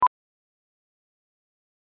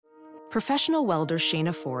Professional welder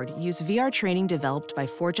Shayna Ford used VR training developed by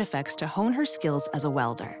ForgeFX to hone her skills as a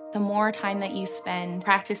welder. The more time that you spend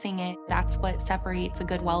practicing it, that's what separates a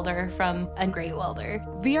good welder from a great welder.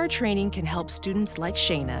 VR training can help students like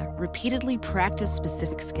Shayna repeatedly practice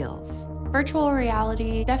specific skills. Virtual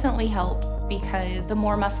reality definitely helps because the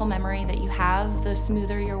more muscle memory that you have, the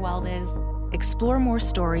smoother your weld is. Explore more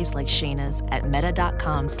stories like Shayna's at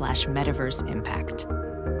meta.com/metaverseimpact.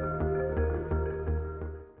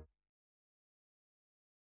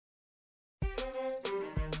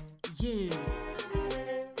 Yeah.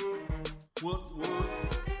 What?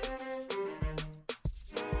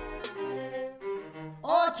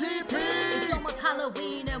 RTP! It's almost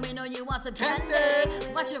Halloween and we know you want some candy.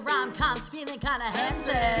 Watching rom-coms, feeling kinda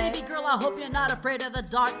handsy. Baby girl, I hope you're not afraid of the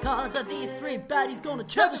dark, cause of these three baddies gonna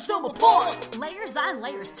tear this film apart. Layers on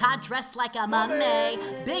layers, Todd dressed like a mummy.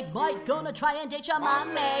 Big Mike gonna try and date your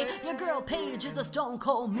mommy. Your girl Paige is a stone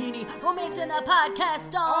cold meanie. Romancing a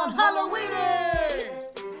podcast on Halloween.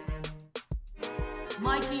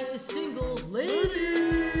 Mikey is single,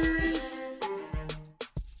 ladies.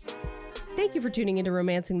 Thank you for tuning into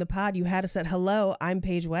Romancing the Pod. You had us at hello. I'm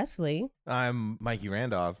Paige Wesley. I'm Mikey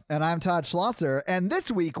Randolph. And I'm Todd Schlosser. And this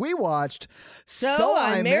week we watched So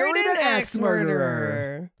I Married an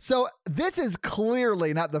Ex-Murderer. So this is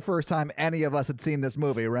clearly not the first time any of us had seen this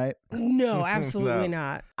movie, right? No, absolutely No.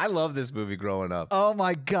 not. I love this movie growing up. Oh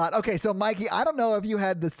my God. Okay, so Mikey, I don't know if you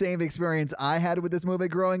had the same experience I had with this movie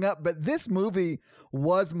growing up, but this movie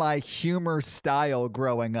was my humor style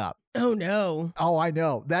growing up. Oh, no. Oh, I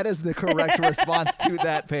know. That is the correct response to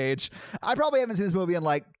that, Paige. I probably haven't seen this movie in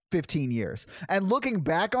like 15 years. And looking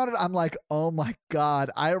back on it, I'm like, oh my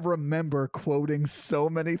God, I remember quoting so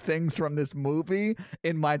many things from this movie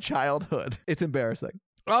in my childhood. It's embarrassing.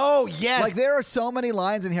 Oh, yes. Like there are so many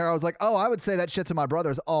lines in here. I was like, oh, I would say that shit to my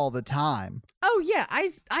brothers all the time. Oh, yeah.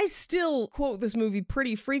 I still quote this movie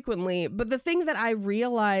pretty frequently. But the thing that I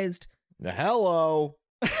realized Hello.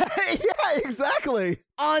 Yeah, exactly.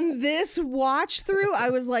 on this watch through,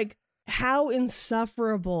 I was like, how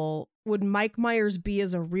insufferable would Mike Myers be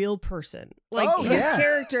as a real person? Like his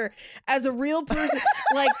character as a real person.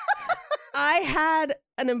 Like I had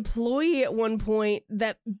an employee at one point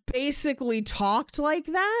that basically talked like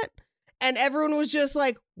that. And everyone was just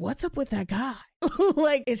like, what's up with that guy?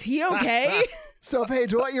 Like, is he okay? So,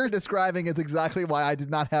 Paige, what you're describing is exactly why I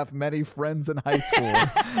did not have many friends in high school.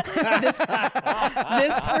 This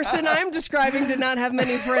person I'm describing did not have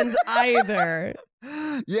many friends either.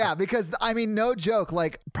 Yeah, because, I mean, no joke,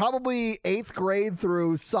 like probably 8th grade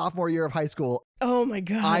through sophomore year of high school, Oh, my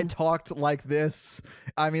God. I talked like this.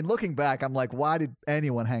 I mean, looking back, I'm like, why did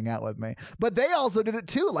anyone hang out with me? But they also did it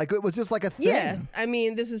too. Like, it was just like a thing. Yeah, I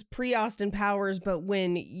mean, this is pre-Austin Powers, but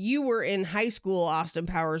when you were in high school, Austin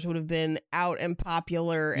Powers would have been out and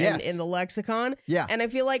popular and Yes. in the lexicon. Yeah. And I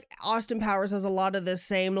feel like Austin Powers has a lot of the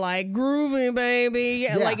same, like, groovy baby.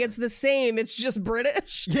 Yeah. Like, it's the same. It's just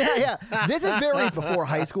British. Yeah. This is very before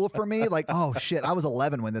high school for me. Like, oh shit, I was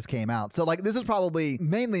 11 when this came out. So like, this is probably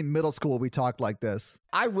mainly middle school we talked like this.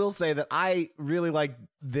 I will say that I really like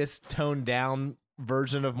this toned down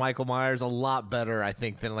version of Michael Myers a lot better, I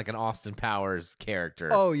think, than like an Austin Powers character.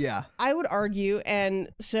 Oh yeah. I would argue, and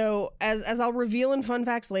so as I'll reveal in fun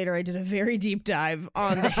facts later, I did a very deep dive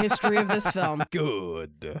on the history of this film.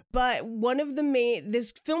 Good. But one of the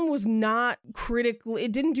this film was not critically,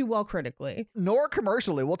 it didn't do well critically. Nor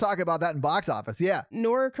commercially. We'll talk about that in box office. Yeah.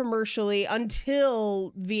 Nor commercially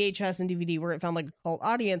until VHS and DVD, where it found like a cult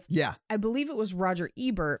audience. Yeah. I believe it was Roger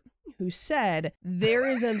Ebert who said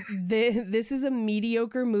this is a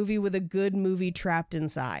mediocre movie with a good movie trapped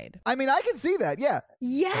inside. I mean, I can see that. Yeah.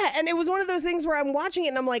 Yeah, and it was one of those things where I'm watching it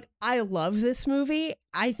and I'm like, I love this movie.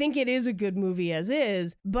 I think it is a good movie as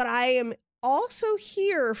is, but I am also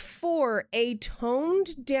here for a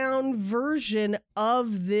toned down version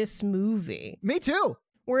of this movie. Me too.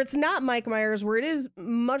 Where it's not Mike Myers, where it is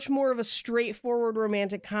much more of a straightforward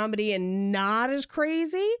romantic comedy and not as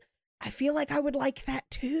crazy. I feel like I would like that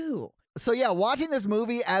too. So yeah, watching this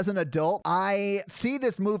movie as an adult, I see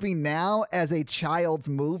this movie now as a child's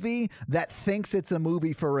movie that thinks it's a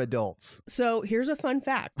movie for adults. So here's a fun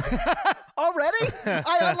fact. Already?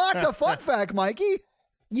 I unlocked a fun fact, Mikey.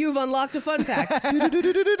 You've unlocked a fun fact.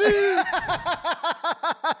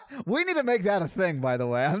 We need to make that a thing, by the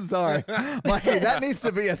way. I'm sorry. Mikey, that needs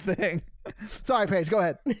to be a thing. Sorry, Paige, go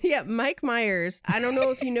ahead. Yeah, Mike Myers. I don't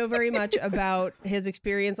know if you know very much about his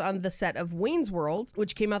experience on the set of Wayne's World,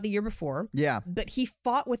 which came out the year before. Yeah. But he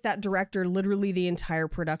fought with that director literally the entire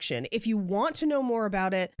production. If you want to know more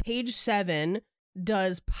about it, page 7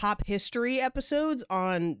 does pop history episodes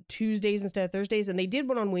on Tuesdays instead of Thursdays, and they did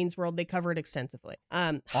one on Wayne's World. They cover it extensively.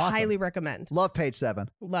 Highly recommend. Love page 7.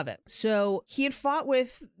 Love it. So he had fought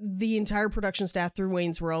with the entire production staff through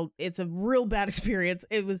Wayne's World. It's a real bad experience.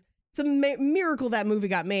 It's a miracle that movie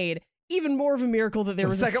got made. Even more of a miracle that there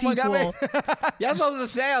was a sequel. One got made. Yeah, that's what I was going to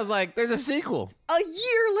say. I was like, there's a sequel. A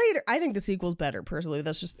year later. I think the sequel's better, personally.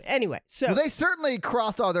 That's just... Anyway, so... Well, they certainly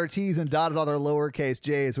crossed all their T's and dotted all their lowercase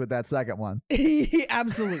J's with that second one.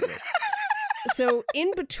 Absolutely. So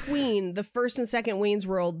in between the first and second Wayne's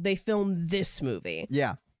World, they filmed this movie.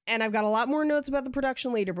 Yeah. And I've got a lot more notes about the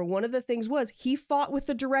production later, but one of the things was he fought with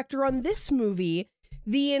the director on this movie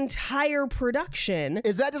the entire production.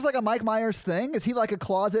 Is that just like a Mike Myers thing? Is he like a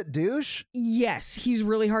closet douche? Yes, he's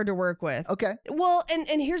really hard to work with. Okay. Well,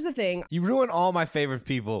 and here's the thing. You ruin all my favorite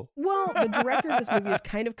people. Well, the director of this movie has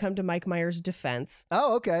kind of come to Mike Myers' defense.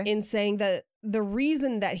 Oh, okay. In saying that the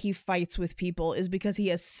reason that he fights with people is because he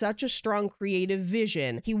has such a strong creative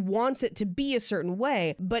vision. He wants it to be a certain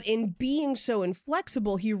way, but in being so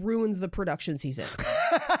inflexible, he ruins the productions he's in.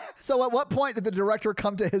 So at what point did the director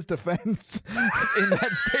come to his defense in that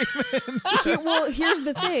statement? Well, here's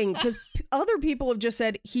the thing, because other people have just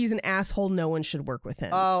said he's an asshole. No one should work with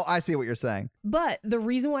him. Oh, I see what you're saying. But the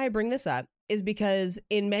reason why I bring this up is because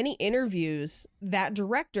in many interviews, that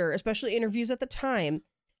director, especially interviews at the time,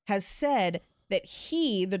 has said that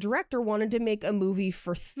he, the director, wanted to make a movie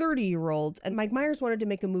for 30-year-olds and Mike Myers wanted to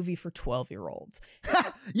make a movie for 12-year-olds.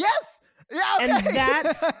 Yes! Yeah,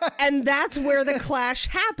 okay. And that's where the clash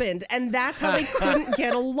happened. And that's how they couldn't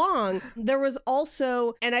get along. There was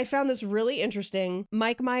also, and I found this really interesting,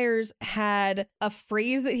 Mike Myers had a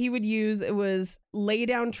phrase that he would use. It was lay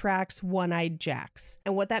down tracks, one-eyed jacks.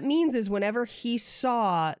 And what that means is whenever he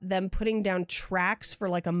saw them putting down tracks for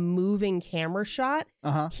like a moving camera shot,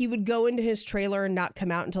 he would go into his trailer and not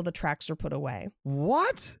come out until the tracks were put away.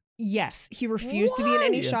 What? Yes, he refused to be in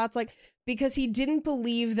any shots, because he didn't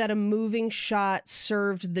believe that a moving shot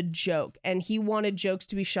served the joke, and he wanted jokes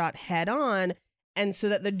to be shot head on, and so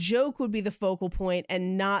that the joke would be the focal point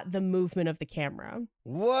and not the movement of the camera.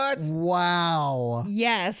 What? Wow.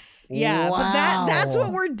 Yes. Yeah. Wow. But that's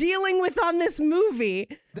what we're dealing with on this movie.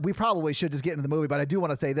 We probably should just get into the movie, but I do want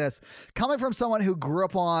to say this. Coming from someone who grew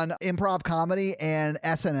up on improv comedy and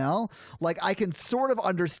SNL, like I can sort of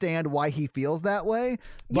understand why he feels that way.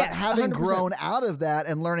 But yes, having 100%. grown out of that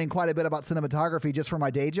and learning quite a bit about cinematography just for my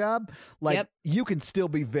day job, like you can still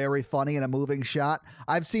be very funny in a moving shot.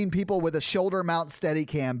 I've seen people with a shoulder mount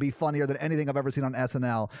Steadicam be funnier than anything I've ever seen on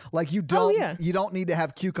SNL. Like you don't need to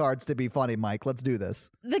have cue cards to be funny, Mike. Let's do this.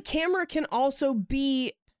 The camera can also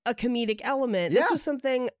be a comedic element. This was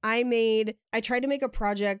something I made. I tried to make a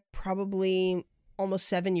project probably almost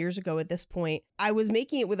 7 years ago at this point. I was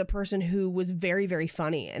making it with a person who was very, very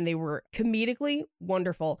funny, and they were comedically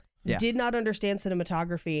wonderful, did not understand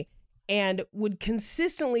cinematography, and would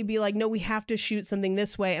consistently be like, no, we have to shoot something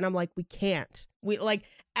this way. And I'm like, we can't.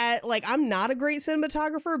 I'm not a great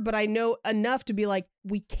cinematographer, but I know enough to be like,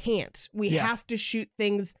 we can't. We have to shoot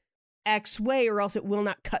things X way or else it will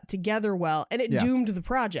not cut together well. And it doomed the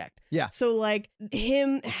project. Yeah. So like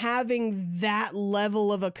him having that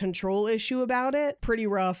level of a control issue about it, pretty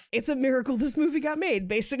rough. It's a miracle this movie got made,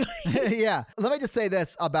 basically. Yeah. Let me just say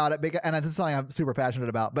this about it, and this is something I'm super passionate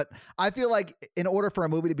about, but I feel like in order for a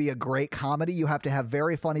movie to be a great comedy, you have to have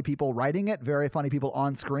very funny people writing it, very funny people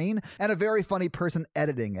on screen, and a very funny person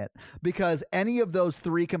editing it, because any of those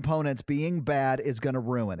three components being bad is going to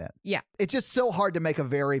ruin it. Yeah. It's just so hard to make a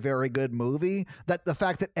very, very good movie that the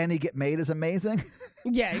fact that any get made is amazing.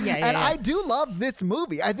 Yeah. And I do love this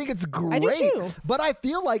movie. I think it's great. I do too. But I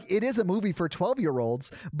feel like it is a movie for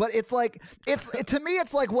 12-year-olds. But it's like, to me,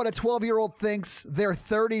 it's like what a 12-year-old thinks their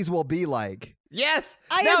 30s will be like. Yes.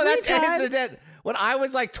 I agree, Todd. That's when I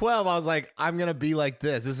was like 12, I was like, I'm gonna be like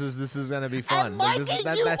this. This is gonna be fun. And Mikey,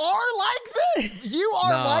 you are like this. You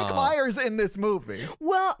are Mike Myers in this movie.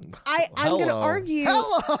 Well, I'm gonna argue.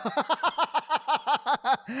 Hello.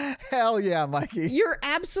 Hell yeah, Mikey. You're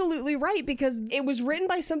absolutely right, because it was written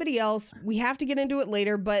by somebody else. We have to get into it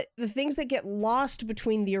later, but the things that get lost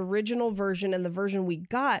between the original version and the version we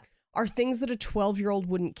got are things that a 12-year-old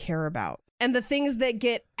wouldn't care about. And the things that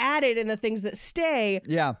get added and the things that stay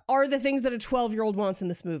are the things that a 12-year-old wants in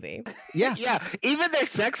this movie. Yeah. Yeah. Even their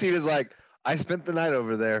sex scene is like, I spent the night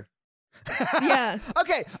over there. Yeah.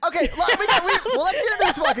 Okay. Well, let's get into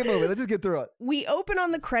this fucking movie. Let's just get through it. We open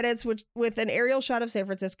on the credits with an aerial shot of San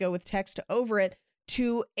Francisco with text over it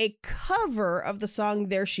to a cover of the song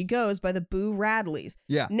There She Goes by the Boo Radleys.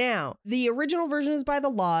 Yeah. Now, the original version is by The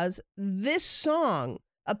Laws. This song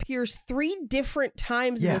appears 3 different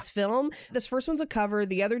times in this film. This first one's a cover.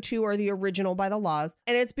 The other 2 are the original by the Laws.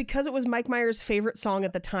 And it's because it was Mike Myers' favorite song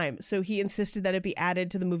at the time. So he insisted that it be added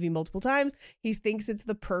to the movie multiple times. He thinks it's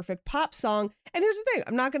the perfect pop song. And here's the thing.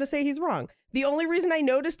 I'm not going to say he's wrong. The only reason I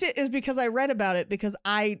noticed it is because I read about it, because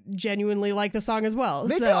I genuinely like the song as well.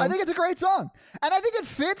 Me too. I think it's a great song. And I think it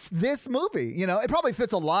fits this movie. You know, it probably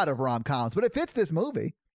fits a lot of rom-coms, but it fits this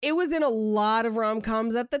movie. It was in a lot of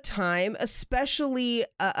rom-coms at the time, especially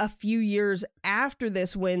a few years after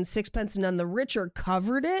this when Sixpence None the Richer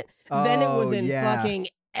covered it. Then it was in fucking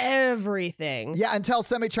everything. Yeah, until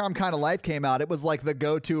Semi-Charmed Kind of Life came out, it was like the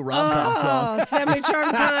go-to rom-com song.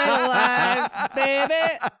 Semi-Charmed Kind of Life,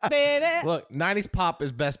 baby, baby. Look, 90s pop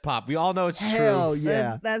is best pop. We all know it's true. Hell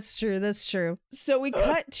yeah. That's true. That's true. So we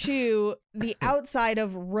cut to the outside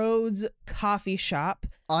of Rhodes Coffee Shop.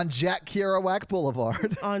 On Jack Kerouac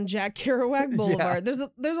Boulevard. On Jack Kerouac Boulevard. Yeah.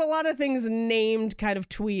 There's a lot of things named kind of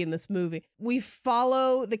twee in this movie. We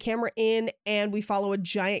follow the camera in and we follow a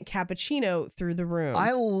giant cappuccino through the room.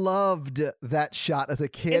 I loved that shot as a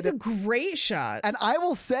kid. It's a great shot. And I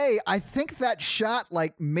will say, I think that shot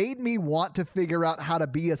like made me want to figure out how to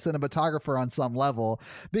be a cinematographer on some level,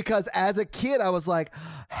 because as a kid I was like,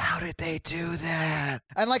 how did they do that?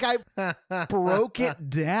 And like I broke it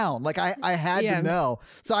down. Like I had to know.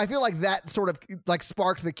 So I feel like that sort of like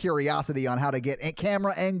sparked the curiosity on how to get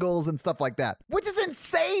camera angles and stuff like that, which is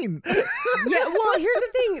insane. Yeah, well, here's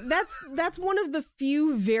the thing. That's one of the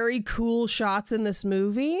few very cool shots in this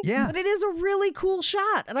movie. Yeah. But it is a really cool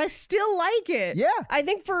shot, and I still like it. Yeah. I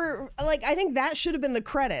think I think that should have been the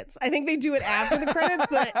credits. I think they do it after the credits,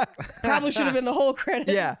 but probably should have been the whole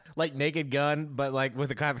credits. Yeah. Like Naked Gun, but like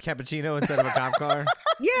with a cappuccino instead of a cop car.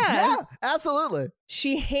 Yeah, absolutely.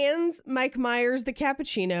 She hands Mike Myers the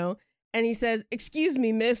cappuccino, and he says, "Excuse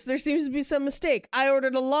me, miss, there seems to be some mistake. I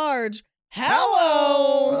ordered a large."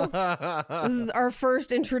 Hello! This is our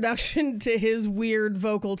first introduction to his weird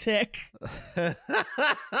vocal tick. The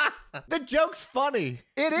joke's funny.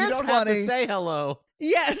 It is you don't funny. have to say hello.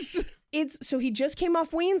 Yes. So he just came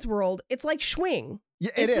off Wayne's World. It's like Schwing.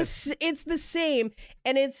 Yeah, It's the same.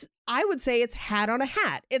 And I would say it's hat on a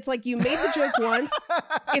hat. It's like you made the joke once.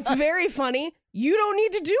 It's very funny. You don't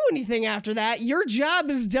need to do anything after that. Your job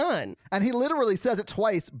is done. And he literally says it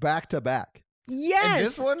twice back to back. Yes. In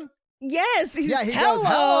this one? Yes. He goes,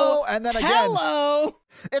 hello, and then again. Hello.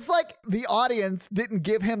 It's like the audience didn't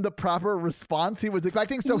give him the proper response he was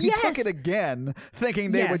expecting, so he took it again,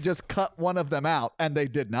 thinking they would just cut one of them out, and they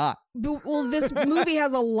did not. But, well, this movie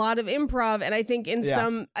has a lot of improv, and I think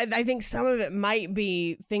I think some of it might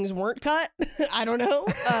be things weren't cut. I don't know.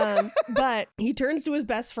 But he turns to his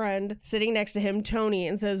best friend sitting next to him, Tony,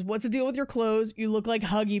 and says, "What's the deal with your clothes? You look like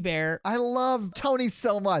Huggy Bear." I love Tony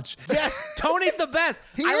so much. Yes, Tony's the best.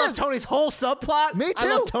 I love Tony's whole subplot. Me too.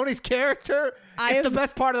 I love Tony's character. It's the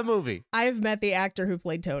best part of the movie. I've met the actor who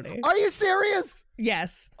played Tony. Are you serious?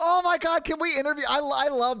 Yes. Oh my God, can we interview? I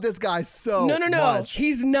love this guy so much. No.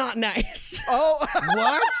 He's not nice. Oh.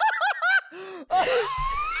 What?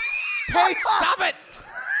 Paige, stop it.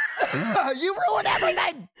 You ruined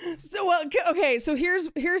everything. So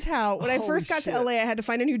here's how. When I first got to LA, I had to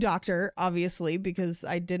find a new doctor, obviously, because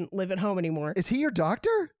I didn't live at home anymore. Is he your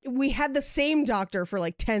doctor? We had the same doctor for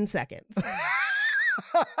like 10 seconds.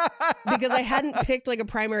 Because I hadn't picked like a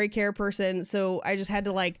primary care person, so I just had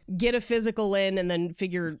to like get a physical in and then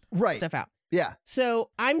figure stuff out. Yeah. So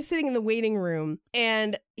I'm sitting in the waiting room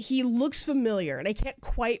and he looks familiar and I can't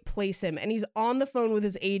quite place him. And he's on the phone with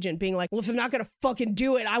his agent being like, "Well, if I'm not going to fucking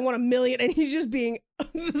do it, I want $1 million." And he's just being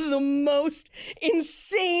the most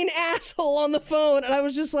insane asshole on the phone. And I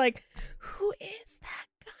was just like, who is that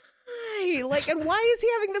guy? Like, and why is he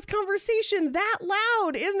having this conversation that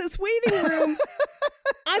loud in this waiting room?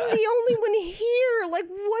 I'm the only one here. Like,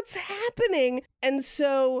 what's happening? And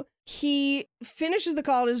so he finishes the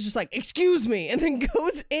call and is just like, "Excuse me," and then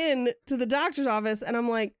goes in to the doctor's office. And I'm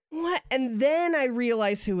like, what? And then I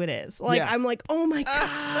realize who it is. Like, I'm like, oh my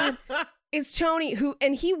God. It's Tony,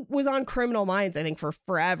 and he was on Criminal Minds, I think, for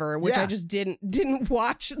forever, which I just didn't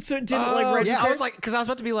watch, so it didn't like register. Yeah, I was like, because I was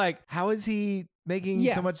about to be like, how is he making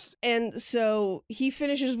so much? And so he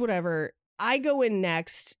finishes whatever. I go in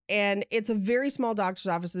next, and it's a very small doctor's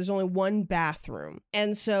office. There's only one bathroom.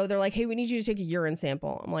 And so they're like, "Hey, we need you to take a urine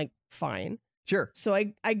sample." I'm like, fine. Sure. So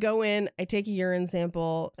I go in, I take a urine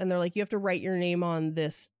sample, and they're like, "You have to write your name on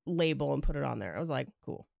this label and put it on there." I was like,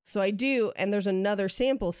 cool. So I do, and there's another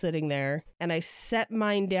sample sitting there, and I set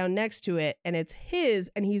mine down next to it, and it's his,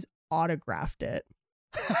 and he's autographed it.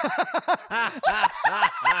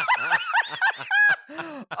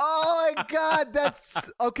 Oh my God, that's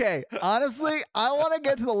okay. Honestly, I want to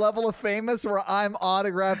get to the level of famous where I'm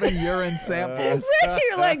autographing urine samples.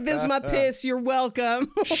 You're like, this is my piss. You're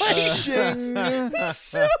welcome. Like,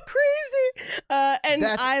 so crazy. And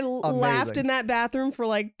That's I laughed amazing. in that bathroom for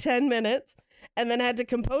like 10 minutes and then had to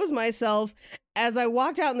compose myself as I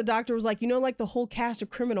walked out, and the doctor was like, like the whole cast of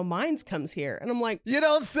Criminal Minds comes here. And I'm like, You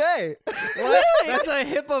don't say. What? That's a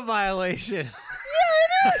HIPAA violation.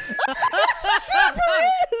 super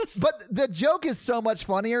is. But the joke is so much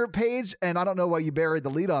funnier, Paige, and I don't know why you buried the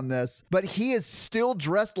lead on this, but he is still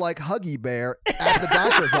dressed like Huggy Bear at the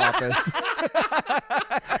doctor's office.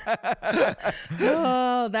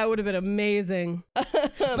 Oh, that would have been amazing. But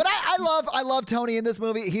I love Tony in this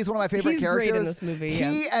movie. He's one of my favorite He's characters. great in this movie,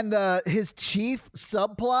 He and his chief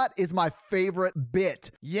subplot is my favorite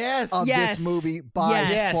bit Yes. of Yes. this movie by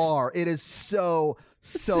Yes. far. It is so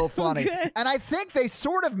funny. good. And I think they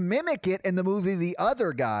sort of mimic it in the movie The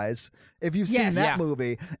Other Guys. If you've seen Yes. that Yeah.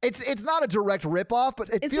 movie, it's not a direct ripoff, but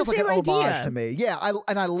it It's feels the like an same homage idea. to me. Yeah,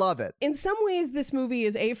 I love it. In some ways, this movie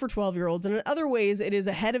is A for 12-year-olds, and in other ways, it is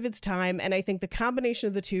ahead of its time. And I think the combination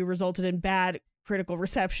of the two resulted in bad critical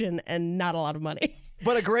reception and not a lot of money.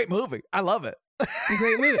 But a great movie. I love it.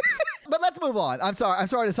 Great movie. But let's move on. I'm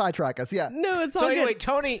sorry to sidetrack us. Yeah. No, it's all So anyway,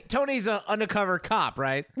 good. Tony's an undercover cop,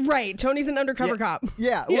 right? Right. Tony's an undercover cop.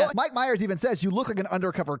 Yeah. Well, Mike Myers even says, you look like an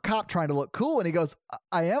undercover cop trying to look cool. And he goes,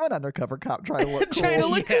 I am an undercover cop trying to look cool. Trying to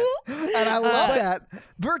look Yeah. cool. And I love that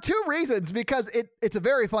for two reasons, because it's a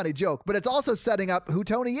very funny joke, but it's also setting up who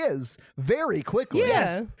Tony is very quickly.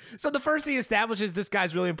 Yeah. So the first he establishes this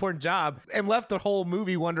guy's really important job and left the whole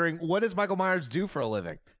movie wondering, what does Michael Myers do for a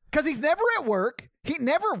living? Because he's never at work. He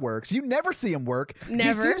never works. You never see him work.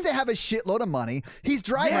 Never. He seems to have a shitload of money. He's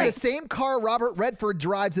driving Yes. the same car Robert Redford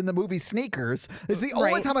drives in the movie Sneakers. It's the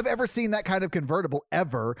only Right. time I've ever seen that kind of convertible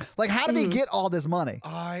ever. Like, how did he get all this money?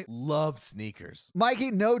 I love sneakers.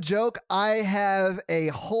 Mikey, no joke. I have a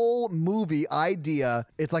whole movie idea.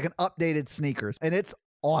 It's like an updated Sneakers, and it's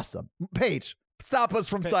awesome. Paige, stop us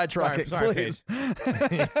from sidetracking, sorry, please.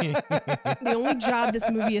 The only job this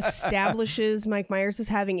movie establishes Mike Myers as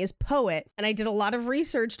having is poet. And I did a lot of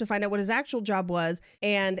research to find out what his actual job was.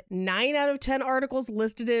 And 9 out of 10 articles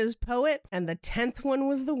listed it as poet. And the 10th one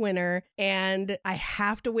was the winner. And I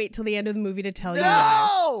have to wait till the end of the movie to tell you why.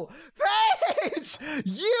 No! Paige!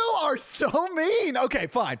 You are so mean. Okay,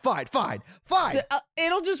 fine. So,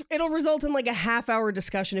 it'll result in like a half-hour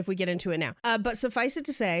discussion if we get into it now. But suffice it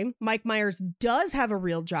to say, Mike Myers does have a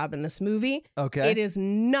real job in this movie. Okay. It is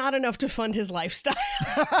not enough to fund his lifestyle.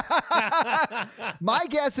 My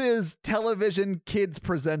guess is television kids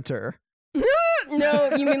presenter. No,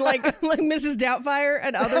 you mean like Mrs. Doubtfire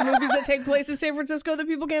and other movies that take place in San Francisco that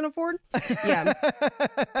people can't afford? Yeah.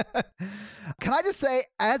 Can I just say,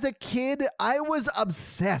 as a kid, I was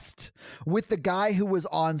obsessed with the guy who was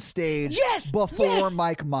on stage before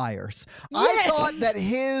Mike Myers. I Yes. thought that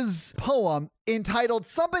his poem, entitled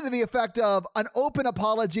something to the effect of "An Open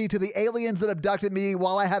Apology to the Aliens that Abducted Me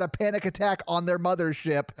While I Had a Panic Attack on Their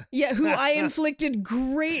Mothership." Yeah, who I inflicted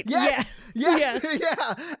great... Yes. Yeah.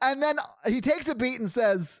 Yeah. And then he takes a beat and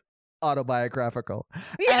says, autobiographical.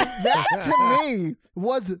 Yeah. And that to me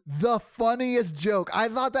was the funniest joke. I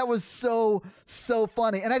thought that was so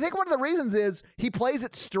funny. And I think one of the reasons is he plays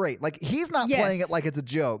it straight. Like, he's not Yes. playing it like it's a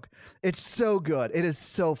joke. It's so good. It is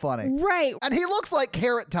so funny. Right. And he looks like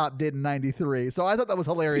Carrot Top did in 93. So I thought that was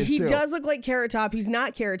hilarious He too. does look like Carrot Top. He's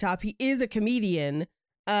not Carrot Top. He is a comedian.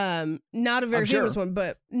 Not a very I'm sure. famous one,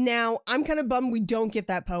 but now I'm kind of bummed we don't get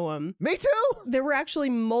that poem. Me too. There were actually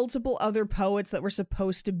multiple other poets that were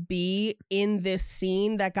supposed to be in this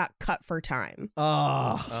scene that got cut for time.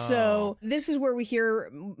 Oh. So this is where we hear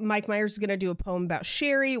Mike Myers is going to do a poem about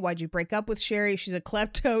Sherry. Why'd you break up with Sherry? She's a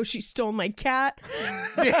klepto. She stole my cat.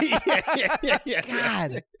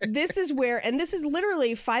 God. This is where, and this is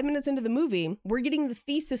literally 5 minutes into the movie, we're getting the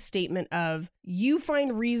thesis statement of you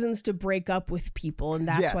find reasons to break up with people and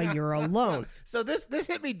that's Yes. why you're alone. So this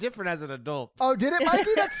hit me different as an adult. Oh, did it,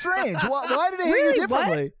 Mikey? That's strange. Why did it hit Really? you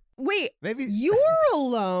differently? Wait, Maybe- you're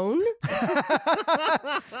alone?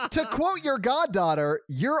 To quote your goddaughter,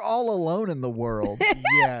 you're all alone in the world.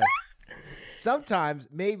 Yes. Sometimes,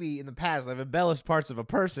 maybe in the past, I've embellished parts of a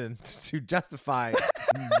person to justify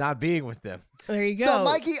not being with them. There you go. So,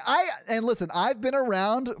 Mikey, listen, I've been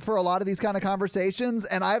around for a lot of these kind of conversations,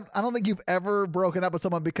 and I don't think you've ever broken up with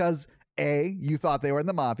someone because A, you thought they were in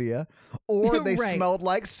the mafia, or they Right. smelled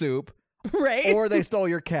like soup, right? or they stole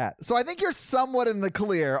your cat. So I think you're somewhat in the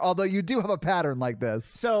clear, although you do have a pattern like this.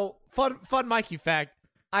 So, fun Mikey fact,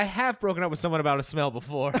 I have broken up with someone about a smell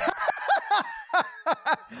before.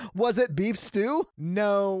 Was it beef stew?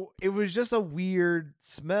 No, it was just a weird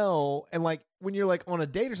smell. And like when you're like on a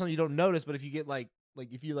date or something, you don't notice. But if you get like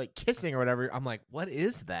if you're like kissing or whatever, I'm like, what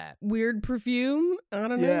is that? Weird perfume? I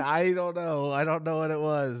don't know. Yeah, I don't know. I don't know what it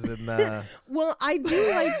was. And well, I do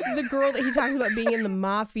like the girl that he talks about being in the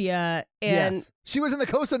mafia. And yes. She was in the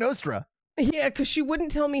Cosa Nostra. yeah, because she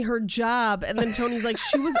wouldn't tell me her job. And then Tony's like,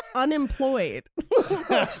 she was unemployed.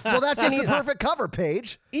 Well, that's just the perfect cover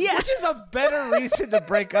page. Yeah. which is a better reason to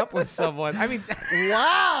break up with someone. I mean,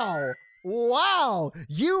 Wow.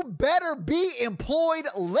 You better be employed,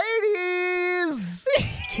 ladies.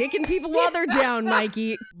 Kicking people while they're down,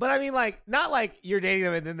 Mikey. but I mean, like, not like you're dating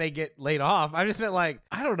them and then they get laid off. I just meant like,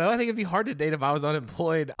 I don't know. I think it'd be hard to date if I was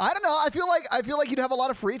unemployed. I don't know. I feel like you'd have a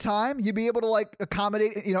lot of free time. You'd be able to like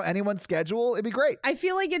accommodate, anyone's schedule. It'd be great. I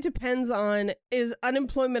feel like it depends on, is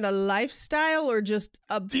unemployment a lifestyle or just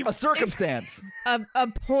a circumstance. a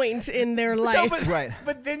point in their life? Right.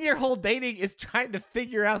 But then your whole dating is trying to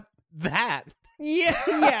figure out that.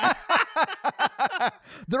 Yeah.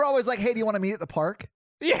 They're always like, hey, do you want to meet at the park?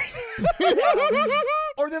 Yeah.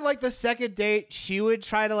 Or then like the second date, she would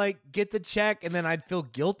try to like get the check and then I'd feel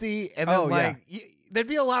guilty. And then there'd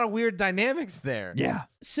be a lot of weird dynamics there. Yeah.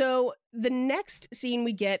 So the next scene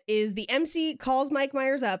we get is the MC calls Mike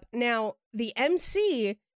Myers up. Now, the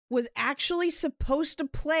MC was actually supposed to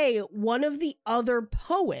play one of the other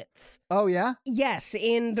poets. Oh, yeah? Yes,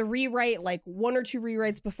 in the rewrite, like 1 or 2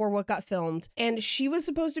 rewrites before what got filmed. And she was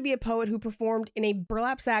supposed to be a poet who performed in a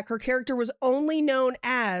burlap sack. Her character was only known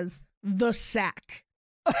as the Sack.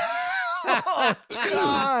 Oh,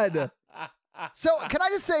 God. So can I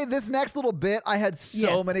just say this next little bit I had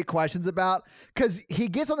so many questions about, because he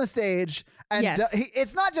gets on the stage and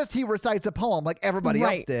it's not just he recites a poem like everybody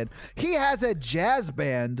else did. He has a jazz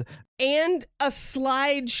band and a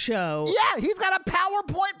slideshow. Yeah, he's got a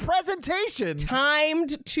PowerPoint presentation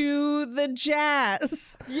timed to the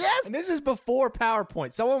jazz. Yes. And this is before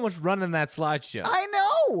PowerPoint. Someone was running that slideshow. I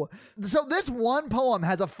know. So this one poem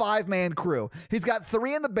has a 5-man crew. He's got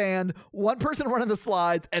 3 in the band, 1 person running the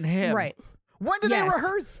slides, and him. Right. When do they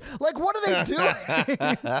rehearse? Like, what are they doing?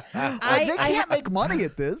 They can't make money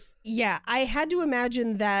at this. Yeah, I had to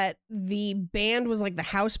imagine that the band was like the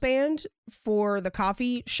house band for the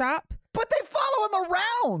coffee shop. But they follow him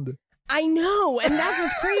around. I know, and that's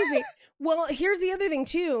what's crazy. Well, here's the other thing,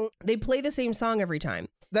 too. They play the same song every time.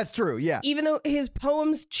 That's true, yeah. Even though his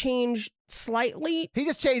poems change slightly. He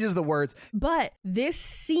just changes the words. But this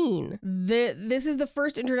scene, this is the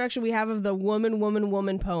first introduction we have of the woman, woman,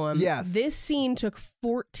 woman poem. Yes. This scene took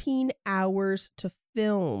 14 hours to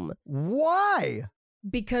film. Why?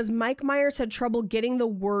 Because Mike Myers had trouble getting the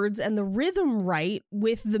words and the rhythm right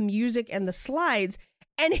with the music and the slides,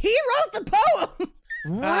 and he wrote the poem.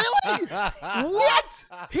 Really? What?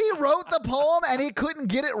 He wrote the poem and he couldn't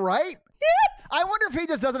get it right? Yes. I wonder if he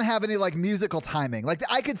just doesn't have any like musical timing. Like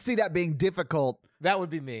I could see that being difficult. That would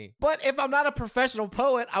be me. But if I'm not a professional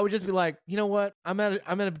poet, I would just be like, you know what? I'm at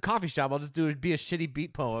a coffee shop. I'll just be a shitty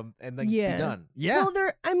beat poem and then be done. Yeah.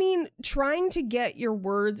 Well, trying to get your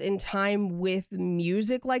words in time with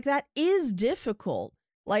music like that is difficult.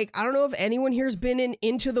 Like, I don't know if anyone here's been in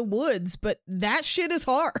Into the Woods, but that shit is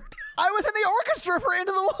hard. I was in the orchestra for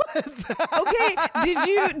Into the Woods. Okay,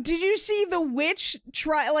 did you see the witch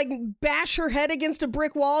bash her head against a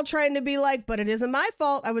brick wall trying to be like, but it isn't my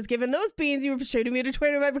fault. I was given those beans. You were persuading me to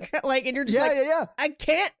trade them. Like, and you're just yeah. I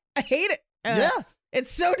can't. I hate it.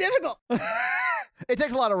 It's so difficult. It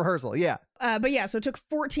takes a lot of rehearsal. Yeah. But yeah, so it took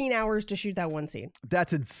 14 hours to shoot that one scene.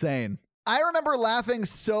 That's insane. I remember laughing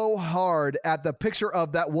so hard at the picture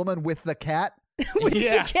of that woman with the cat. With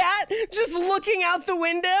the cat just looking out the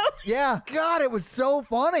window. Yeah. God, it was so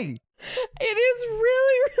funny. It is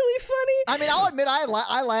really, really funny. I mean, I'll admit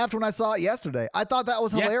I laughed when I saw it yesterday. I thought that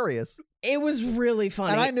was hilarious. It was really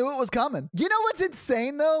funny. And I knew it was coming. You know what's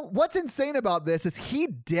insane, though? What's insane about this is he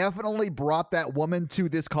definitely brought that woman to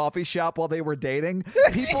this coffee shop while they were dating.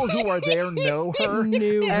 People who are there know her.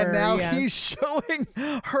 And now he's showing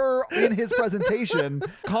her in his presentation,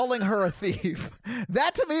 calling her a thief.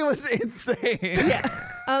 That to me was insane. Yeah.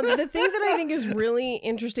 The thing that I think is really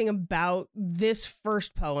interesting about this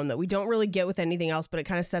first poem that we don't really get with anything else, but it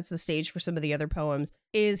kind of sets the stage for some of the other poems,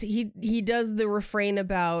 is he does the refrain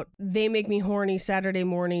about they make me horny Saturday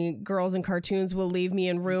morning, girls and cartoons will leave me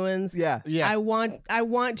in ruins. Yeah. I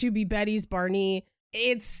want to be Betty's Barney.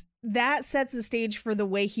 That sets the stage for the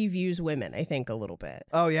way he views women, I think, a little bit.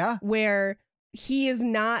 Oh, yeah? Where he is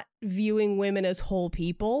not viewing women as whole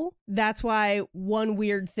people. That's why one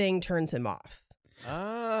weird thing turns him off.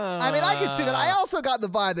 I mean, I can see that. I also got the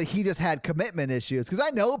vibe that he just had commitment issues because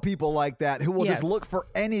I know people like that who will just look for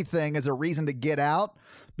anything as a reason to get out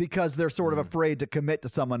because they're sort of afraid to commit to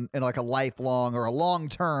someone in like a lifelong or a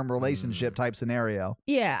long-term relationship type scenario.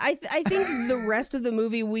 Yeah, I think the rest of the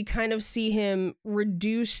movie, we kind of see him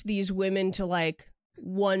reduce these women to like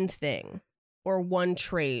one thing or one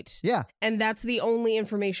trait. Yeah. And that's the only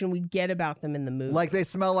information we get about them in the movie. Like they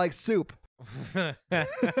smell like soup.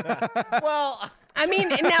 Well, I mean,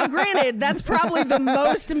 now granted, that's probably the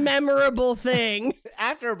most memorable thing.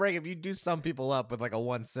 after a breakup, you do sum people up with like a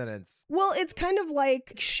one sentence. Well, it's kind of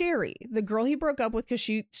like Sherry, the girl he broke up with because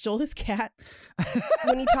she stole his cat.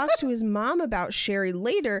 When he talks to his mom about Sherry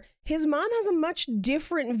later, his mom has a much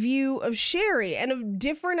different view of Sherry and a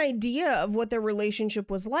different idea of what their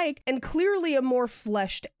relationship was like, and clearly a more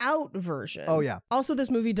fleshed out version. Oh, yeah. Also,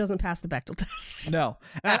 this movie doesn't pass the Bechdel test. No.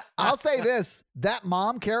 And I'll say this, that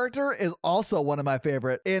mom character is also one of my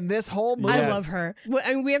favorite in this whole movie. I love her.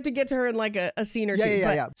 I mean, we have to get to her in like a scene or two.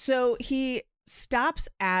 Yeah. So he stops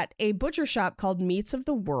at a butcher shop called Meats of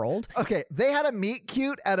the World. Okay, they had a meat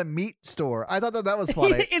cute at a meat store. I thought that was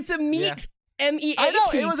funny. It's a meat. Yeah. M-E-A-T. I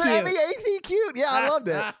know, it was an M-E-A-T cute. Yeah, I loved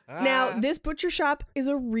it. Now, this butcher shop is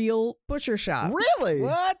a real butcher shop. Really?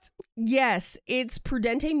 What? Yes, it's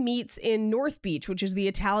Prudente Meats in North Beach, which is the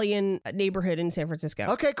Italian neighborhood in San Francisco.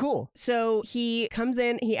 Okay, cool. So he comes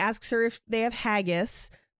in, he asks her if they have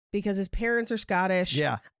haggis because his parents are Scottish.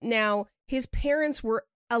 Yeah. Now, his parents were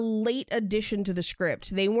a late addition to the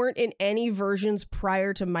script. They weren't in any versions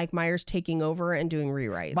prior to Mike Myers taking over and doing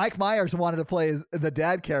rewrites. Mike Myers wanted to play the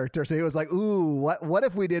dad character, so he was like, ooh, what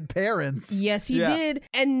if we did parents? Yes, he did.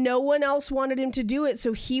 And no one else wanted him to do it.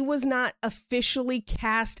 So he was not officially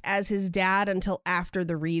cast as his dad until after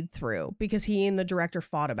the read through because he and the director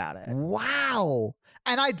fought about it. Wow.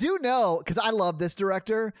 And I do know, because I love this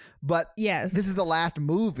director, but Yes. this is the last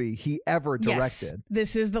movie he ever Yes, directed.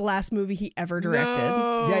 this is the last movie he ever directed.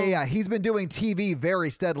 No. Yeah. He's been doing TV very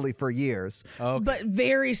steadily for years. Okay. But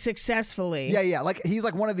very successfully. Yeah. Like he's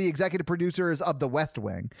like one of the executive producers of The West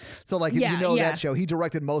Wing. So like if you know that show, he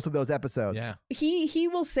directed most of those episodes. Yeah. He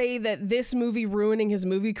will say that this movie ruining his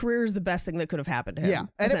movie career is the best thing that could have happened to him. Yeah, and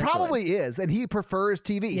it essentially. probably is, and he prefers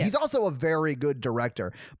TV. Yeah. He's also a very good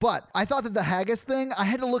director. But I thought that the haggis thing, I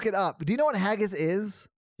had to look it up. Do you know what haggis is?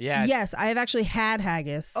 Yeah. Yes, I have actually had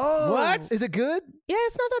haggis. Oh, What? Is it good? Yeah,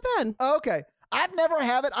 it's not that bad. Oh, okay. I've never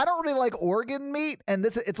had it. I don't really like organ meat, and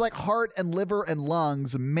it's like heart and liver and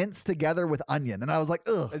lungs minced together with onion. And I was like,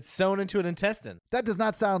 ugh, It's sewn into an intestine. that does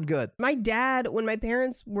not sound good. My dad, when my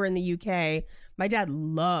parents were in the UK, my dad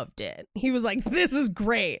loved it. He was like, this is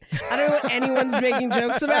great. I don't know what anyone's making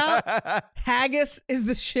jokes about. Haggis is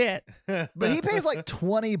the shit. But he pays like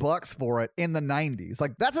 $20 for it in the 90s.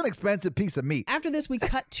 Like, that's an expensive piece of meat. After this, we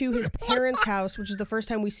cut to his parents' house, which is the first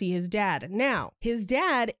time we see his dad. Now, his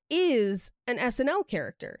dad is an SNL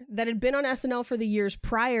character that had been on SNL for the years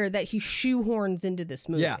prior that he shoehorns into this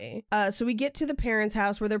movie. Yeah. So we get to the parents'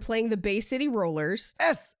 house where they're playing the Bay City Rollers.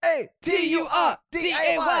 SATURDAY.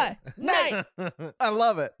 Night. I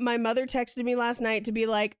love it. My mother texted me last night to be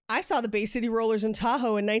like, I saw the Bay City Rollers in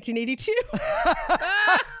Tahoe in 1982.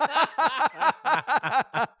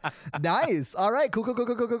 Nice. All right. Cool.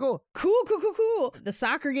 Cool. The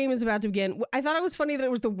soccer game is about to begin. I thought it was funny that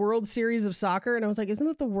it was the World Series of Soccer, and I was like, isn't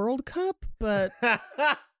it the World Cup? But Yeah,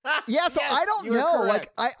 so Yes, I don't you were know. correct.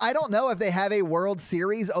 Like, I don't know if they have a World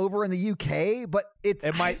Series over in the UK, but it's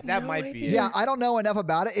It might. That no might be. idea. It. yeah, I don't know enough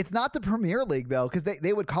about it. It's not the Premier League though, because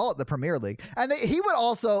they would call it the Premier League, and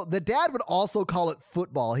the dad would also call it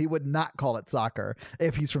football. He would not call it soccer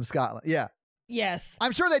if he's from Scotland. Yeah, yes.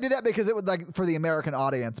 I'm sure they did that because it would like for the American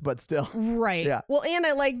audience, but still. Right. Yeah. Well, and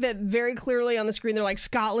I like that very clearly on the screen, they're like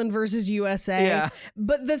Scotland versus USA. Yeah.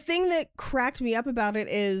 But the thing that cracked me up about it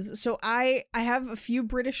is, so I have a few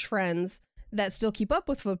British friends that still keep up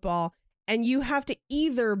with football, and you have to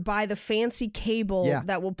either buy the fancy cable Yeah.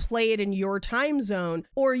 that will play it in your time zone,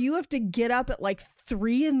 or you have to get up at like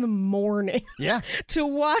 3 a.m. Yeah, to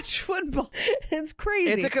watch football. It's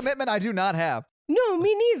crazy. it's a commitment I do not have. No,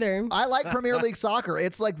 me neither. I like Premier League soccer.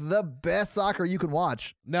 It's like the best soccer you can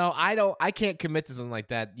watch, No, I don't. I can't commit to something like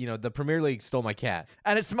that. You know, the Premier League stole my cat.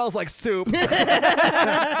 and it smells like soup.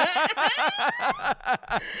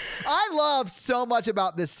 I love so much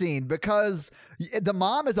about this scene because the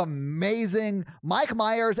mom is amazing. Mike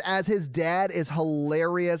Myers as his dad is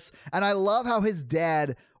hilarious. And I love how his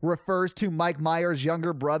dad refers to Mike Myers'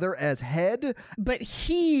 younger brother as Head, but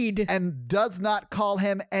Heed, and does not call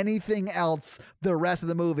him anything else the rest of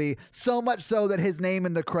the movie, so much so that his name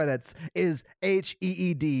in the credits is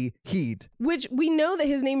H-E-E-D, Heed. Which we know that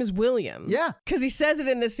his name is William. Yeah. Because he says it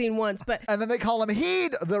in this scene once, but... And then they call him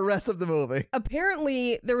Heed the rest of the movie.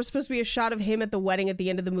 Apparently, there was supposed to be a shot of him at the wedding at the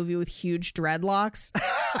end of the movie with huge dreadlocks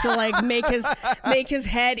to like make his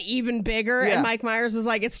head even bigger. Yeah. And Mike Myers was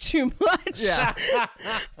like, it's too much. Yeah.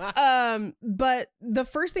 But the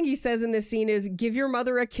first thing he says in this scene is, give your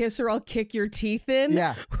mother a kiss or I'll kick your teeth in.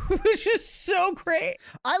 Yeah. Which is so great.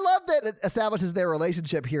 I love that it establishes their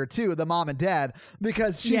relationship here too, the mom and dad,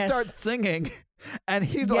 because she starts singing and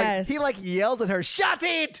he yells at her, shut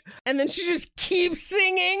it! And then she just keeps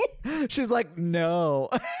singing. She's like, no.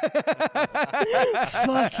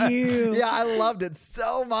 Fuck you. Yeah, I loved it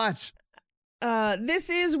so much. This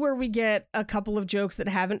is where we get a couple of jokes that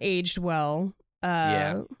haven't aged well.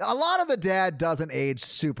 Yeah. A lot of the dad doesn't age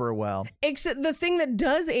super well. Except the thing that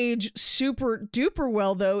does age super duper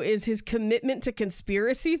well, though, is his commitment to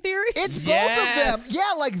conspiracy theories. It's both of them.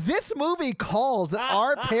 Yeah, like this movie calls that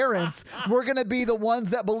our parents were going to be the ones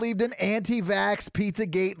that believed in anti-vax,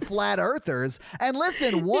 Pizzagate, flat earthers. And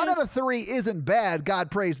listen, 1 out of 3 isn't bad, God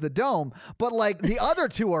praise the dome, but like the other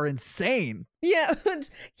 2 are insane. Yeah,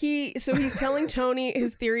 he's telling Tony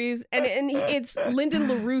his theories, and it's Lyndon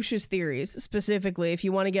LaRouche's theories specifically, if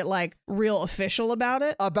you want to get like real official about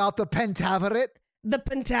it. About the Pentaveret. The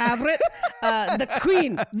Pentaveret, the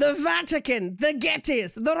Queen, the Vatican, the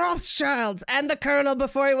Gettys, the Rothschilds, and the Colonel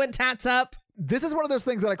before he went tats up. This is one of those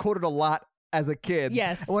things that I quoted a lot as a kid.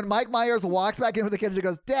 Yes. When Mike Myers walks back in with the kitchen, he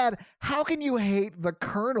goes, Dad, how can you hate the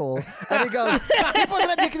Colonel? And he goes, he puts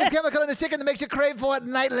an addictive chemical in the chicken that makes you crave for it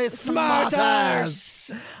nightly.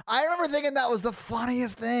 Smarters. I remember thinking that was the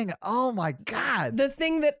funniest thing. Oh my God. The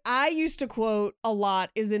thing that I used to quote a lot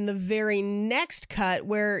is in the very next cut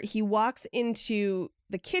where he walks into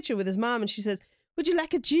the kitchen with his mom and she says, would you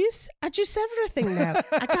like a juice? I juice everything now.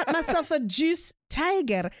 I got myself a juice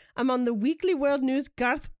tiger. I'm on the Weekly World News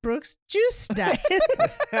Garth Brooks juice diet.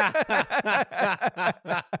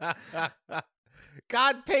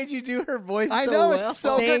 God, Paige, you do her voice I so know, well. it's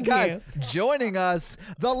so good, guys. Joining us,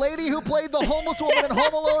 the lady who played the homeless woman in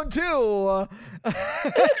Home Alone 2.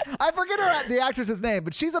 I forget the actress's name,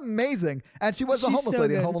 but she's amazing. And she was the homeless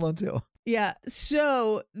lady in Home Alone 2. Yeah,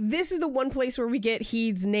 so this is the one place where we get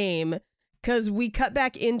Heed's name. Because we cut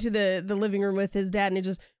back into the living room with his dad and he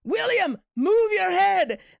just, William, move your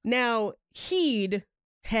head. Now,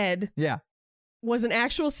 Head was an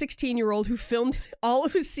actual 16-year-old who filmed all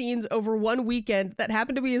of his scenes over one weekend that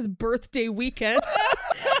happened to be his birthday weekend.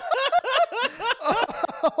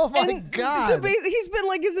 Oh my God. So he's been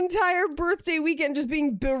like his entire birthday weekend just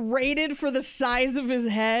being berated for the size of his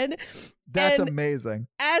head. That's and amazing.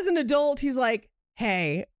 As an adult, he's like,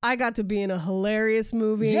 hey, I got to be in a hilarious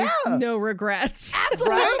movie. Yeah. No regrets.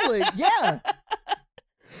 Absolutely. Yeah.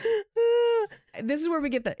 This is where we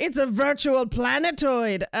get it's a virtual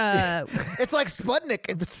planetoid. It's like Sputnik.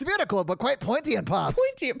 It's spherical, but quite pointy in parts.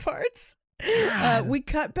 Pointy at parts. We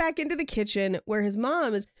cut back into the kitchen where his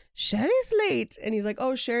mom is, Sherry's late. And he's like,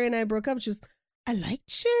 oh, Sherry and I broke up. She's, I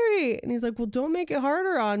liked Sherry. And he's like, well, don't make it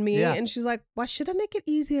harder on me. Yeah. And she's like, why should I make it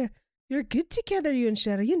easier? You're good together, you and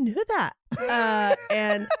Sherry. You knew that.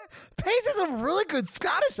 And Paige has a really good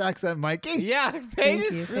Scottish accent, Mikey. Yeah, Paige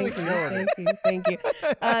is really good. Thank you.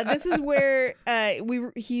 This is where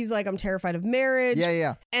he's like, I'm terrified of marriage.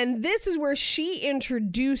 Yeah. And this is where she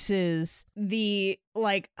introduces the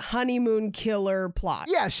like honeymoon killer plot.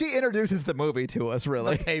 Yeah, she introduces the movie to us,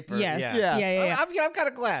 really. The paper. Yes. Yeah. I'm kind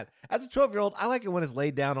of glad. As a 12-year-old, I like it when it's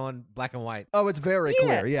laid down on black and white. Oh, it's very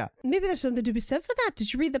clear, yeah. Maybe there's something to be said for that.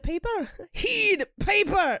 Did you read the paper? Heed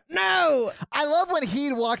paper. No. I love when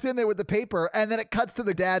Heed walks in there with the paper and then it cuts to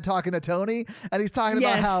the dad talking to Tony and he's talking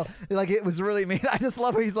about how like it was really mean. I just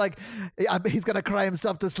love when he's like, he's going to cry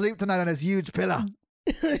himself to sleep tonight on his huge pillow.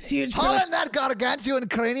 Hollering that gargantuan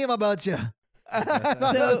cranium about you.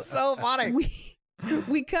 That's so funny.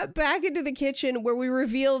 We cut back into the kitchen where we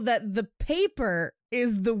reveal that the paper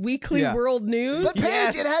is the Weekly World News. But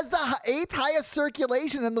Paige, it has the 8th highest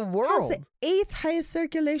circulation in the world. It has the 8th highest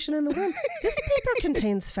circulation in the world. This paper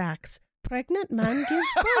contains facts. Pregnant man gives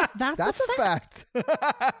birth. That's a fact.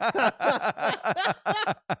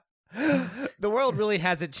 The world really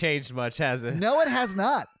hasn't changed much, has it? No, it has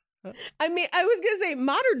not. I mean, I was going to say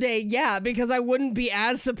modern day, yeah, because I wouldn't be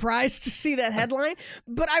as surprised to see that headline.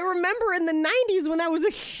 But I remember in the 90s when that was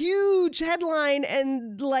a huge headline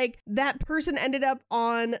and like that person ended up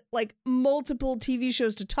on like multiple TV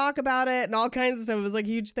shows to talk about it and all kinds of stuff. It was like a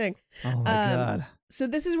huge thing. Oh my God. So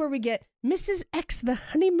this is where we get Mrs. X, the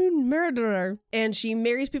honeymoon murderer. And she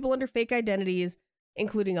marries people under fake identities,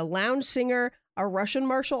 including a lounge singer, a Russian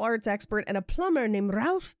martial arts expert, and a plumber named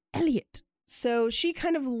Ralph Elliott. So she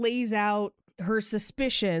kind of lays out her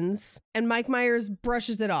suspicions, and Mike Myers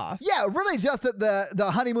brushes it off. Yeah, really just that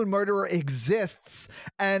the honeymoon murderer exists,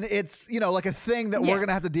 and it's, like a thing that we're going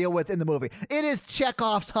to have to deal with in the movie. It is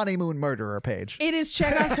Chekhov's honeymoon murderer, Paige. It is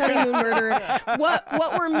Chekhov's honeymoon murderer.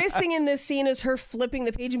 What we're missing in this scene is her flipping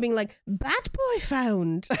the page and being like, Bat Boy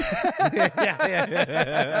found.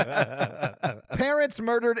 Parents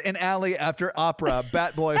murdered in alley after opera,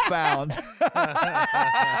 Bat Boy found.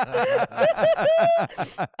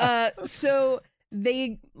 So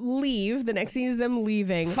they leave. The next scene is them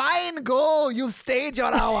leaving. Fine, go. You've stayed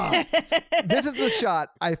your hour. This is the shot.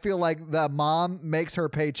 I feel like the mom makes her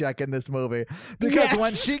paycheck in this movie. Because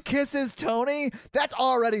when she kisses Tony, that's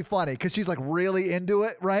already funny because she's like really into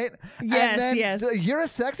it, right? Yes, and then, yes. You're a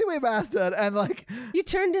sexy wee bastard. And like, you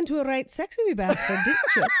turned into a right sexy wee bastard, didn't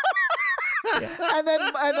you? And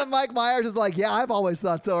then Mike Myers is like, yeah, I've always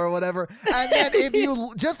thought so, or whatever. And then if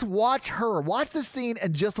you just watch the scene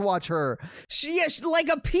and just watch her. She's like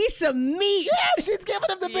a piece of meat. Yeah, she's giving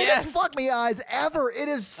him the biggest fuck me eyes ever. It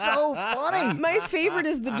is so funny. My favorite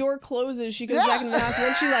is the door closes. She goes back into the house and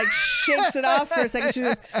then she like shakes it off for a second. She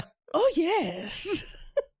goes, oh yes.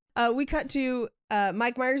 We cut to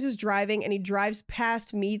Mike Myers is driving and he drives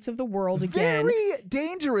past Meats of the World again. Very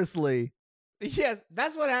dangerously. Yes,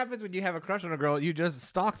 that's what happens when you have a crush on a girl. You just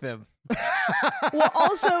stalk them. Well,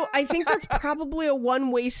 also, I think that's probably a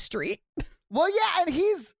one-way street. Well, yeah, and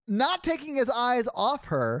he's not taking his eyes off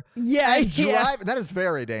her. Yeah, and driving. That is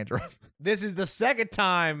very dangerous. This is the second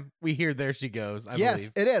time we hear "There She Goes." I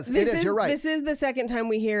believe. It is. It is. You're right. This is the second time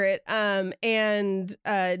we hear it. And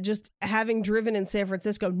just having driven in San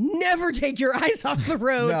Francisco, never take your eyes off the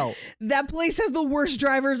road. No. That place has the worst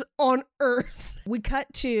drivers on earth. We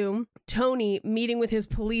cut to Tony meeting with his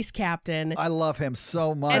police captain. I love him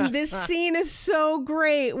so much. And this scene is so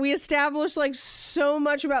great. We establish like so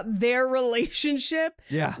much about their relationship.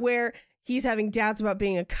 Yeah. Where he's having doubts about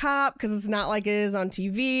being a cop because it's not like it is on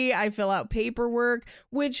TV. I fill out paperwork,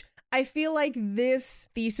 which I feel like this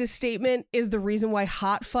thesis statement is the reason why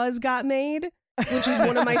Hot Fuzz got made, which is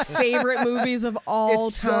one of my favorite movies of all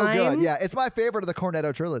time. So good. Yeah, it's my favorite of the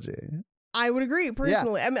Cornetto trilogy. I would agree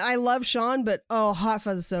personally. Yeah. I mean, I love Sean, but Hot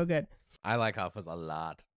Fuzz is so good. I like Hot Fuzz a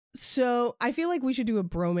lot. So I feel like we should do a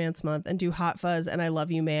bromance month and do Hot Fuzz and I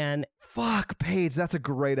Love You Man. Fuck, Paige, that's a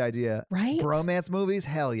great idea. Right? Bromance movies?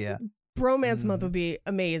 Hell yeah. Bromance month would be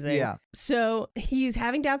amazing. Yeah. So he's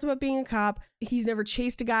having doubts about being a cop. He's never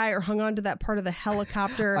chased a guy or hung on to that part of the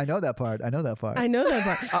helicopter. I know that part. I know that part.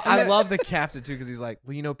 I love the captain too because he's like,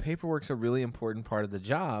 well, paperwork's a really important part of the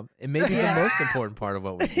job. It may be the most important part of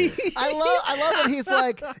what we do. I love when he's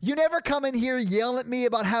like, you never come in here yell at me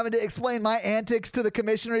about having to explain my antics to the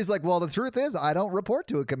commissioner. He's like, well, the truth is I don't report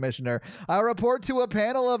to a commissioner. I report to a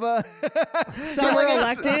panel of some are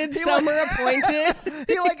elected, some are appointed.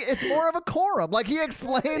 It's more of a quorum. Like he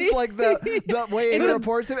explains like the way he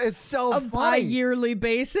reports to it. It's so funny. Yearly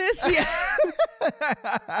basis. Yeah.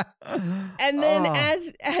 And then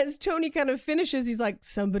as Tony kind of finishes, he's like,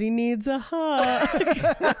 somebody needs a hug.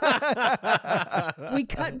 We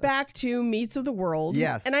cut back to Meats of the World.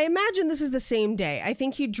 Yes. And I imagine this is the same day. I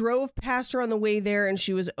think he drove past her on the way there and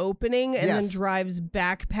she was opening and then drives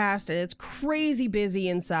back past it. It's crazy busy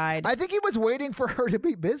inside. I think he was waiting for her to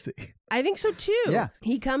be busy. I think so too. Yeah.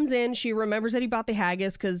 He comes in. She remembers that he bought the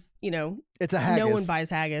haggis because, it's a haggis. No one buys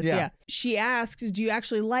haggis. Yeah. She asks, do you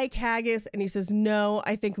actually like haggis? And he says, no,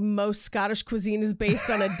 I think most Scottish cuisine is based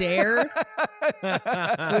on a dare,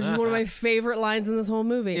 which is one of my favorite lines in this whole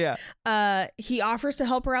movie. Yeah. He offers to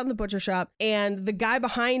help her out in the butcher shop. And the guy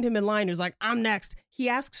behind him in line who's like, I'm next. He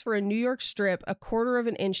asks for a New York strip, 1/4 of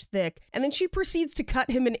an inch thick, and then she proceeds to cut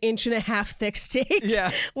him an 1.5 inch thick steak.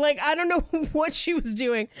 Yeah. Like, I don't know what she was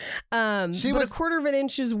doing. But 1/4 of an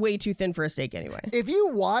inch is way too thin for a steak anyway. If you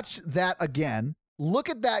watch that again, look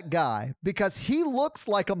at that guy because he looks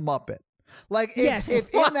like a Muppet. Like if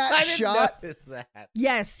in that shot,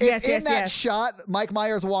 yes. shot, Mike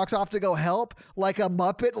Myers walks off to go help, like a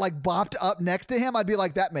Muppet, like bopped up next to him, I'd be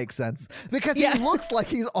like, that makes sense because he looks like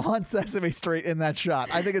he's on Sesame Street in that shot.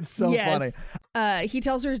 I think it's so funny. He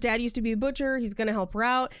tells her his dad used to be a butcher. He's going to help her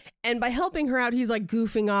out. And by helping her out, he's like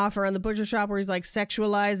goofing off around the butcher shop where he's like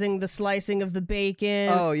sexualizing the slicing of the bacon.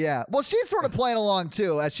 Oh, yeah. Well, she's sort of playing along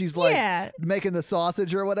too as she's like making the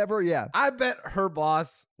sausage or whatever. Yeah. I bet her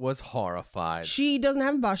boss was horrified. She doesn't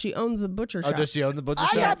have a boss. She owns the butcher shop. Oh, does she own the butcher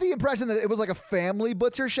shop? I got the impression that it was like a family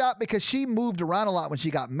butcher shop because she moved around a lot when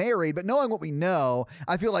she got married. But knowing what we know,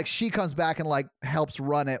 I feel like she comes back and like helps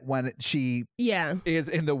run it when she is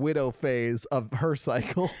in the widow phase of her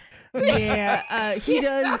cycle. Yeah, he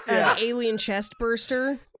does alien chest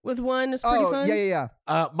burster with one. It's pretty fun. Yeah.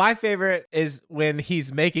 My favorite is when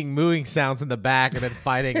he's making mooing sounds in the back and then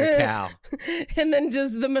fighting a cow. And then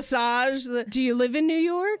just the massage. Do you live in New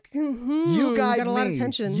York? Mm-hmm. You guide got a me. lot of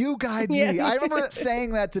tension. You guide me. I remember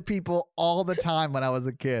saying that to people all the time when I was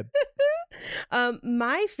a kid.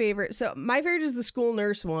 My favorite is the school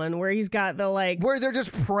nurse one where he's got the like where they're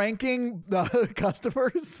just pranking the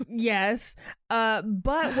customers. Yes.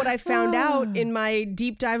 But what I found out in my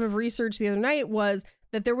deep dive of research the other night was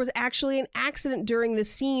that there was actually an accident during the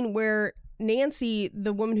scene where Nancy,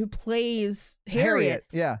 the woman who plays Harriet,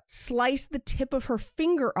 sliced the tip of her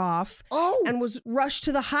finger off and was rushed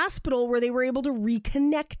to the hospital where they were able to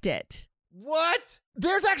reconnect it. What?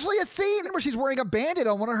 There's actually a scene where she's wearing a Band-Aid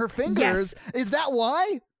on one of her fingers. Yes. Is that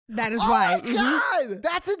why? That is why. Oh my God,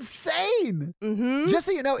 that's insane. Mm-hmm. Just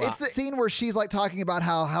so you know, it's the scene where she's like talking about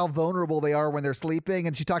how vulnerable they are when they're sleeping,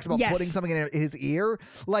 and she talks about putting something in his ear.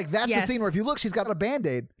 Like that's the scene where if you look, she's got a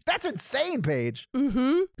Band-Aid. That's insane, Paige.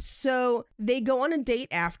 Mm-hmm. So they go on a date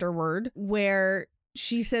afterward where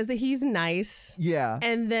she says that he's nice. Yeah.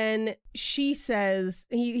 And then she says,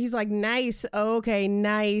 he's like, nice. Okay,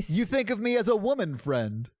 nice. You think of me as a woman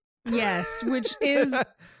friend. Yes, which is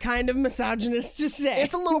kind of misogynist to say.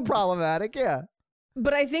 It's a little problematic, yeah.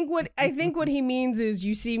 But I think what he means is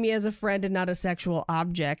you see me as a friend and not a sexual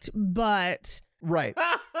object, but... Right.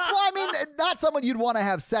 Well, I mean, not someone you'd want to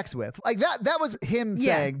have sex with. Like that was him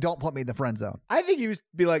saying, don't put me in the friend zone. I think he was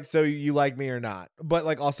be like, so you like me or not? But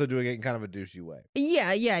like also doing it in kind of a douchey way.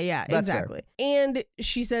 Yeah, That's exactly. Fair. And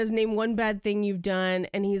she says, name one bad thing you've done.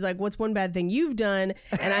 And he's like, what's one bad thing you've done?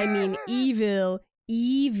 And I mean, evil,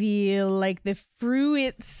 like the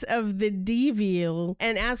fruits of the devil,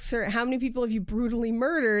 and asks her, how many people have you brutally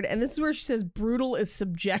murdered? And this is where she says brutal is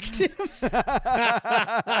subjective.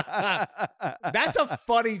 That's a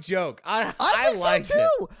funny joke. I think like so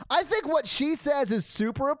too. I think what she says is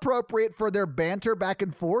super appropriate for their banter back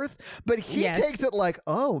and forth, but he takes it like,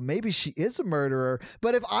 oh, maybe she is a murderer.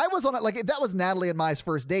 But if I was on it, like if that was Natalie and my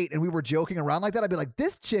first date and we were joking around like that, I'd be like,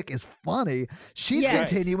 this chick is funny. She's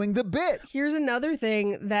continuing the bit. Here's another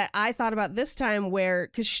thing that I thought about this time where,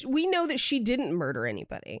 because we know that she didn't murder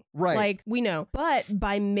anybody. Right. Like, we know. But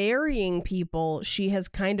by marrying people, she has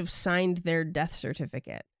kind of signed their death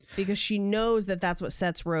certificate because she knows that that's what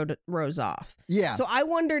sets Rose off. Yeah. So I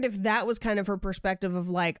wondered if that was kind of her perspective of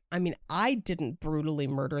like, I mean, I didn't brutally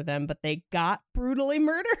murder them, but they got brutally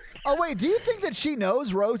murdered. Oh, wait. Do you think that she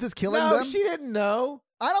knows Rose is killing them? No, she didn't know.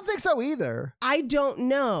 I don't think so either. I don't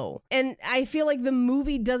know. And I feel like the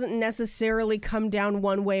movie doesn't necessarily come down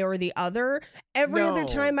one way or the other. Every other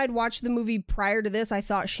time I'd watched the movie prior to this, I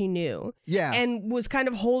thought she knew. Yeah. And was kind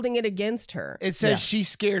of holding it against her. It says she's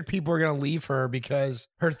scared people are going to leave her because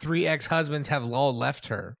her 3 ex-husbands have all left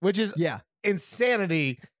her, which is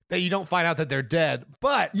insanity that you don't find out that they're dead.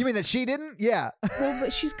 But you mean that she didn't? Yeah. Well,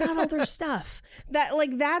 but she's got all their stuff.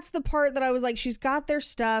 That's the part that I was like, she's got their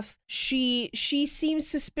stuff. She seems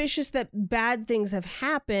suspicious that bad things have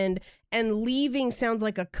happened, and leaving sounds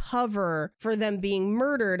like a cover for them being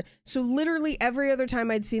murdered. So literally every other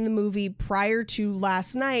time I'd seen the movie prior to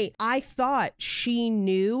last night, I thought she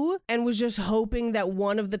knew and was just hoping that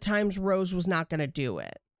one of the times Rose was not going to do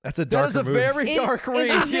it. That's a dark movie. Very dark read.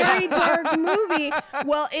 It's a very dark movie.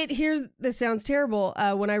 Well, this sounds terrible.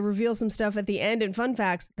 When I reveal some stuff at the end in fun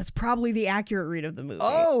facts, that's probably the accurate read of the movie.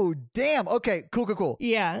 Oh, damn. Okay, cool.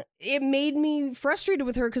 Yeah. It made me frustrated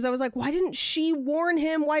with her because I was like, why didn't she warn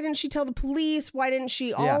him? Why didn't she tell the police? Why didn't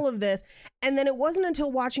she all of this? And then it wasn't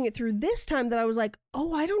until watching it through this time that I was like,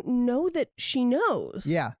 oh, I don't know that she knows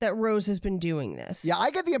that Rose has been doing this. Yeah, I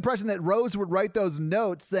get the impression that Rose would write those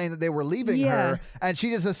notes saying that they were leaving her, and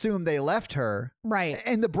she just assumed they left her. Right.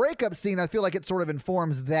 And the breakup scene, I feel like it sort of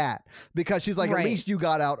informs that because she's like, at least you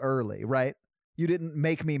got out early, right? you didn't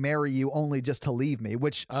make me marry you only just to leave me,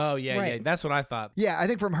 which... Oh, yeah. That's what I thought. Yeah, I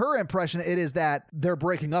think from her impression, it is that they're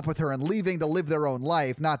breaking up with her and leaving to live their own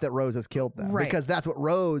life, not that Rose has killed them. Right. Because that's what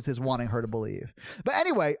Rose is wanting her to believe. But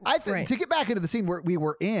anyway, I think to get back into the scene where we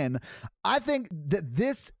were in, I think that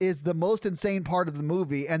this is the most insane part of the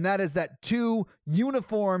movie, and that is that 2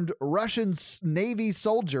 uniformed Russian Navy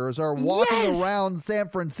soldiers are walking around San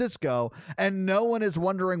Francisco, and no one is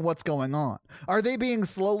wondering what's going on. Are they being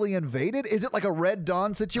slowly invaded? Is it like a Red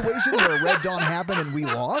Dawn situation where a Red Dawn happened and we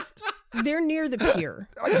lost? They're near the pier.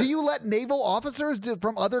 Do you let naval officers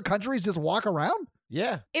from other countries just walk around?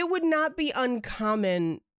 Yeah. It would not be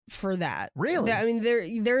uncommon for that. Really? I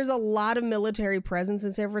mean, there's a lot of military presence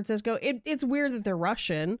in San Francisco. It's weird that they're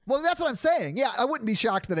Russian. Well, that's what I'm saying. Yeah, I wouldn't be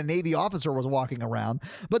shocked that a Navy officer was walking around,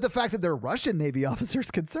 but the fact that they're Russian Navy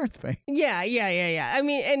officers concerns me. Yeah. I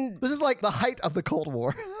mean, and this is like the height of the Cold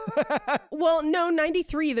War. Well, no,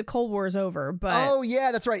 93, the Cold War is over, but... Oh,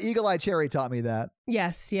 yeah, that's right. Eagle Eye Cherry taught me that.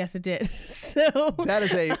 Yes, it did. So that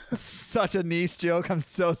is such a niche joke. I'm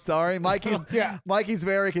so sorry. Mikey's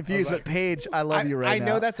very confused, but Paige, I love you right now. I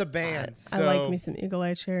know that's a band. I like me some Eagle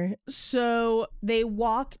Eye Cherry. So they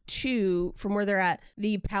walk from where they're at,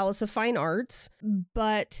 the Palace of Fine Arts,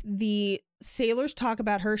 but the sailors talk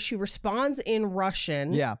about her. She responds in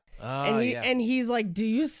Russian. Yeah. And he's like, do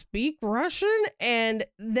you speak Russian? And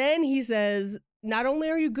then he says, not only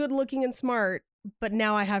are you good looking and smart, but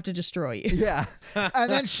now I have to destroy you. Yeah.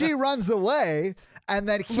 And then she runs away. And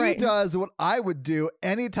then he does what I would do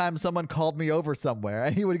anytime someone called me over somewhere.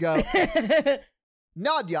 And he would go,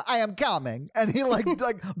 Nadia, I am coming. And he like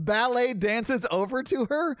ballet dances over to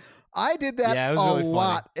her. I did that a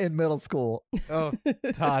lot in middle school. Oh,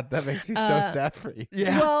 Todd, that makes me so sad for you.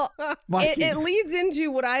 Yeah. Well, it leads into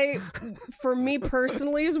what for me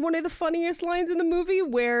personally, is one of the funniest lines in the movie,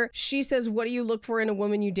 where she says, what do you look for in a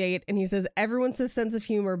woman you date? And he says, everyone says sense of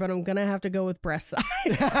humor, but I'm going to have to go with breast size.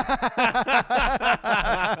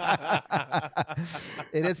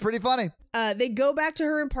 It is pretty funny. They go back to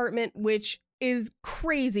her apartment, which is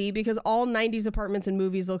crazy because all 90s apartments and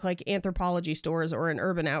movies look like Anthropologie stores or an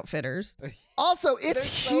Urban Outfitters. Also, it's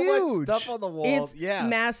huge. So much stuff on the walls. It's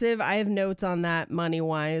massive. I have notes on that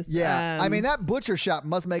money-wise. Yeah. I mean, that butcher shop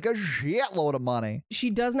must make a shitload of money.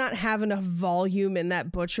 She does not have enough volume in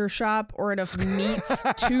that butcher shop or enough meats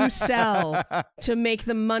to sell to make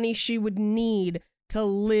the money she would need to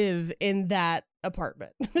live in that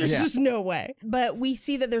apartment. There's just no way. But we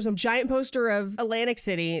see that there's a giant poster of Atlantic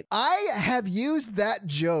City. I have used that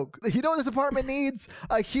joke. You know what this apartment needs?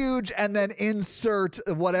 A huge, and then insert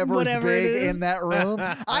whatever's big in that room.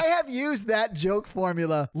 I have used that joke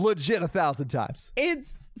formula legit 1,000 times.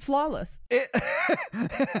 It's flawless. It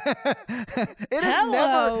has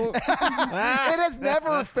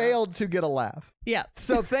never failed to get a laugh. Yeah.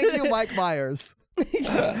 So thank you, Mike Myers. There's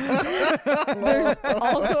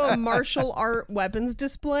also a martial art weapons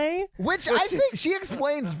display, which I think she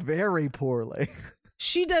explains very poorly.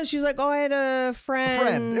 She does. She's like, I had a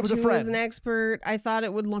friend. It was who was an expert. I thought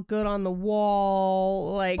it would look good on the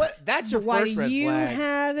wall. Like, but that's your why first red do you flag.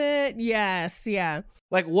 have it? Yes, yeah.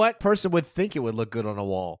 Like, what person would think it would look good on a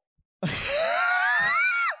wall?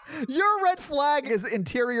 Your red flag is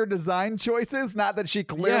interior design choices, not that she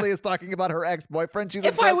clearly is talking about her ex-boyfriend. She's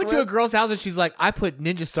if I went to a girl's house and she's like, I put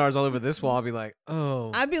ninja stars all over this wall, I'd be like,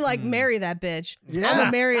 oh. I'd be like, marry that bitch. Yeah. I'm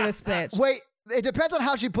gonna marry this bitch. Wait, it depends on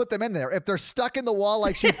how she put them in there. If they're stuck in the wall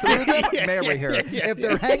like she threw them, marry her. If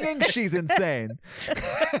they're hanging, she's insane.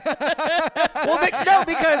 Well, no,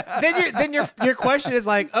 because then your question is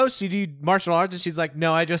like, oh, so do you martial arts? And she's like,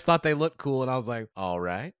 no, I just thought they looked cool. And I was like, all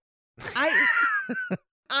right.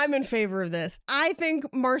 I'm in favor of this. I think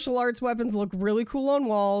martial arts weapons look really cool on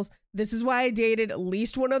walls. This is why I dated at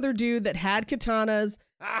least one other dude that had katanas.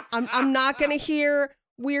 I'm not going to hear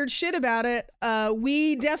weird shit about it.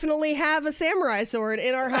 We definitely have a samurai sword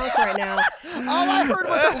in our house right now. All I heard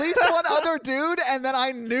was at least one other dude, and then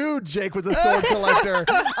I knew Jake was a sword collector.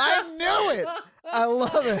 I knew it. I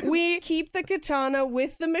love it. We keep the katana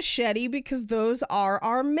with the machete because those are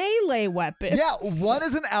our melee weapons. Yeah, one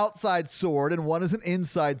is an outside sword and one is an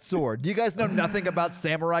inside sword. Do you guys know nothing about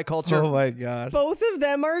samurai culture? Oh my God. Both of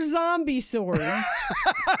them are zombie swords.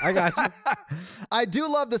 I got you. I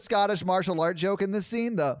do love the Scottish martial art joke in this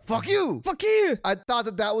scene, the fuck you. Fuck you. I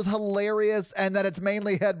thought that was hilarious, and that it's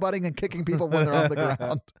mainly headbutting and kicking people when they're on the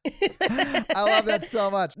ground. I love that so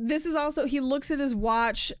much. This is also, he looks at his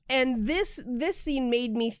watch, and this scene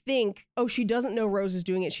made me think, oh, she doesn't know Rose is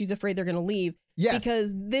doing it. She's afraid they're going to leave. Yes.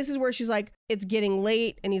 Because this is where she's like, it's getting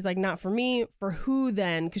late. And he's like, not for me. For who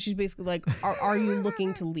then? Because she's basically like, are you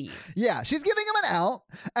looking to leave? Yeah, she's giving him an out.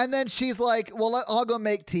 And then she's like, well, I'll go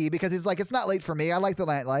make tea because he's like, it's not late for me. I like the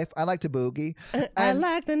nightlife. I like to boogie. I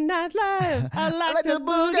like the nightlife. I like to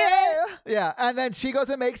boogie. Yeah. And then she goes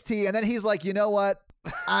and makes tea. And then he's like, you know what?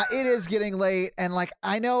 It is getting late, and like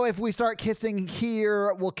I know if we start kissing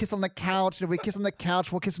here, we'll kiss on the couch, and if we kiss on the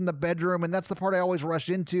couch, we'll kiss in the bedroom, and that's the part I always rush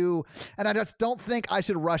into, and I just don't think I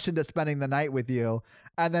should rush into spending the night with you.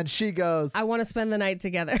 And then she goes, I want to spend the night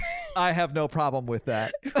together. I have no problem with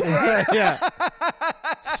that. Yeah.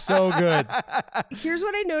 So good. Here's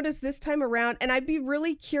what I noticed this time around, and I'd be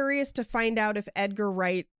really curious to find out if Edgar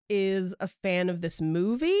Wright is a fan of this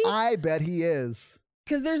movie. I bet he is.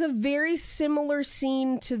 Because there's a very similar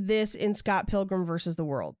scene to this in Scott Pilgrim versus the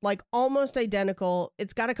World. Like, almost identical.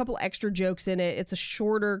 It's got a couple extra jokes in it. It's a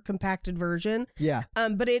shorter, compacted version. Yeah.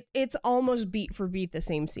 But it's almost beat for beat the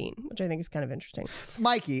same scene, which I think is kind of interesting.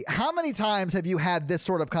 Mikey, how many times have you had this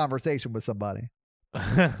sort of conversation with somebody?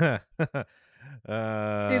 Is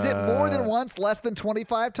it more than once, less than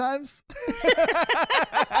 25 times?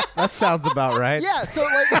 That sounds about right. Yeah, so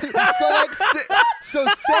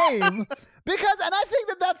same. Because, and I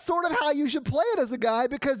think that's sort of how you should play it as a guy,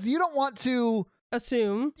 because you don't want to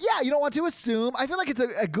assume. Yeah, you don't want to assume. I feel like it's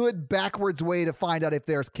a good backwards way to find out if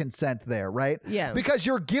there's consent there, right? Yeah. Because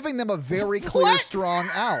you're giving them a very clear, strong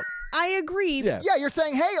out. I agree. Yeah. Yeah, you're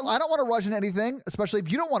saying, hey, I don't want to rush into anything, especially if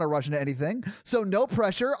you don't want to rush into anything. So no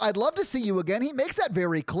pressure. I'd love to see you again. He makes that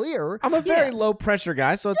very clear. I'm a very low pressure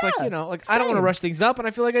guy, so it's like, you know, like I don't want to same. rush things up, and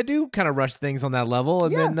I feel like I do kind of rush things on that level,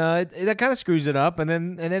 and then that kind of screws it up. And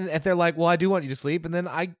then if they're like, well, I do want you to sleep, and then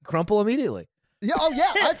I crumple immediately. Yeah, oh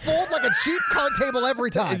yeah, I fold like a cheap card table every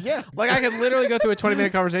time. Yeah, like I could literally go through a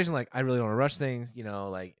 20-minute conversation. Like I really don't want to rush things, you know.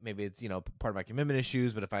 Like maybe it's part of my commitment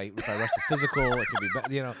issues, but if I rush the physical, it could be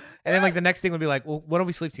better, you know. And then like the next thing would be like, well, what if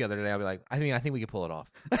we sleep together today? I'll be like, I think we could pull it off.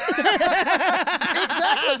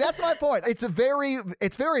 Exactly, that's my point. It's very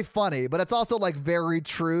funny, but it's also like very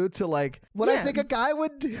true to like what I think a guy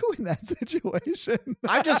would do in that situation.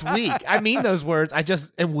 I'm just weak. I mean those words. I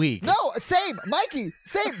just am weak. No, same, Mikey.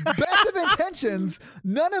 Same. Best of intentions.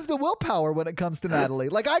 None of the willpower when it comes to Natalie.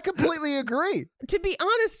 Like, I completely agree. To be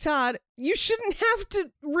honest, Todd, you shouldn't have to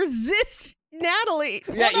resist Natalie.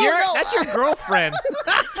 Yeah, that's your girlfriend.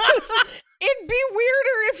 It'd be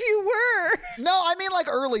weirder if you were. No, I mean like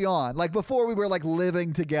early on, like before we were like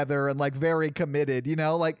living together and like very committed, you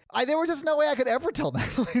know, like there was just no way I could ever tell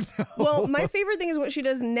Natalie no. Well, my favorite thing is what she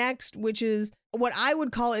does next, which is what I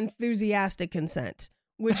would call enthusiastic consent,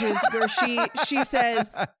 which is where she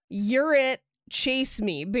says, "You're it. Chase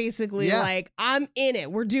me," basically. Like, I'm in it.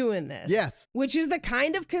 We're doing this. Yes. Which is the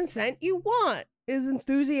kind of consent you want, is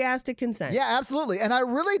enthusiastic consent. Yeah, absolutely. And I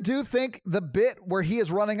really do think the bit where he is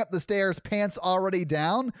running up the stairs, pants already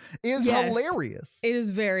down, is hilarious. It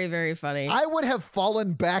is very, very funny. I would have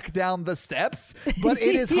fallen back down the steps, but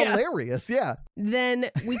it is hilarious. Yeah. Then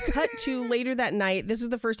we cut to later that night. This is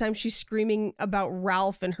the first time she's screaming about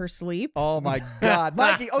Ralph in her sleep. Oh my God.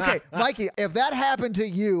 Mikey, okay, Mikey, if that happened to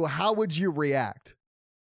you, how would you react?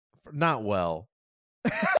 Not well.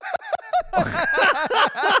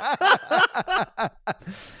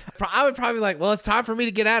 I would probably be like, well, it's time for me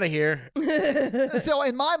to get out of here. So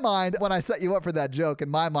in my mind, when I set you up for that joke, in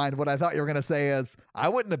my mind, what I thought you were going to say is, I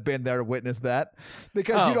wouldn't have been there to witness that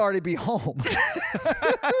because you'd already be home.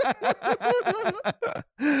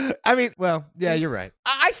 I mean, well, yeah, you're right.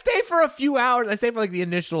 I stay for a few hours. I stay for like the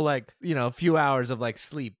initial, like, few hours of like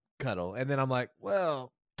sleep cuddle. And then I'm like,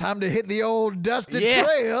 well, time to hit the old dusted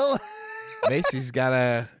trail. Macy's got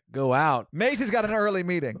to go out. Macy's got an early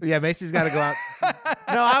meeting. Yeah, Macy's got to go out.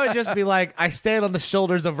 No, I would just be like, I stand on the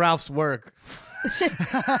shoulders of Ralph's work.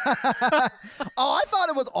 Oh, I thought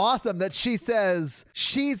it was awesome that she says,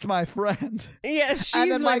 she's my friend. Yeah, she's And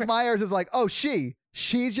then Mike Myers is like, oh, she's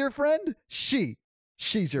your friend? She's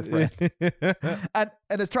your friend. and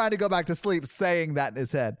is trying to go back to sleep saying that in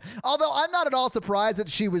his head. Although I'm not at all surprised that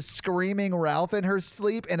she was screaming Ralph in her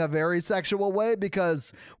sleep in a very sexual way,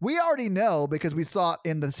 because we already know, because we saw it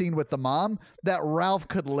in the scene with the mom, that Ralph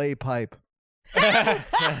could lay pipe.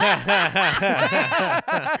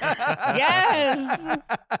 Yes.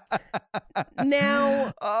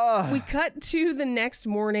 Now we cut to the next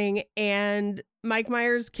morning, and Mike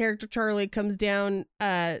Myers' character Charlie comes down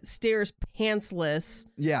stairs pantsless.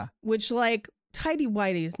 Yeah. Which, like, tidy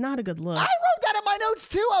whitey is not a good look. I wrote that in my notes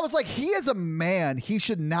too. I was like, he is a man. He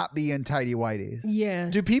should not be in tidy whities. Yeah.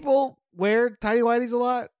 Do people wear tidy whities a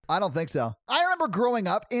lot? I don't think so. I remember growing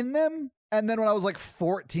up in them. And then when I was like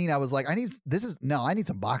 14, I was like, I need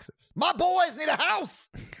some boxers. My boys need a house.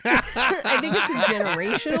 I think it's a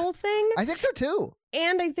generational thing. I think so too.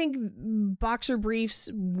 And I think boxer briefs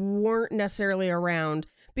weren't necessarily around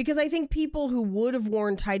because I think people who would have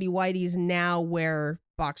worn tidy whities now wear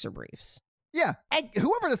boxer briefs. Yeah. And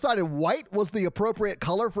whoever decided white was the appropriate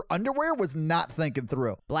color for underwear was not thinking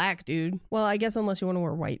through. Black, dude. Well, I guess unless you want to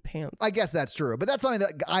wear white pants. I guess that's true. But that's something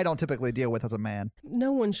that I don't typically deal with as a man.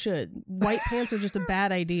 No one should. White pants are just a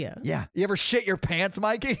bad idea. Yeah. You ever shit your pants,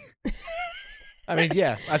 Mikey? I mean,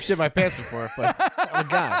 yeah, I've shit my pants before, but I'm a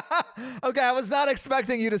guy. Okay, I was not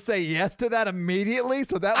expecting you to say yes to that immediately,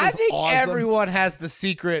 so that was I think awesome. everyone has the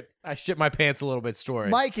secret I shit my pants a little bit story.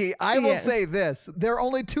 Mikey, I will say this. There are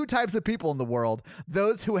only two types of people in the world.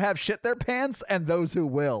 Those who have shit their pants and those who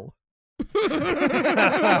will.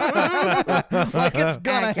 Like it's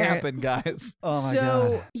gonna happen, guys. Oh my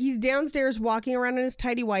God. He's downstairs walking around in his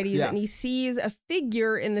tidy whities Yeah. and he sees a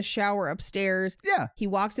figure in the shower upstairs. Yeah. He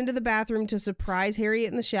walks into the bathroom to surprise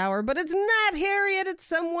Harriet in the shower, but it's not Harriet, it's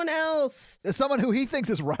someone else. It's someone who he thinks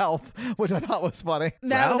is Ralph, which I thought was funny.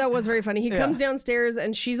 That was very funny. He Yeah. comes downstairs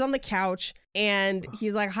and she's on the couch and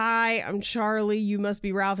he's like, "Hi, I'm Charlie. You must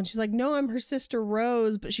be Ralph." And she's like, "No, I'm her sister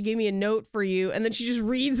Rose, but she gave me a note for you." And then she just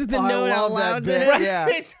reads the Oh, I note out love that loud. bit. to him. Yeah.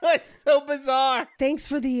 It's so bizarre. Thanks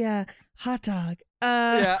for the hot dog.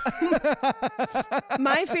 Yeah.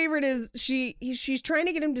 My favorite is she's trying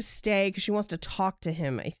to get him to stay because she wants to talk to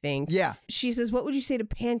him, I think. Yeah. She says, "What would you say to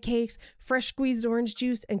pancakes, fresh squeezed orange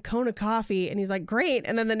juice, and Kona coffee?" And he's like, "Great."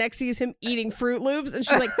 And then the next scene is him eating Fruit Loops. And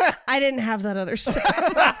she's like, "I didn't have that other stuff."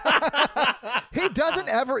 He doesn't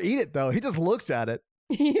ever eat it, though. He just looks at it.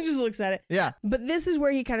 He just looks at it. Yeah. But this is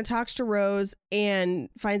where he kind of talks to Rose and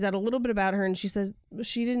finds out a little bit about her. And she says,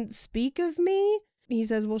 "She didn't speak of me." He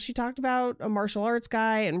says, "Well, she talked about a martial arts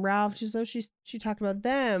guy and Ralph." She says, "Oh, she talked about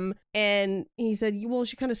them." And he said, "Well,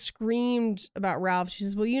 she kind of screamed about Ralph." She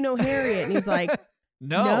says, "Well, you know Harriet." And he's like,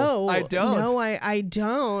 No, I don't. No, I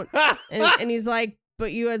don't." and he's like,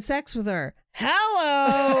 "But you had sex with her."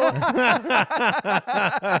 Hello.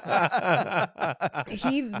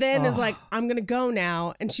 He then is like, "I'm going to go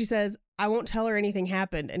now." And she says, "I won't tell her anything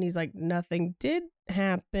happened." And he's like, "Nothing did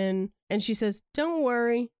happen." And she says, "Don't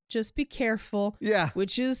worry. Just be careful." Yeah.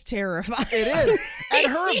 Which is terrifying. It is. And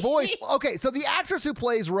her voice. Okay, so the actress who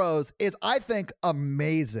plays Rose is, I think,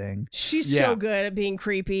 amazing. She's so good at being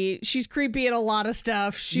creepy. She's creepy at a lot of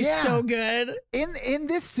stuff. She's so good. In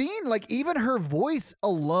this scene, like even her voice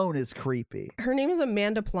alone is creepy. Her name is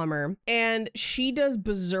Amanda Plummer, and she does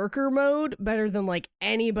berserker mode better than like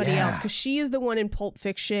anybody else because she is the one in Pulp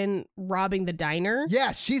Fiction robbing the diner.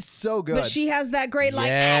 Yeah, she's so good. But she has that great like,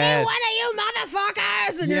 Yes. "Any one of you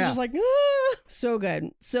motherfuckers," and you're just like, "Ah." So good.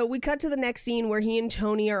 So we cut to the next scene where he and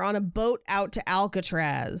Tony are on a boat out to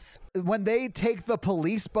Alcatraz. When they take the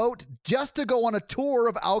police boat just to go on a tour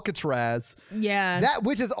of Alcatraz, Yeah.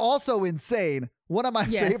 which is also insane. One of my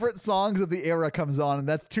Yes. favorite songs of the era comes on, and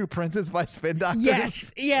that's Two Princes by Spin Doctors.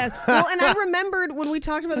 Yes. Yeah. Well, and I remembered when we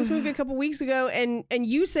talked about this movie a couple weeks ago, and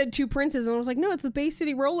you said Two Princes, and I was like, "No, it's the Bay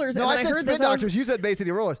City Rollers." No, and I said heard Spin this, I was- Doctors. You said Bay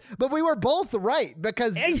City Rollers. But we were both right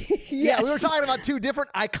because, yeah, we were talking about two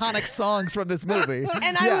different iconic songs from this movie.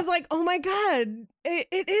 And I was like, "Oh my God, it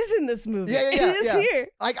is in this movie. Yeah. It is here."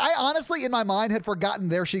 Like, I honestly, in my mind, had forgotten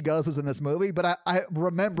There She Goes was in this movie, but I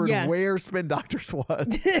remembered where Spin Doctors was.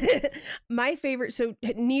 My favorite, so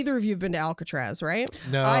neither of you have been to Alcatraz, right?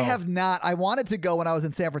 No. I have not. I wanted to go when I was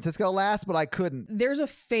in San Francisco last, but I couldn't. There's a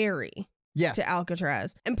ferry Yes. to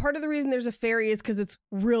Alcatraz. And part of the reason there's a ferry is because it's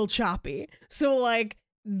real choppy. So, like,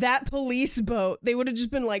 that police boat, they would have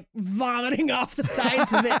just been like vomiting off the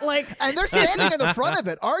sides of it. Like, And they're standing in the front of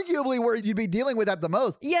it, arguably where you'd be dealing with that the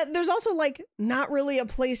most. yeah, there's also like not really a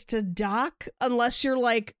place to dock unless you're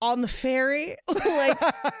like on the ferry, like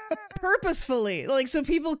purposefully, like so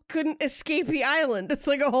people couldn't escape the island. It's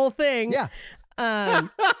like a whole thing. Yeah.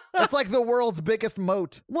 It's like the world's biggest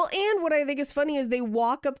moat. Well, and what I think is funny is they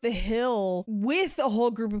walk up the hill with a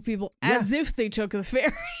whole group of people as if they took the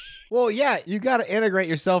ferry. Well, yeah, you got to integrate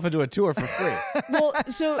yourself into a tour for free. Well,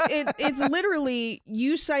 so it's literally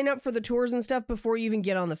you sign up for the tours and stuff before you even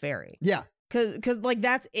get on the ferry. Yeah. Cause like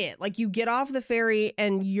that's it. Like you get off the ferry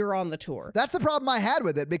and you're on the tour. That's the problem I had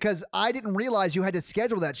with it because I didn't realize you had to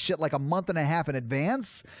schedule that shit like a month and a half in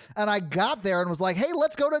advance. And I got there and was like, "Hey,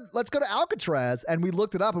 let's go to Alcatraz." And we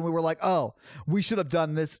looked it up and we were like, "Oh, we should have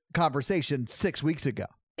done this conversation 6 weeks ago."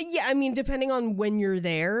 Yeah, I mean, depending on when you're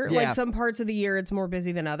there, Yeah. like some parts of the year it's more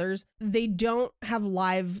busy than others. They don't have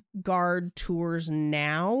live guard tours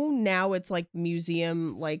now. Now it's like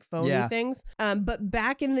museum, like phony Yeah. things. But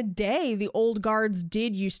back in the day, the old guards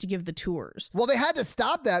did used to give the tours. Well, they had to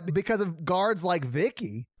stop that because of guards like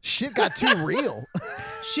Vicky. Shit got too real.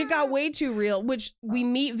 Shit got way too real, which we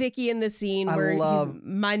meet Vicky in the scene I where love-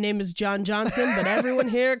 my name is John Johnson, but everyone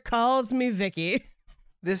here calls me Vicky.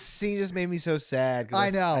 This scene just made me so sad. 'Cause I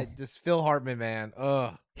know. just Phil Hartman, man.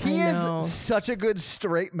 Ugh. He I know. is such a good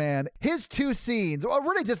straight man. His two scenes, or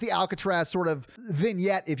really just the Alcatraz sort of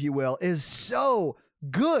vignette, if you will, is so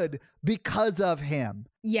good because of him.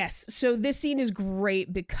 Yes. So this scene is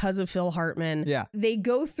great because of Phil Hartman. Yeah. They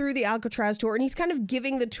go through the Alcatraz tour and he's kind of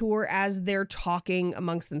giving the tour as they're talking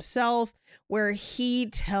amongst themselves, where he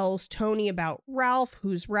tells Tony about Ralph.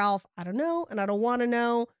 Who's Ralph? I don't know. And I don't want to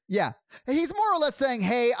know. Yeah. He's more or less saying,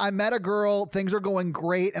 hey, I met a girl, things are going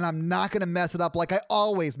great, and I'm not going to mess it up like I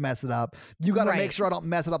always mess it up. You got to Right. make sure I don't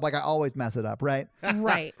mess it up like I always mess it up, right?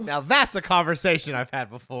 Right. Now that's a conversation I've had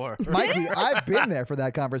before. Mikey, I've been there for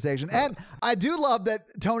that conversation. And I do love that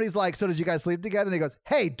Tony's like, so did you guys sleep together? And he goes,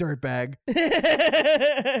 hey, dirtbag.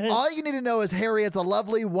 All you need to know is Harriet's a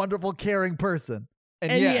lovely, wonderful, caring person.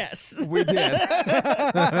 And, And yes, yes. we did.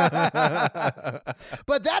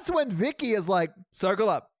 But that's when Vicky is like, circle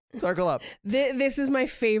up. Circle up. This is my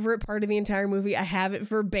favorite part of the entire movie. I have it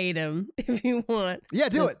verbatim if you want. Yeah,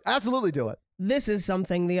 do it. Absolutely do it. This is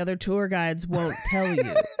something the other tour guides won't tell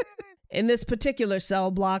you. In this particular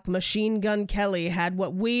cell block, Machine Gun Kelly had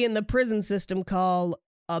what we in the prison system call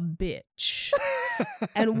a bitch.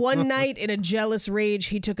 And one night, in a jealous rage,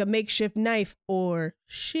 he took a makeshift knife, or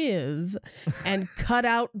shiv, and cut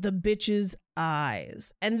out the bitch's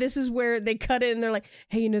eyes. And this is where they cut it and they're like,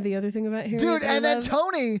 hey, you know the other thing about Harriet Dude, that I and then love?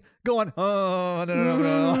 Tony going, oh,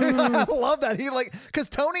 no. I love that. He like, because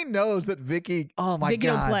Tony knows that Vicky, oh my Vicky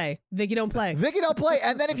God. don't play. Vicky don't play. Vicky don't play.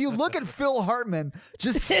 And then if you look at Phil Hartman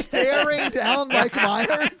just staring down Mike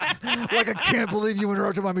Myers, like, I can't believe you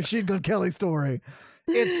interrupted my Machine Gun Kelly story.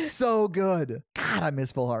 It's so good. God, I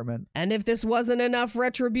miss Phil Hartman. And if this wasn't enough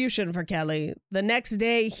retribution for Kelly, the next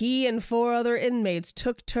day he and 4 other inmates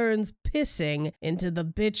took turns pissing into the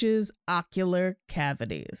bitch's ocular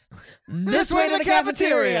cavities. This way to the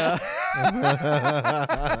cafeteria.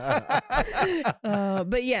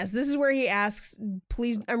 But yes, this is where he asks,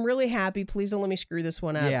 please, I'm really happy. Please don't let me screw this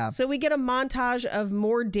one up. Yeah. So we get a montage of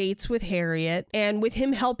more dates with Harriet and with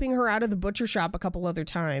him helping her out of the butcher shop a couple other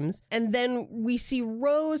times. And then we see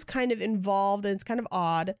Rose kind of involved, and it's kind of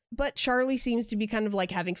odd, but Charlie seems to be kind of like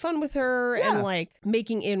having fun with her Yeah. and like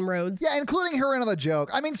making inroads. Yeah, including her in on the joke.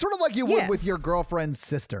 I mean, sort of like you would Yeah. with your girlfriend's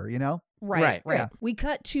sister, you know? Right. Yeah. We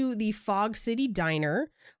cut to the Fog City Diner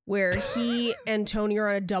where he and Tony are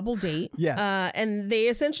on a double date. Yes. And they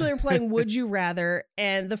essentially are playing Would You Rather.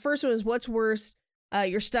 And the first one is what's worse?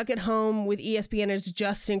 You're stuck at home with ESPN and it's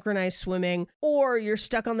just synchronized swimming, or you're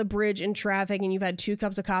stuck on the bridge in traffic and you've had 2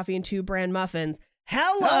 cups of coffee and 2 bran muffins.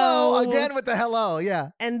 Hello! Again with the hello. Yeah.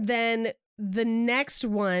 And then the next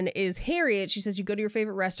one is Harriet. She says you go to your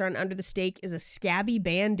favorite restaurant, under the steak is a scabby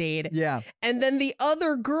Band-Aid. Yeah. And then the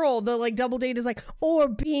other girl, the like double date, is like, or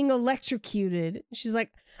being electrocuted. She's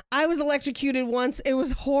like, I was electrocuted once. It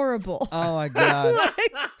was horrible. Oh my God.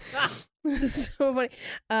 So funny.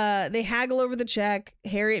 They haggle over the check.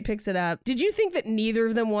 Harriet picks it up. Did you think that neither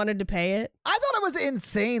of them wanted to pay it? I thought it was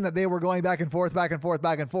insane that they were going back and forth, back and forth,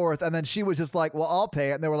 back and forth. And then she was just like, well, I'll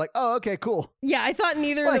pay it. And they were like, oh, okay, cool. Yeah, I thought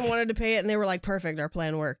neither of Like- them wanted to pay it, and they were like, perfect, our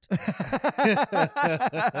plan worked.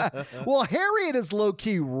 Well, Harriet is low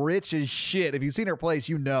key rich as shit. If you've seen her place,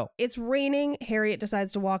 you know. It's raining. Harriet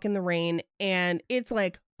decides to walk in the rain, and it's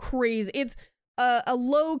like crazy. It's a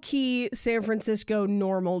low-key San Francisco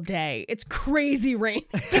normal day. It's crazy rain.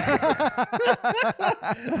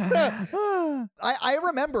 I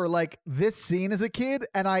remember like this scene as a kid,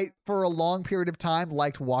 and I, for a long period of time,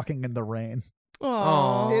 liked walking in the rain.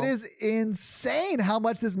 Aww. It is insane how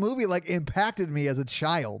much this movie like impacted me as a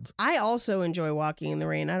child. I also enjoy walking in the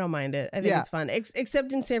rain. I don't mind it. I think Yeah. it's fun.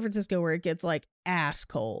 Except in San Francisco where it gets like ass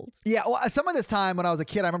cold. Yeah, well, some of this time when I was a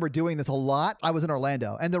kid, I remember doing this a lot. I was in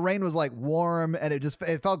Orlando, and the rain was like warm, and it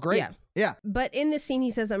felt great. Yeah. But in this scene, he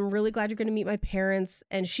says, I'm really glad you're going to meet my parents.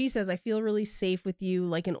 And she says, I feel really safe with you,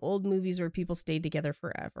 like in old movies where people stayed together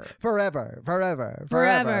forever. Forever.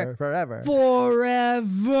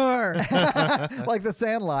 Like the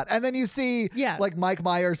Sandlot. And then you see Yeah. like Mike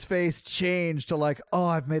Myers' face change to like, oh,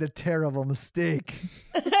 I've made a terrible mistake.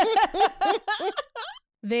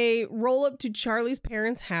 They roll up to Charlie's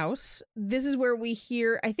parents' house. This is where we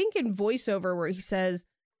hear, I think in voiceover, where he says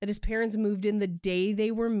that his parents moved in the day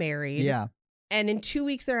they were married. Yeah. And in 2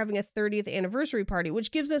 weeks, they're having a 30th anniversary party, which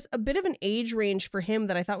gives us a bit of an age range for him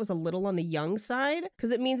that I thought was a little on the young side,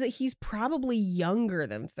 because it means that he's probably younger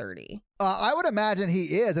than 30. I would imagine he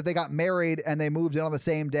is if they got married and they moved in on the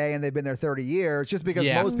same day and they've been there 30 years, just because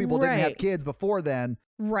most people didn't have kids before then.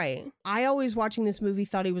 Right. I always, watching this movie,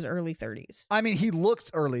 thought he was early 30s. I mean, he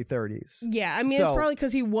looks early 30s. Yeah, I mean, it's probably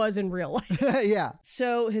because he was in real life. Yeah.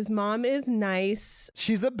 So his mom is nice.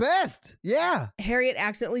 She's the best. Yeah. Harriet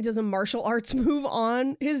accidentally does a martial arts move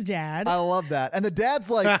on his dad. I love that. And the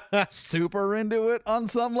dad's like super into it on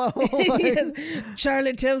some level. Yes.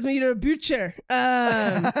 Charlie tells me you're a butcher.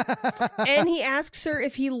 And he asks her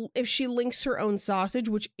if she links her own sausage,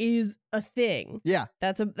 which is a thing. Yeah.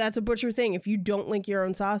 That's a butcher thing. If you don't link your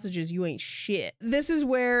own sausages, you ain't shit. This is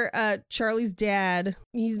where Charlie's dad,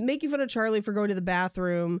 he's making fun of Charlie for going to the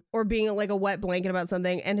bathroom or being like a wet blanket about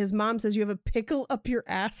something, and his mom says, you have a pickle up your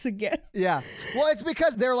ass again. Yeah. Well, it's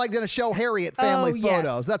because they're like going to show Harriet family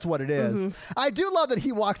photos. That's what it is. Mm-hmm. I do love that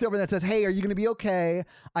he walks over and says, hey, are you going to be okay?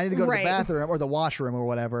 I need to go to the bathroom or the washroom or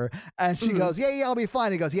whatever. And she goes, yeah, I'll be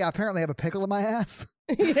fine. He goes, yeah, apparently I have a pickle in my ass.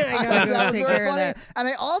 That was very funny. And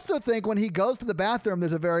I also think when he goes to the bathroom,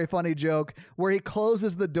 there's a very funny joke where he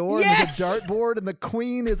closes the door and there's a dartboard and the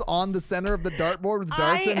queen is on the center of the dartboard with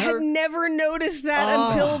darts in her. I had never noticed that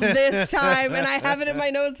until this time, and I have it in my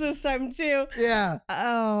notes this time too. Yeah.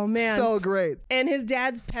 Oh man. So great. And his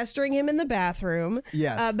dad's pestering him in the bathroom.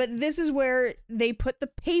 Yes. But this is where they put the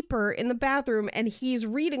paper in the bathroom and he's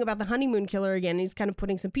reading about the honeymoon killer again. He's kind of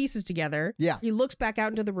putting some pieces together. Yeah. He looks back out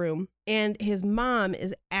into the room and his mom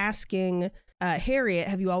is asking Harriet,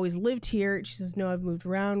 have you always lived here? She says, no, I've moved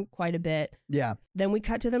around quite a bit. Yeah. Then we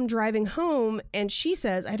cut to them driving home and she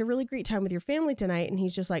says, I had a really great time with your family tonight. And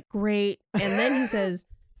he's just like, great. And then he says,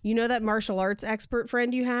 you know that martial arts expert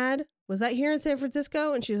friend you had? Was that here in San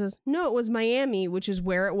Francisco? And she says, no, it was Miami, which is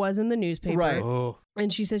where it was in the newspaper. Right. Oh.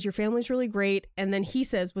 And she says, your family's really great. And then he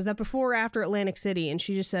says, was that before or after Atlantic City? And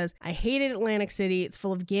she just says, I hated Atlantic City. It's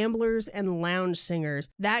full of gamblers and lounge singers.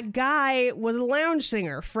 That guy was a lounge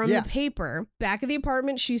singer from the paper. Back at the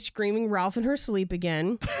apartment, she's screaming Ralph in her sleep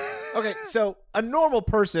again. Okay, so a normal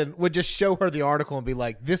person would just show her the article and be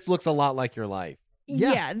like, this looks a lot like your life.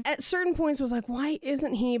 Yeah. At certain points was like, why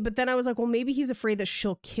isn't he? But then I was like, well, maybe he's afraid that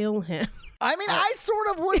she'll kill him. I mean, I sort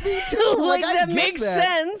of would be too. Like that makes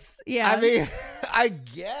sense. Yeah. I mean, I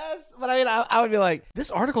guess. But I mean, I would be like, this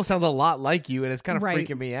article sounds a lot like you and it's kind of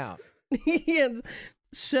freaking me out. Yes.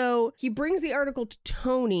 So he brings the article to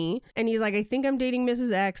Tony and he's like, I think I'm dating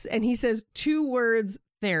Mrs. X. And he says 2 words,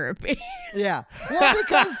 therapy. Yeah. Well,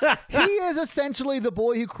 because he is essentially the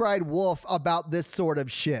boy who cried wolf about this sort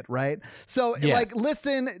of shit, right? So, like,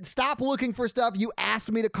 listen, stop looking for stuff. You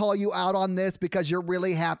asked me to call you out on this because you're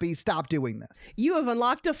really happy. Stop doing this. You have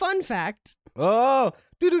unlocked a fun fact. Oh.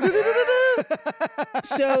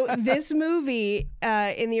 So this movie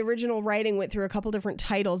in the original writing went through a couple different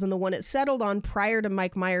titles, and the one it settled on prior to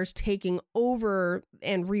Mike Myers taking over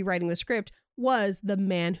and rewriting the script was The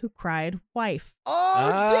Man Who Cried Wife. Oh,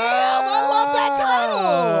 damn! I love that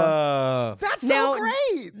title! That's so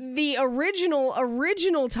great! The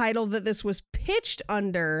original title that this was pitched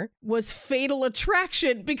under was Fatal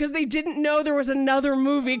Attraction because they didn't know there was another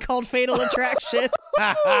movie called Fatal Attraction.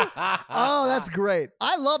 Oh, that's great.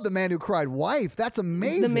 I love The Man Who Cried Wife. That's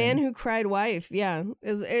amazing. The Man Who Cried Wife, yeah.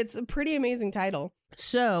 It's a pretty amazing title.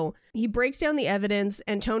 So he breaks down the evidence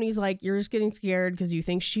and Tony's like, you're just getting scared because you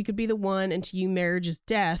think she could be the one and to you marriage is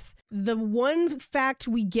death. The one fact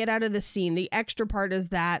we get out of the scene, the extra part, is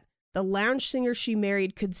that the lounge singer she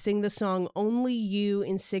married could sing the song Only You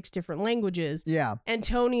in 6 different languages. Yeah. And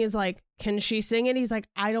Tony is like, can she sing it? He's like,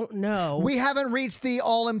 I don't know. We haven't reached the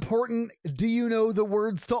all-important, do you know the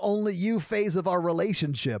words to Only You phase of our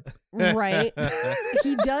relationship. Right.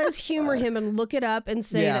 He does humor him and look it up and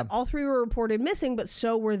say that all 3 were reported missing, but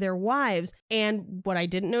so were their wives. And what I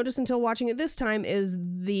didn't notice until watching it this time is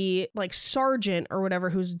the like sergeant or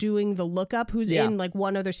whatever who's doing the lookup, who's in like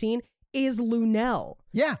one other scene, is Lunel.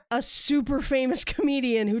 Yeah. A super famous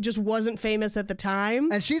comedian who just wasn't famous at the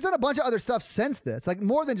time. And she's done a bunch of other stuff since this, like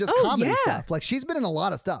more than just comedy stuff. Like she's been in a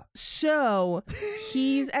lot of stuff. So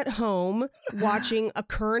he's at home watching A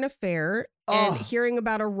Current Affair and hearing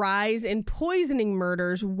about a rise in poisoning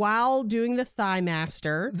murders while doing The Thigh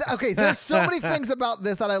Master. Okay, there's so many things about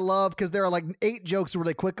this that I love because there are like 8 jokes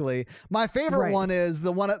really quickly. My favorite one is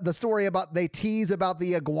the story about they tease about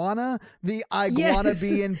the iguana be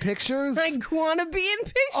in pictures. Iguana be in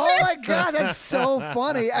pictures. Oh my God, that's so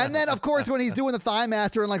funny. And then, of course, when he's doing the Thigh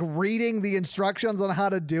Master and like reading the instructions on how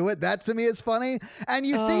to do it, that to me is funny. And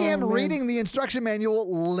you see him reading the instruction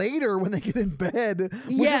manual later when they get in bed, which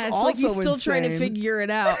yes, is also like he's still trying to insane. figure it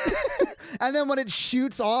out. And then when it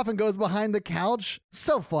shoots off and goes behind the couch,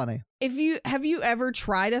 so funny. Have you ever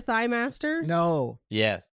tried a Thigh Master? No.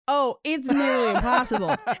 Yes. Oh, it's nearly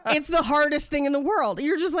impossible. It's the hardest thing in the world.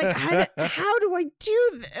 You're just like, how do I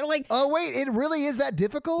do that? Like, Oh wait, it really is that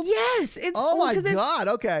difficult? yes, it's Oh my 'cause God.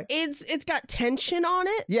 Okay. it's got tension on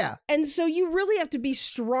it. Yeah. And so you really have to be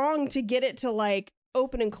strong to get it to like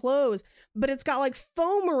open and close, but it's got like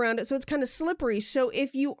foam around it, so it's kind of slippery. So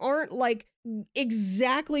if you aren't like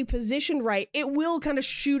exactly positioned right, it will kind of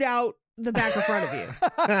shoot out the back or front of you.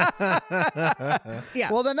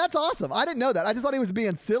 Yeah. Well, then that's awesome. I didn't know that. I just thought he was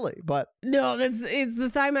being silly, but No, it's the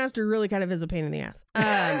Thigh Master really kind of is a pain in the ass.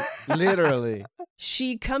 Literally.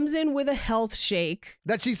 She comes in with a health shake,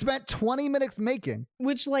 that she spent 20 minutes making.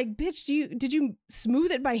 which like, bitch, did you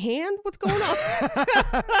smooth it by hand? What's going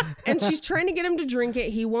on? And she's trying to get him to drink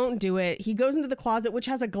it. He won't do it. He goes into the closet, which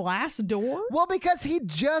has a glass door. Well, because he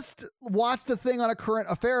just watched the thing on A Current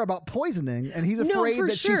Affair about poisoning, and he's No, afraid for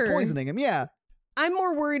that sure. she's poisoning him. Yeah. I'm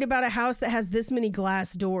more worried about a house that has this many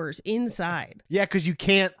glass doors inside. Yeah, because you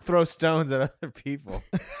can't throw stones at other people.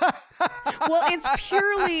 Well,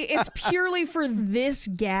 it's purely for this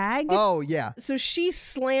gag. Oh, yeah. So she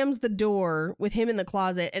slams the door with him in the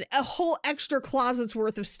closet, and a whole extra closet's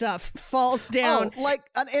worth of stuff falls down. Oh, like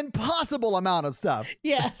an impossible amount of stuff.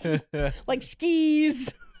 Yes. Like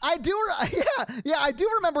skis. I do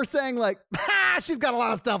remember saying like, she's got a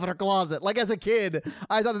lot of stuff in her closet. Like as a kid,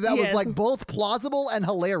 I thought that was Yes. like both plausible and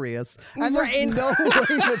hilarious. And there's Right. no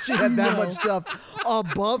way that she had that much stuff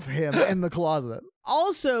above him in the closet.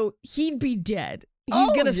 Also, he'd be dead. He's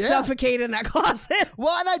Oh, gonna yeah. suffocate in that closet.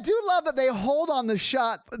 Well, and I do love that they hold on the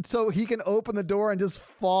shot so he can open the door and just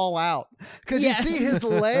fall out. Because Yes. you see his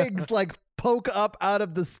legs like poke up out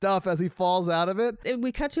of the stuff as he falls out of it.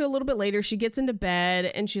 We cut to a little bit later. She gets into bed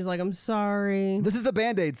and she's like, I'm sorry. This is the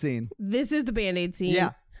Band-Aid scene. This is the Band-Aid scene.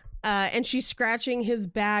 Yeah. And she's scratching his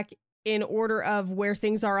back in order of where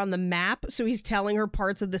things are on the map. So he's telling her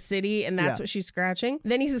parts of the city, and that's Yeah. what she's scratching.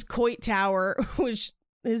 Then he says Coit Tower, which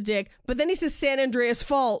his dick. But then he says San Andreas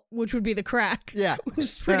Fault, which would be the crack. Yeah. Which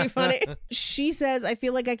is pretty funny. She says, I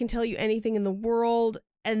feel like I can tell you anything in the world.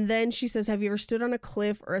 And then she says, have you ever stood on a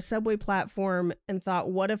cliff or a subway platform and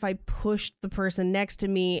thought, what if I pushed the person next to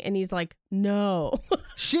me? And he's like, no.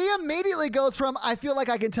 She immediately goes from, I feel like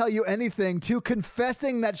I can tell you anything, to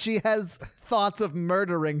confessing that she has thoughts of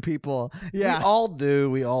murdering people. Yeah. We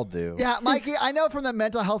all do. Yeah, Mikey, I know from the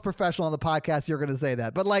mental health professional on the podcast you're going to say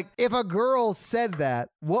that. But like, if a girl said that,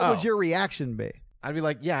 what would Oh. your reaction be? I'd be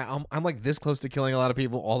like, yeah, I'm like this close to killing a lot of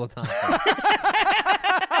people all the time.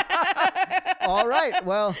 All right,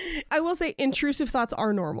 well, I will say intrusive thoughts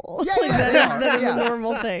are normal. Yeah, Like, yeah, that they is- are. that is Yeah. a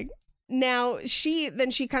normal thing. Now, she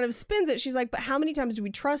kind of spins it. She's like, but how many times do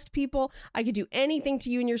we trust people? I could do anything to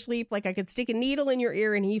you in your sleep. Like I could stick a needle in your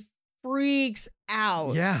ear, and he freaks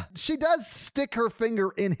out. yeah. She does stick her finger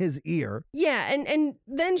in his ear. Yeah, and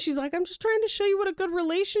then she's like, I'm just trying to show you what a good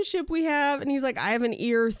relationship we have. And he's like, I have an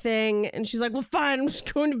ear thing. And she's like, well, fine, I'm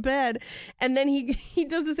just going to bed. And then he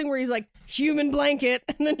does this thing where he's like, human blanket,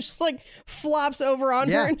 and then just like flops over on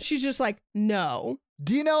Yeah. her, and she's just like, no.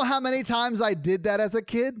 Do you know how many times I did that as a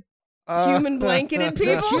kid? Human blanketed The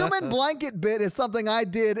people? human blanket bit is something I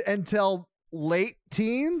did until late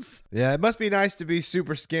teens. Yeah, it must be nice to be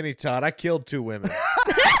super skinny, Todd. I killed 2 women.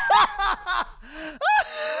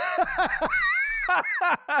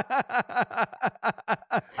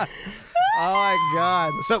 Oh my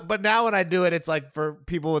God. So, but now when I do it, it's like for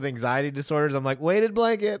people with anxiety disorders. I'm like, weighted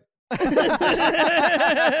blanket.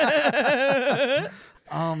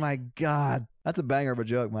 Oh my God. That's a banger of a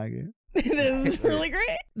joke, Mikey. This is really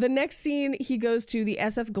great. The next scene, he goes to the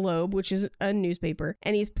SF Globe, which is a newspaper,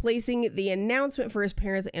 and he's placing the announcement for his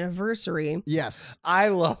parents' anniversary. Yes. I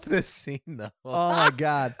love this scene though. Oh my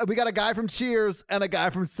God. We got a guy from Cheers and a guy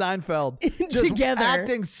from Seinfeld just Together.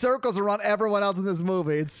 acting circles around everyone else in this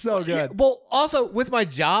movie. It's so Yeah, good. well, also with my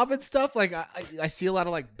job and stuff, like I see a lot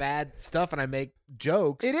of like bad stuff, and I make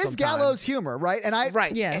jokes. It is sometimes. gallows humor, right? And I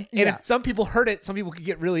right? Yeah. And Yeah. if some people heard it, some people could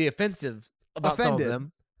get really offensive about some Offended. of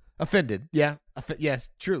them. Offended, yeah, yes,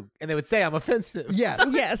 true, and they would say I'm offensive. Yes. So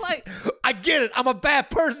it's Yes. like, I I get it. I'm a bad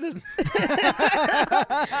person.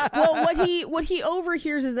 Well, what he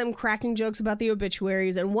overhears is them cracking jokes about the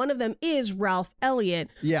obituaries, and one of them is Ralph Elliott,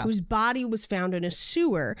 whose body was found in a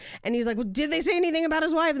sewer. And he's like, well, did they say anything about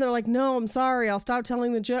his wife? And they're like, no, I'm sorry. I'll stop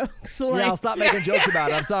telling the jokes. Like, I'll stop making jokes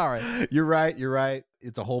about it. I'm sorry. You're right.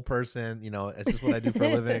 It's a whole person. You know, it's just what I do for a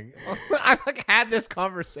living. I've like had this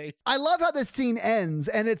conversation. I love how this scene ends,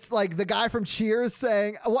 and it's like the guy from Cheers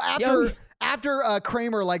saying, well, after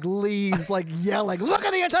Kramer like leaves, like yelling, look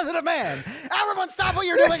at the insensitive man. Everyone stop what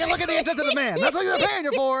you're doing and look at the insensitive man. That's what you're paying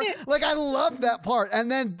you for. Like, I love that part. And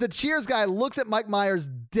then the Cheers guy looks at Mike Myers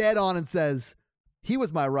dead on and says, he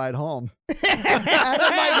was my ride home. And then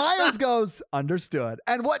Mike Myers goes, understood.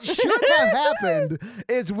 And what should have happened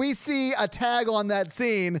is we see a tag on that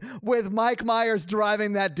scene with Mike Myers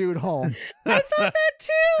driving that dude home. I thought that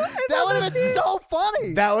too. That would have been so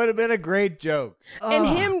funny. That would have been a great joke. And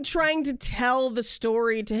him trying to tell the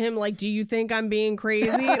story to him, like, do you think I'm being crazy?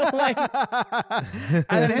 Like, and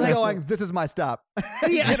then him going, this is my stop.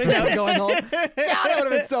 Getting out, going home. God, that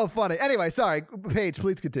would have been so funny. Anyway, sorry. Paige,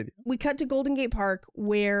 please continue. We cut to Golden Gate Park,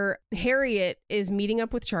 where Harriet is meeting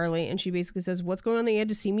up with Charlie, and she basically says, what's going on that you had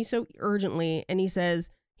to see me so urgently? And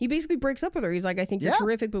he basically breaks up with her. He's like, I think you're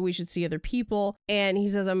terrific, but we should see other people. And he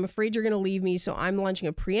says, I'm afraid you're going to leave me, so I'm launching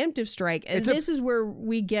a preemptive strike. And this is where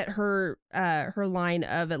we get her line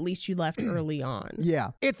of, at least you left early on. Yeah.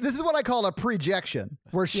 This is what I call a prejection,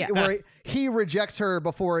 where he rejects her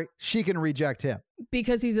before she can reject him.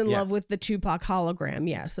 Because he's in love with the Tupac hologram.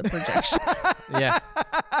 Yes, a projection. Yeah.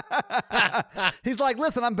 He's like,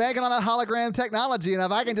 listen, I'm banking on that hologram technology, and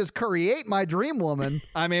if I can just create my dream woman,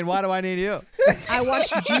 I mean, why do I need you? I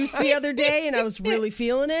watched Juice the other day, and I was really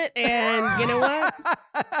feeling it, and you know what?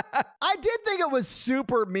 I did think it was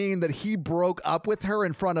super mean that he broke up with her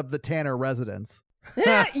in front of the Tanner residence.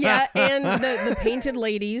 Yeah, and the painted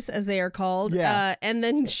ladies, as they are called. Yeah. And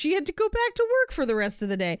then she had to go back to work for the rest of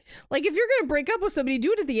the day. Like, if you're going to break up with somebody,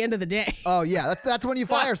 do it at the end of the day. Oh, yeah. That's when you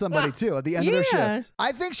fire somebody, too, at the end of their shift.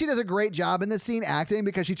 I think she does a great job in this scene acting,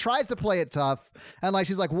 because she tries to play it tough. And, like,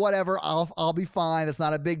 she's like, whatever, I'll be fine. It's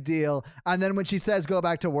not a big deal. And then when she says go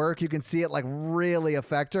back to work, you can see it, like, really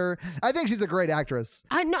affect her. I think she's a great actress.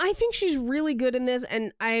 I think she's really good in this.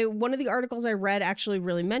 And one of the articles I read actually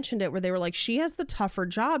really mentioned it, where they were like, she has the tougher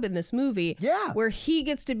job in this movie, where he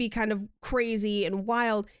gets to be kind of crazy and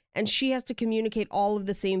wild, and she has to communicate all of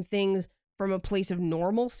the same things from a place of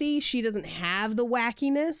normalcy. She doesn't have the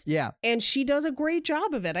wackiness, and she does a great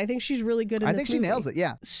job of it. I think she's really good in this movie. I think she nails it.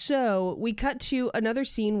 Yeah. So we cut to another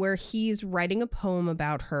scene where he's writing a poem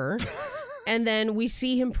about her. And then we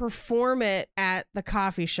see him perform it at the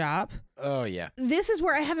coffee shop. Oh, yeah. This is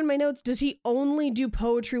where I have in my notes, does he only do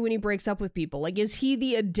poetry when he breaks up with people? Like, is he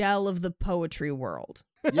the Adele of the poetry world?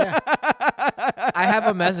 Yeah. I have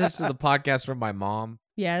a message to the podcast from my mom.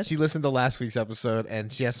 Yes. She listened to last week's episode,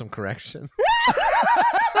 and she has some corrections.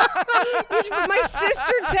 My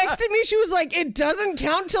sister texted me. She was like, it doesn't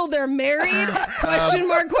count till they're married? Question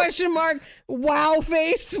mark. Wow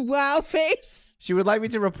face. Wow face. She would like me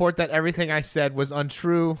to report that everything I said was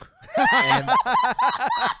untrue. And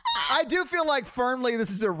I do feel like firmly this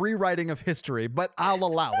is a rewriting of history, but I'll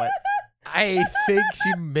allow it. I think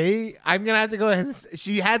she may. I'm going to have to go ahead and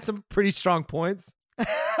she had some pretty strong points.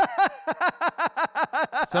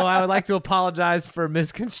 So I would like to apologize for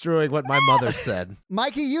misconstruing what my mother said.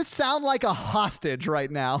 Mikey, you sound like a hostage right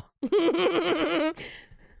now.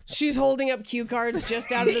 She's holding up cue cards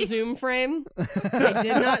just out of the Zoom frame. I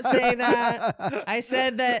did not say that. I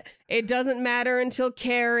said that it doesn't matter until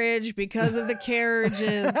carriage because of the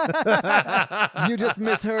carriages. You just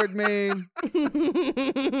misheard me.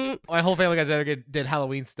 My whole family got together, did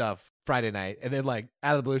Halloween stuff Friday night. And then, like,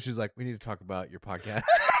 out of the blue, she's like, we need to talk about your podcast.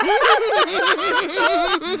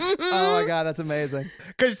 Oh, my God. That's amazing.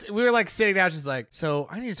 Because we were, like, sitting down. She's like, so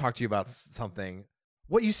I need to talk to you about something.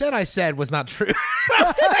 What you said I said was not true. I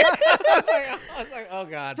was like, oh,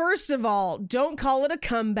 God. First of all, don't call it a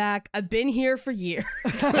comeback. I've been here for years.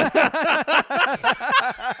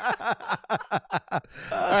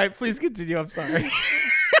 All right, please continue. I'm sorry.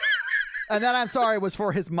 And then I'm sorry was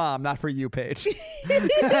for his mom, not for you, Paige.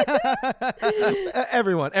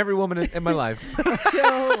 Everyone, every woman in my life.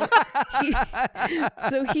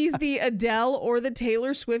 So he's the Adele or the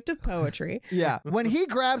Taylor Swift of poetry. Yeah. When he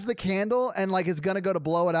grabs the candle and like is going to go to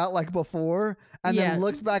blow it out like before, and then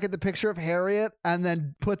looks back at the picture of Harriet and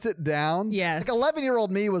then puts it down. Yes. Like 11-year-old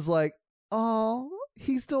me was like, oh.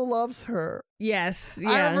 he still loves her. Yes.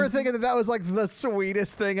 Yeah. I remember thinking that was like the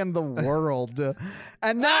sweetest thing in the world.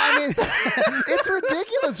 And now, I mean, it's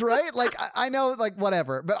ridiculous, right? Like, I know, like,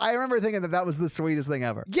 whatever. But I remember thinking that was the sweetest thing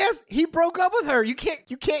ever. Yes, he broke up with her. You can't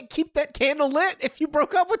keep that candle lit if you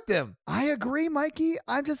broke up with them. I agree, Mikey.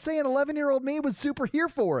 I'm just saying 11-year-old me was super here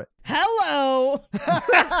for it. Hello.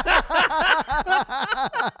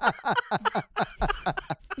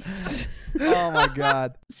 Oh, my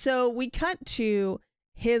God. So we cut to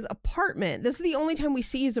his apartment. This is the only time we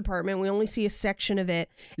see his apartment. We only see a section of it.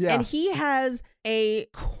 Yeah. And he has a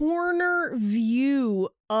corner view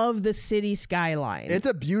of the city skyline. It's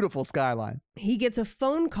a beautiful skyline. He gets a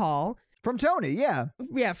phone call. From Tony, yeah.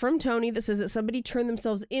 Yeah, from Tony that says that somebody turned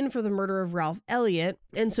themselves in for the murder of Ralph Elliott.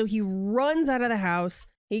 And so he runs out of the house.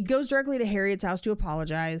 He goes directly to Harriet's house to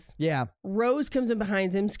apologize. Yeah. Rose comes in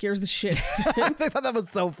behind him, scares the shit out of him. I thought that was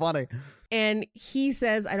so funny. And he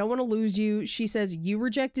says, I don't want to lose you. She says, you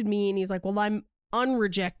rejected me. And he's like, well, I'm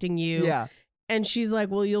unrejecting you. Yeah. And she's like,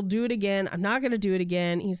 well, you'll do it again. I'm not going to do it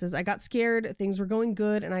again. He says, I got scared. Things were going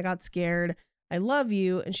good and I got scared. I love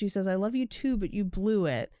you. And she says, I love you too, but you blew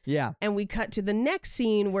it. Yeah. And we cut to the next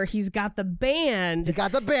scene where he's got the band. He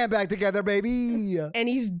got the band back together, baby. And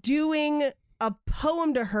he's doing a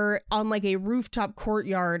poem to her on like a rooftop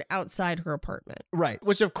courtyard outside her apartment. Right.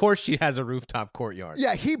 Which, of course, she has a rooftop courtyard.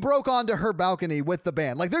 Yeah, he broke onto her balcony with the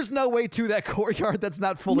band. Like, there's no way to that courtyard that's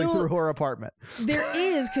not fully through her apartment. There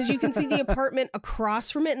is, because you can see the apartment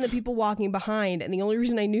across from it and the people walking behind. And the only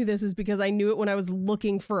reason I knew this is because I knew it when I was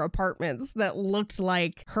looking for apartments that looked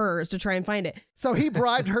like hers to try and find it. So he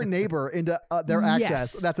bribed her neighbor into their access.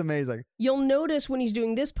 Yes. That's amazing. You'll notice when he's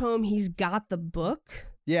doing this poem, he's got the book.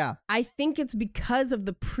 Yeah. I think it's because of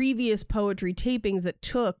the previous poetry tapings that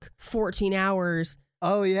took 14 hours.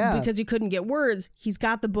 Oh, yeah. Because he couldn't get words. He's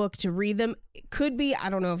got the book to read them. It could be.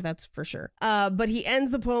 I don't know if that's for sure. But he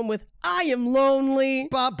ends the poem with, I am lonely.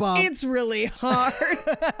 Bum, bum. It's really hard.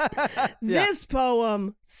 Yeah. This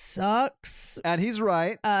poem sucks. And he's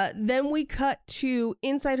right. Then we cut to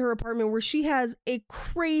inside her apartment where she has a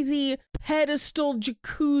crazy pedestal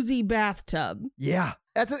jacuzzi bathtub. Yeah.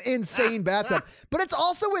 That's an insane bathtub. But it's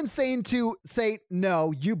also insane to say,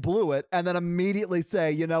 no, you blew it, and then immediately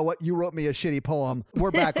say, you know what, you wrote me a shitty poem.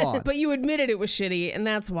 We're back on. But you admitted it was shitty, and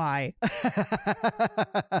that's why.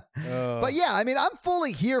 But yeah, I mean, I'm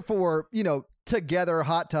fully here for, together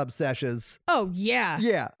hot tub sessions. Oh, yeah.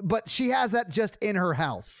 Yeah, but she has that just in her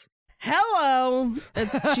house. Hello.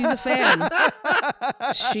 She's a fan.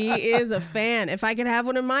 She is a fan. If I could have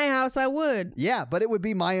one in my house, I would. Yeah, but it would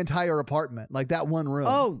be my entire apartment, like that one room.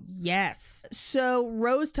 Oh, yes. So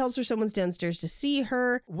Rose tells her someone's downstairs to see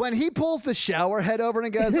her. When he pulls the shower head over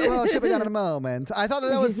and goes, well, she'll be done in a moment. I thought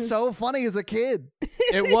that was so funny as a kid.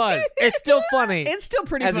 It was. It's still funny. It's still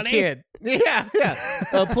pretty as funny. a kid. Yeah.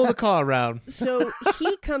 Pull the car around. So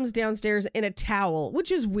he comes downstairs in a towel,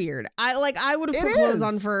 which is weird. I would have put clothes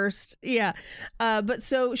on first. Yeah. But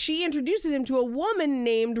so she introduces him to a woman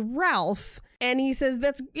named Ralph. And he says,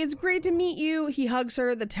 it's great to meet you. He hugs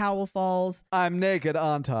her. The towel falls. I'm naked,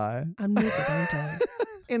 aren't I? I'm naked, aren't I?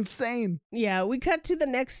 Insane. Yeah, we cut to the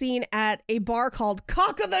next scene at a bar called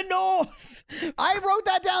Cock of the North. I wrote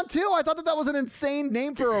that down too. I thought that was an insane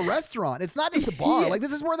name for a restaurant. It's not just a bar. Like,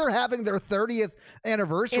 this is where they're having their 30th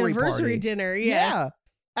anniversary party. Dinner, yes. Yeah.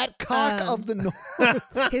 At Cock of the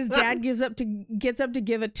North. His dad gets up to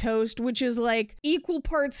give a toast, which is like equal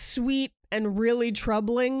parts sweet and really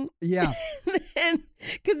troubling. Yeah. And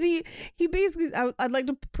because he basically, I'd like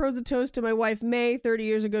to propose a toast to my wife, May. 30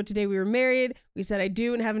 years ago today, we were married. We said I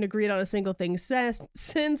do and haven't agreed on a single thing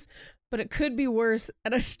since, but it could be worse.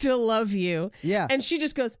 And I still love you. Yeah. And she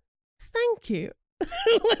just goes, thank you.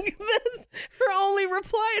 Like, that's her only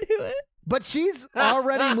reply to it. But she's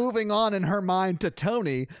already moving on in her mind to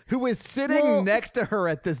Tony, who is sitting next to her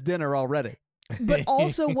at this dinner already. But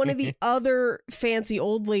also one of the other fancy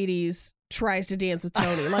old ladies tries to dance with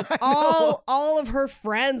Tony. Like all of her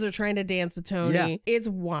friends are trying to dance with Tony. Yeah. It's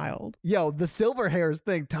wild. Yo, the silver hairs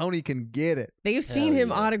think Tony can get it. They've seen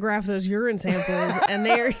him autograph those urine samples and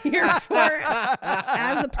they are here for it.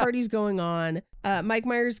 As the party's going on, Mike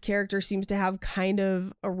Myers' character seems to have kind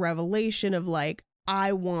of a revelation of like,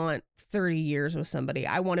 I want 30 years with somebody.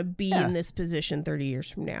 I want to be in this position 30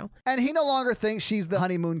 years from now. And he no longer thinks she's the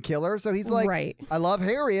honeymoon killer. So he's like, right. I love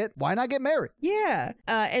Harriet. Why not get married? Yeah.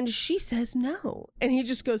 And she says no. And he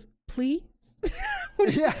just goes, please?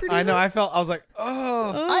 Yeah. I know. I was like,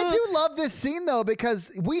 oh. I do love this scene, though,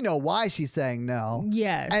 because we know why she's saying no.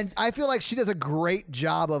 Yes. And I feel like she does a great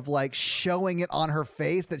job of like showing it on her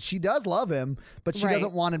face that she does love him, but she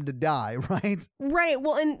doesn't want him to die, right? Right.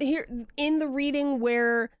 Well, and here in the reading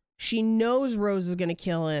where She knows Rose is going to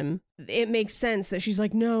kill him. It makes sense that she's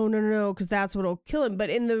like, no, because that's what'll kill him.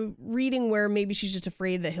 But in the reading where maybe she's just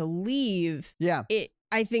afraid that he'll leave,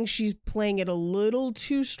 I think she's playing it a little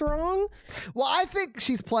too strong. Well, I think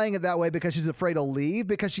she's playing it that way because she's afraid he'll leave,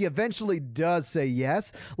 because she eventually does say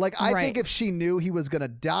yes. Like, I think if she knew he was going to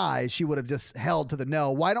die, she would have just held to the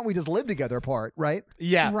no. Why don't we just live together part, right?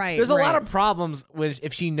 Yeah. Right. There's a lot of problems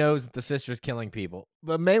if she knows that the sister's killing people.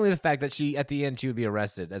 But mainly the fact that at the end, she would be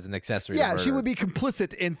arrested as an accessory to Yeah, murder. she would be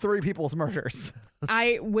complicit in 3 people's murders.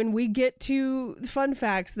 When we get to fun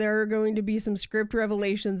facts, there are going to be some script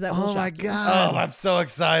revelations that will shock my you. God. Oh, I'm so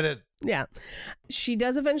excited. Yeah. She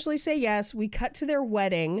does eventually say yes. We cut to their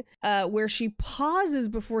wedding, where she pauses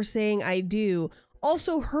before saying I do.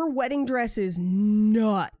 Also, her wedding dress is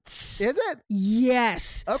nuts. Is it?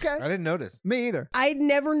 Yes. Okay. I didn't notice. Me either. I'd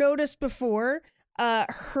never noticed before.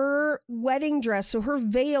 Her wedding dress, so her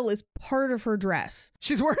veil is part of her dress.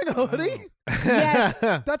 She's wearing a hoodie? Yes.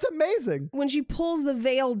 That's amazing. When she pulls the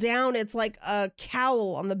veil down, it's like a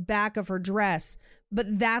cowl on the back of her dress.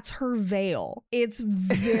 But that's her veil. It's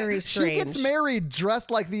very strange. She gets married dressed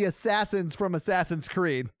like the assassins from Assassin's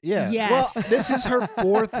Creed. Yeah. Yes. Well, this is her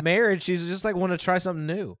 4th marriage. She's just like want to try something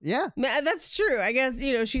new. Yeah. That's true. I guess,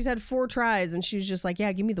 she's had 4 tries and she was just like,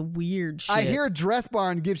 yeah, give me the weird shit. I hear Dress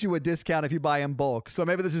Barn gives you a discount if you buy in bulk. So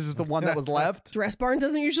maybe this is just the one that was left. Dress Barn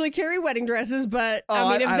doesn't usually carry wedding dresses, but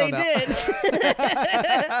if they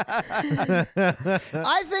did.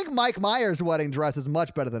 I think Mike Myers' wedding dress is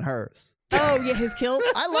much better than hers. Oh, yeah, his kilts.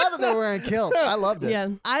 I love that they're wearing kilts. I loved it. Yeah.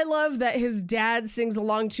 I love that his dad sings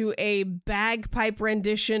along to a bagpipe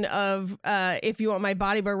rendition of If You Want My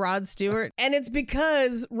Body by Rod Stewart. And it's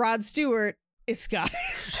because Rod Stewart is Scottish.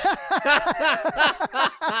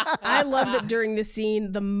 I love that during the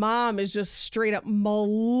scene, the mom is just straight up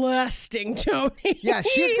molesting Tony. Yeah,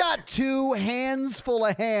 she's got 2 hands full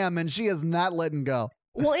of ham and she is not letting go.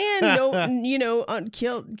 Well, and on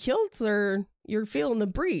kilts are... You're feeling the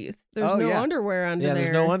breeze. There's no underwear under there. Yeah,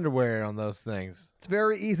 there's no underwear on those things. It's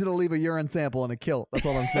very easy to leave a urine sample in a kilt. That's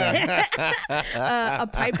all I'm saying. A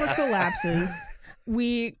Piper collapses.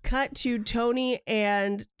 We cut to Tony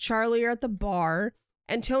and Charlie are at the bar.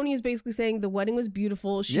 And Tony is basically saying the wedding was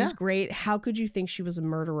beautiful. She's great. How could you think she was a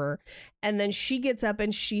murderer? And then she gets up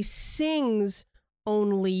and she sings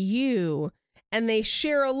Only You. And they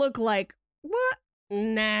share a look like, what?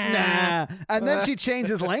 Nah. And then she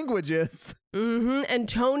changes languages. Mm-hmm. And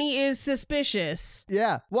Tony is suspicious.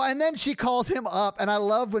 Yeah. Well, and then she calls him up, and I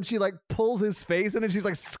love when she like pulls his face in and she's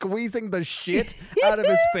like squeezing the shit out of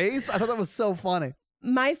his face. I thought that was so funny.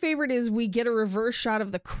 My favorite is we get a reverse shot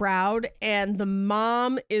of the crowd and the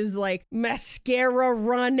mom is like mascara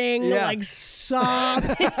running, like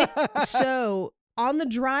sobbing. So on the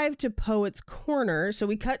drive to Poet's Corner, so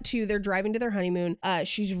we cut to they're driving to their honeymoon.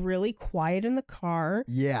 She's really quiet in the car.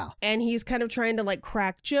 Yeah. And he's kind of trying to like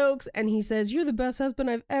crack jokes. And he says, "You're the best husband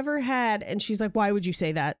I've ever had." And she's like, "Why would you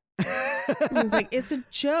say that?" And he's like, "It's a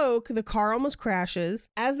joke." The car almost crashes.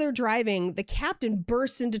 As they're driving, the captain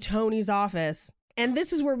bursts into Tony's office. And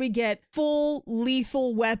this is where we get full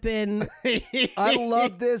Lethal Weapon. I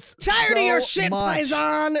love this. Tired of your shit, much.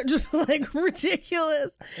 Paisan. Just like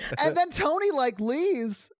ridiculous. And then Tony like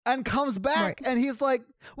leaves and comes back and he's like,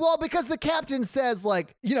 well, because the captain says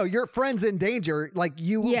like, your friend's in danger. Like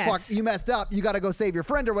you messed up. You got to go save your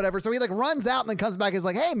friend or whatever. So he like runs out and then comes back and is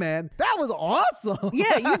like, hey man, that was awesome.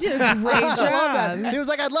 Yeah, you did a great job. I love that. He was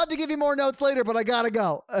like, I'd love to give you more notes later, but I got to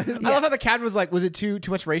go. I love how the captain was like, was it too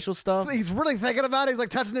much racial stuff? He's really thinking about it. He's like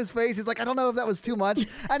touching his face. He's like, I don't know if that was too much.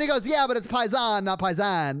 And he goes, yeah, but it's Paisan, not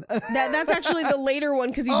Paisan. That's actually the later one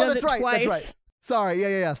because he does it twice. That's right. Sorry.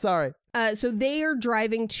 Yeah. Sorry. So they are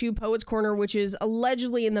driving to Poet's Corner, which is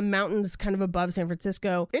allegedly in the mountains kind of above San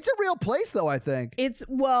Francisco. It's a real place, though, I think. It's,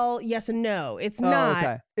 well, yes and no. It's not.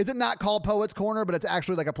 Okay. Is it not called Poet's Corner, but it's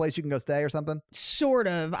actually like a place you can go stay or something? Sort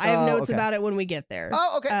of. I have notes about it when we get there.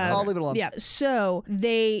 Oh, okay. I'll leave it alone. Yeah. So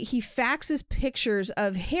he faxes pictures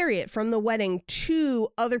of Harriet from the wedding to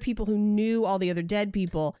other people who knew all the other dead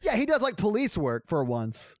people. Yeah, he does like police work for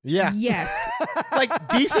once. Yeah. Yes. Like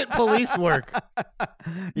decent police work.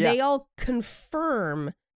 They all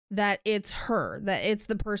confirm that it's her, that it's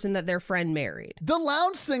the person that their friend married. The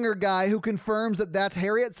lounge singer guy who confirms that that's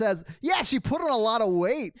Harriet says, yeah, she put on a lot of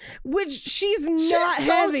weight. Which she's not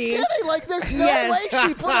heavy. So skinny. Like, there's no way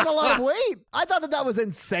she put on a lot of weight. I thought that was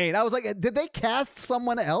insane. I was like, did they cast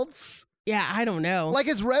someone else? Yeah, I don't know. Like,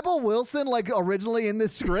 is Rebel Wilson like originally in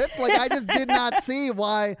this script? Like, I just did not see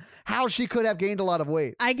how she could have gained a lot of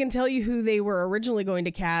weight. I can tell you who they were originally going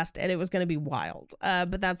to cast, and it was going to be wild.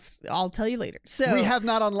 But I'll tell you later. So We have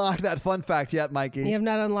not unlocked that fun fact yet, Mikey. You have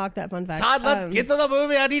not unlocked that fun fact. Todd, let's get to the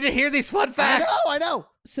movie. I need to hear these fun facts. I know.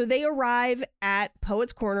 So they arrive at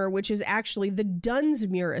Poets Corner, which is actually the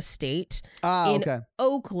Dunsmuir estate in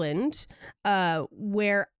Oakland,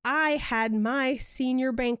 where I had my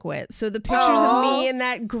senior banquet. So the pictures of me in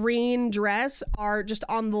that green dress are just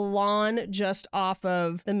on the lawn just off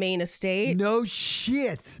of the main estate. No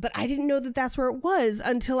shit. But I didn't know that that's where it was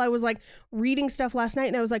until I was like reading stuff last night,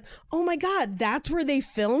 and I was like, oh my God, that's where they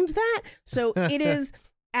filmed that? So it is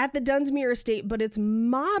at the Dunsmuir estate, but it's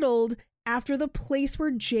modeled after the place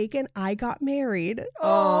where Jake and I got married.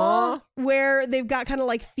 Aww. Where they've got kind of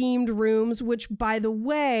like themed rooms, which, by the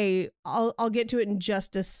way, I'll get to it in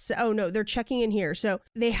just oh no, they're checking in here. So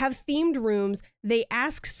they have themed rooms. They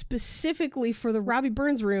ask specifically for the Robbie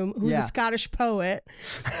Burns room, who's a Scottish poet.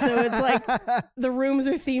 So it's like the rooms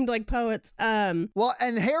are themed like poets. Well,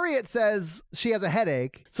 and Harriet says she has a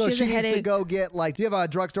headache. So she needs to go get, like, do you have a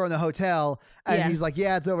drugstore in the hotel? And he's like,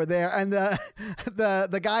 yeah, it's over there. And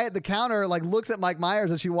the guy at the counter like looks at Mike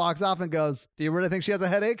Myers as she walks off and goes, do you really think she has a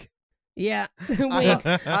headache? Yeah. I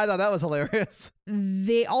thought that was hilarious.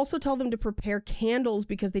 They also tell them to prepare candles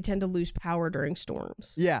because they tend to lose power during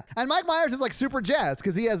storms. Yeah. And Mike Myers is like super jazzed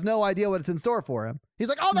because he has no idea what's in store for him. He's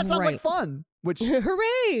like, oh, that sounds like fun. Which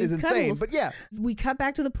hooray, is insane. cuddles. But yeah. We cut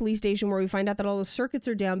back to the police station where we find out that all the circuits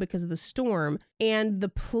are down because of the storm, and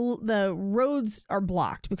the roads are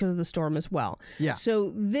blocked because of the storm as well. Yeah.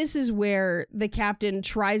 So this is where the captain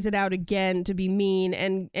tries it out again to be mean,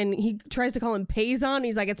 and he tries to call him Payson.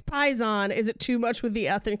 He's like, it's Payson. Is it too much with the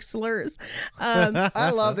ethnic slurs?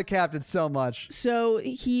 I love the captain so much. So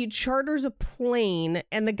he charters a plane,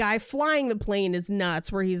 and the guy flying the plane is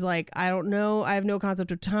nuts, where he's like, I don't know. I have no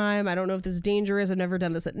concept of time. I don't know if this is dangerous. I've never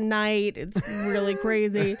done this at night. It's really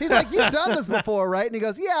crazy. He's like, you've done this before, right? And he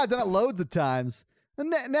goes, yeah, I've done it loads of times.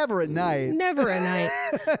 Never at night. Never at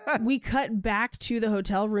night. We cut back to the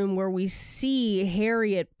hotel room where we see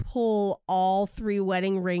Harriet pull all 3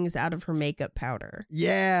 wedding rings out of her makeup powder.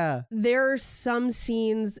 Yeah. There are some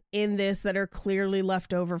scenes in this that are clearly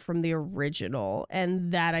left over from the original,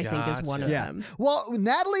 and that I think is one of them. Well,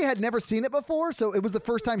 Natalie had never seen it before, so it was the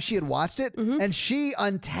first time she had watched it, and she,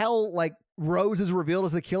 until like Rose is revealed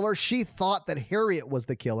as the killer, she thought that Harriet was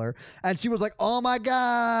the killer, and she was like, oh my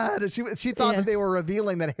God. And she thought that they were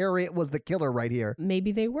revealing that Harriet was the killer right here.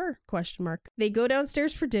 Maybe they were, ? They go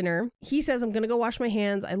downstairs for dinner. He says, I'm gonna go wash my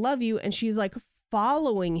hands, I love you, and she's like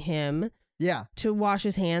following him to wash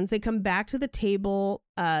his hands. They come back to the table.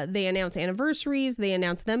 They announce anniversaries. They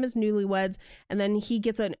announce them as newlyweds, and then he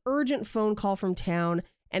gets an urgent phone call from town.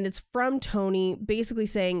 And it's from Tony, basically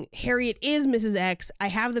saying, Harriet is Mrs. X. I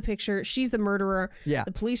have the picture. She's the murderer. Yeah.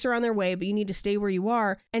 The police are on their way, but you need to stay where you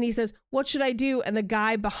are. And he says, what should I do? And the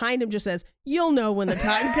guy behind him just says, you'll know when the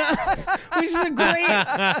time comes. Which is a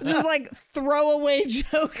great, just like throwaway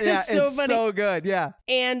joke. Yeah, it's funny. So good. Yeah.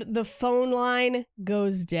 And the phone line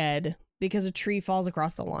goes dead because a tree falls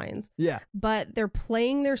across the lines. Yeah. But they're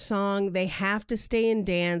playing their song. They have to stay and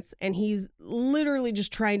dance. And he's literally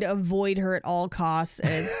just trying to avoid her at all costs.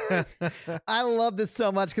 And I love this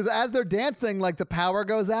so much because as they're dancing, like the power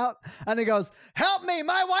goes out and he goes, help me,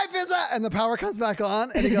 my wife is and the power comes back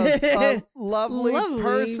on. And he goes, a lovely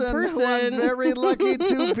person who I'm very lucky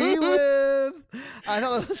to be with. I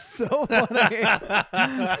thought it was so funny.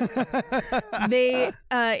 They,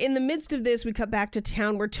 in the midst of this, we cut back to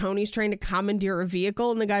town where Tony's trying to commandeer a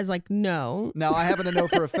vehicle, and the guy's like, no. Now, I happen to know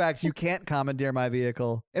for a fact you can't commandeer my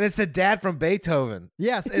vehicle. And it's the dad from Beethoven.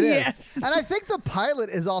 Yes, it is. And I think the pilot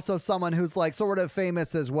is also someone who's like sort of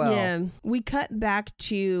famous as well. Yeah. We cut back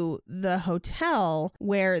to the hotel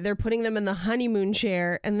where they're putting them in the honeymoon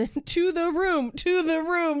chair and then to the room.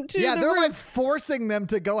 Yeah, they're like forcing them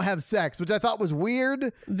to go have sex, which I thought was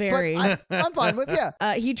weird. Very. But I'm fine with,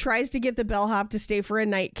 he tries to get the bellhop to stay for a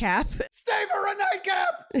nightcap. Stay for a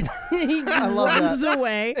nightcap! He runs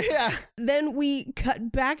away. Yeah. Then we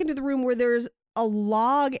cut back into the room where there's a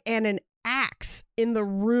log and an axe in the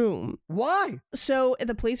room. Why? So at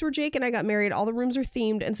the place where Jake and I got married, all the rooms are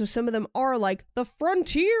themed, and so some of them are like the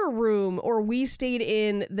frontier room, or we stayed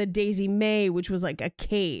in the Daisy May, which was like a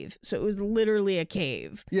cave. So it was literally a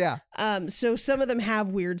cave. Yeah. So some of them have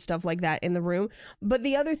weird stuff like that in the room. But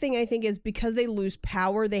the other thing I think is because they lose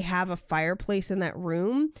power, they have a fireplace in that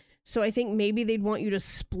room. So I think maybe they'd want you to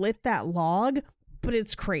split that log. but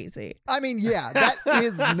it's crazy. I mean, yeah, that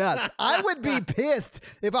is nuts. I would be pissed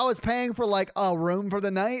if I was paying for like a room for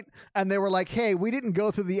the night and they were like, hey, we didn't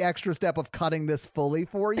go through the extra step of cutting this fully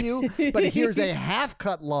for you, but here's a half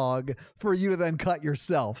cut log for you to then cut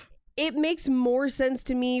yourself. It makes more sense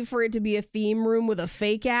to me for it to be a theme room with a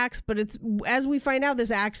fake axe, but it's, as we find out,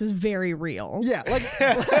 this axe is very real. Yeah, like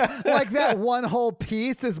like that one whole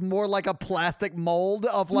piece is more like a plastic mold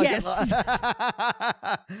of like Yes.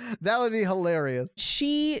 that would be hilarious.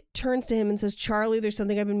 She turns to him and says, Charlie, there's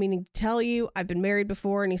something I've been meaning to tell you. I've been married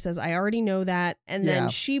before. And he says, I already know that. And then Yeah.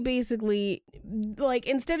 she basically, like,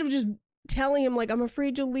 instead of just telling him, like, I'm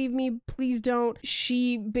afraid you'll leave me, please don't,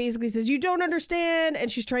 she basically says, you don't understand, and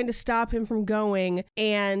she's trying to stop him from going.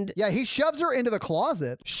 And Yeah, he shoves her into the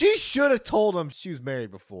closet. She should have told him she was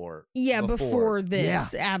married before. yeah, before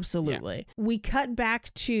this, Yeah. absolutely. We cut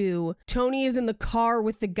back to Tony is in the car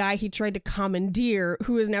with the guy he tried to commandeer,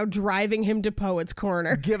 who is now driving him to Poet's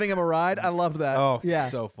Corner. Giving him a ride. I loved that. Oh, yeah.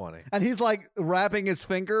 so funny. And he's like wrapping his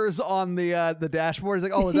fingers on the dashboard. He's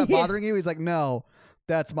like, oh, is that Yes. bothering you? He's like, no,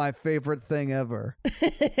 that's my favorite thing ever. I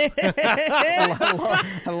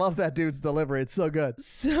love that dude's delivery. It's so good.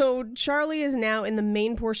 So Charlie is now in the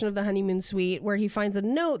main portion of the honeymoon suite where he finds a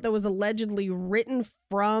note that was allegedly written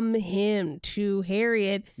from him to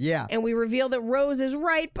Harriet. Yeah. And we reveal that Rose is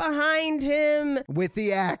right behind him. With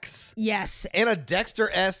the axe. Yes. And a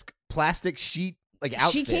Dexter-esque plastic sheet like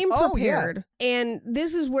outfit. She came Oh, yeah. prepared. And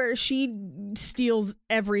this is where she steals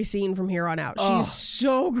every scene from here on out. Oh. She's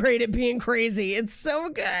so great at being crazy. It's so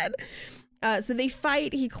good. So they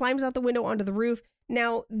fight. He climbs out the window onto the roof.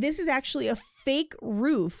 Now, this is actually a fake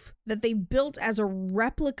roof that they built as a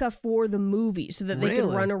replica for the movie so that they can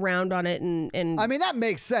Really? run around on it. And I mean, that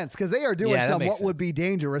makes sense because they are doing Yeah, that some makes what would be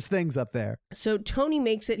dangerous things up there. so Tony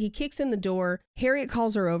makes it. He kicks in the door. Harriet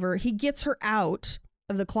calls her over. He gets her out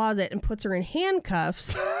of the closet and puts her in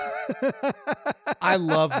handcuffs. I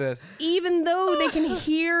love this. Even though they can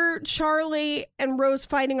hear Charlie and Rose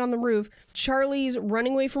fighting on the roof, Charlie's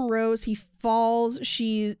running away from Rose. He falls.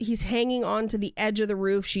 He's hanging onto the edge of the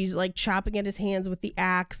roof. She's like chopping at his hands with the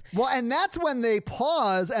axe. Well, and that's when they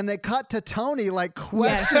pause and they cut to Tony like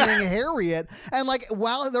questioning Harriet. And like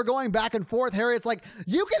while they're going back and forth, Harriet's like,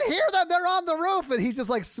 you can hear them. They're on the roof. And he's just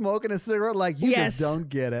like smoking a cigarette like, you Yes. just don't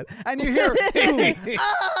get it. And you hear, "Boom,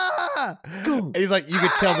 ah, boom." He's like, you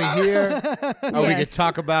could tell me here, or we could Yes.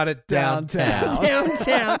 talk about it downtown.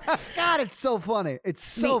 Downtown. God, it's so funny. It's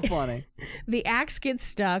so funny. The axe gets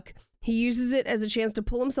stuck. He uses it as a chance to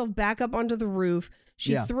pull himself back up onto the roof.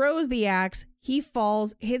 She Yeah. throws the axe. He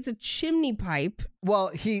falls, hits a chimney pipe. Well,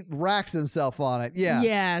 he racks himself on it. Yeah.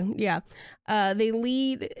 Yeah. They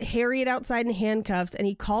lead Harriet outside in handcuffs, and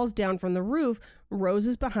he calls down from the roof. Rose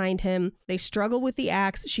is behind him. They struggle with the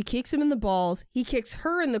axe. She kicks him in the balls. He kicks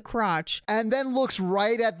her in the crotch. And then looks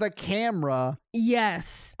right at the camera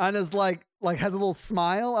Yes. and is like has a little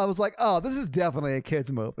smile. I was like, oh, this is definitely a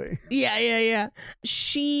kid's movie. Yeah.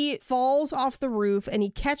 She falls off the roof, and he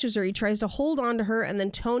catches her. He tries to hold on to her, and then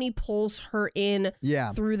Tony pulls her in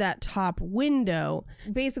Yeah. through that top window.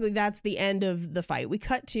 Basically, that's the end of the fight. We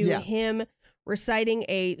cut to Yeah. him reciting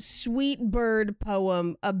a sweet bird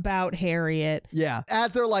poem about Harriet. Yeah.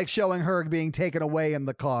 As they're like showing her being taken away in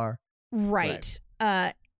the car. Right.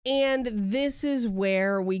 And this is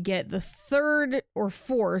where we get the third or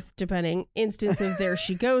fourth, depending, instance of There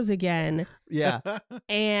She Goes Again. Yeah.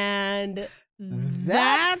 And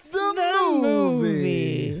That's the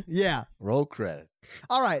movie. Yeah. Roll credits.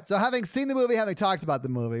 All right. So having seen the movie, having talked about the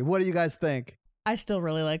movie, what do you guys think? I still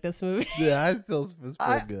really like this movie. Yeah, I still it's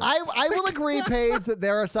pretty good. I will agree, Paige, that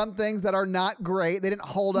there are some things that are not great. They didn't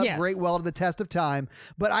hold up Yes. great well to the test of time,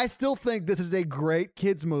 but I still think this is a great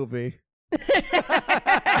kids movie.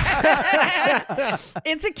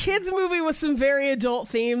 It's a kids movie with some very adult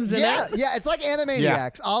themes in Yeah, it. yeah, it's like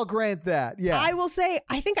Animaniacs. I'll grant that. Yeah. I will say,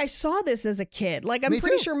 I think I saw this as a kid. Like, I'm Me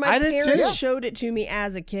pretty too. sure my I did too. parents Yeah. showed it to me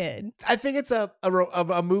as a kid. I think it's a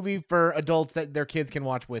movie for adults that their kids can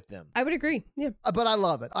watch with them. I would agree. Yeah. But I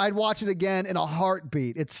love it. I'd watch it again in a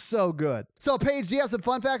heartbeat. It's so good. So, Paige, do you have some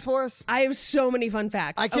fun facts for us? I have so many fun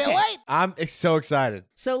facts. I can't Okay. wait. I'm so excited.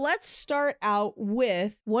 So let's start out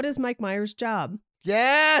with, what is Mike Myers' job?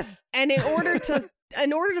 Yes. And in order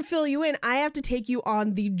to fill you in, I have to take you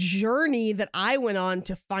on the journey that I went on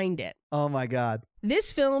to find it. Oh, my God.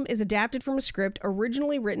 This film is adapted from a script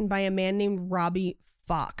originally written by a man named Robbie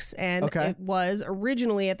Fox. And Okay. it was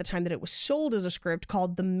originally, at the time that it was sold as a script,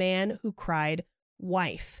 called The Man Who Cried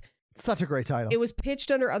Wife. Such a great title. It was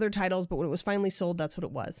pitched under other titles, but when it was finally sold, that's what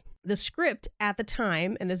it was. The script at the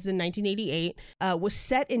time, and this is in 1988, was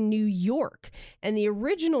set in New York. And the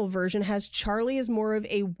original version has Charlie as more of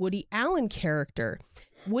a Woody Allen character.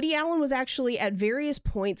 Woody Allen was actually at various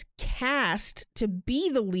points cast to be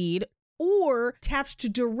the lead or tapped to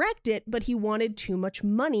direct it, but he wanted too much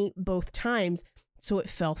money both times, so it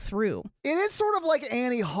fell through. It is sort of like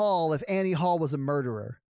Annie Hall if Annie Hall was a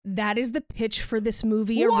murderer. That is the pitch for this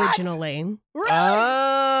movie What? originally. Really?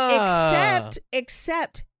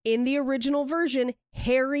 Except in the original version,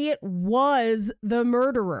 Harriet was the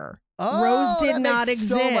murderer. Oh, Rose did that not makes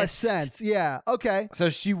exist. so much sense. Yeah. Okay. So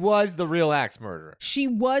she was the real axe murderer. She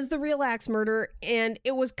was the real axe murderer, and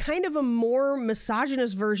it was kind of a more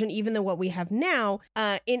misogynist version even than what we have now.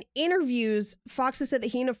 In interviews, Fox has said that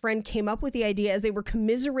he and a friend came up with the idea as they were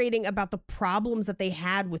commiserating about the problems that they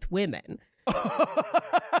had with women.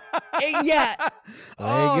 Yeah.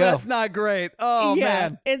 There you go. That's not great. Oh, yeah,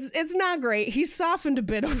 man. it's not great. He's softened a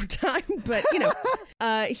bit over time, but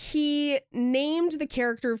he named the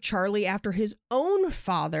character of Charlie after his own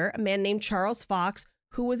father, a man named Charles Fox,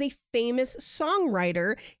 who was a famous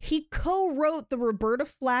songwriter. He co-wrote the Roberta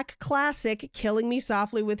Flack classic Killing Me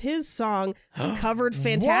Softly with his song, covered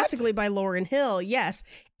fantastically by Lauryn Hill. Yes.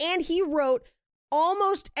 And he wrote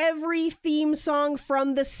almost every theme song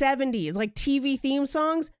from the 70s, like TV theme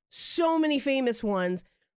songs, so many famous ones.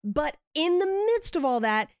 But in the midst of all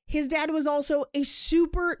that, his dad was also a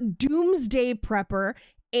super doomsday prepper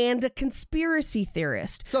and a conspiracy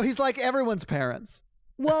theorist. So he's like everyone's parents.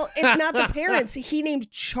 Well, it's not the parents. He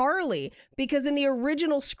named Charlie because in the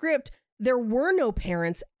original script, there were no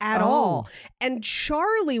parents at all. And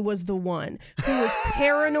Charlie was the one who was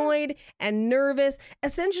paranoid and nervous.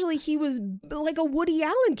 Essentially, he was like a Woody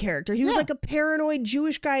Allen character. He was like a paranoid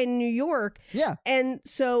Jewish guy in New York. Yeah. And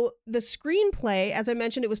so the screenplay, as I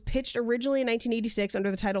mentioned, it was pitched originally in 1986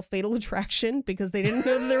 under the title Fatal Attraction because they didn't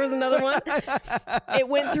know that there was another one. It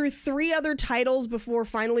went through 3 other titles before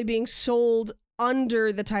finally being sold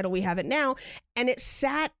under the title we have it now. And it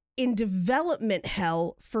sat in development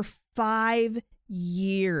hell for 5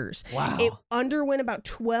 years. Wow. It underwent about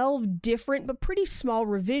 12 different but pretty small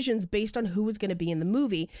revisions based on who was going to be in the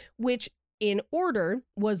movie, which in order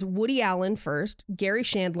was Woody Allen first, Gary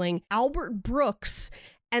Shandling, Albert Brooks,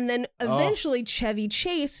 and then eventually Chevy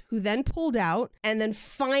Chase, who then pulled out, and then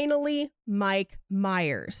finally Mike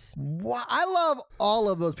Myers. Wow. I love all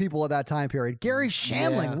of those people at that time period. Gary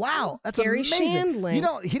Shandling. Yeah. Wow. That's Gary amazing.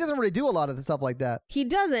 Shandling. He doesn't really do a lot of stuff like that. He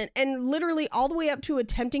doesn't. And literally all the way up to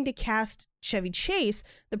attempting to cast Chevy Chase,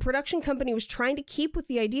 the production company was trying to keep with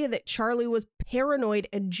the idea that Charlie was paranoid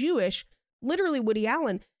and Jewish, literally Woody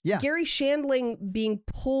Allen. Yeah. Gary Shandling being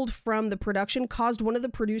pulled from the production caused one of the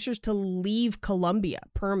producers to leave Columbia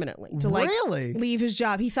permanently. To Really? leave his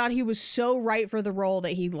job. He thought he was so right for the role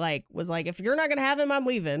that he was like, if you're not going to have him, I'm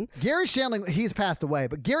leaving. Gary Shandling, he's passed away,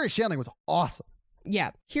 but Gary Shandling was awesome. Yeah.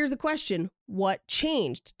 Here's the question. What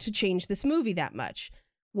changed to change this movie that much?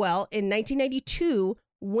 Well, in 1992,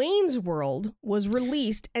 Wayne's World was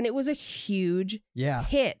released and it was a huge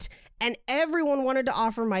hit. And everyone wanted to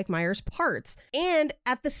offer Mike Myers parts. And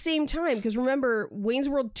at the same time, because remember, Wayne's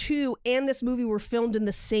World 2 and this movie were filmed in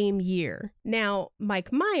the same year. Now,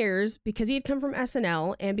 Mike Myers, because he had come from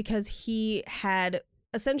SNL and because he had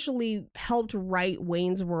essentially helped write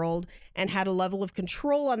Wayne's World and had a level of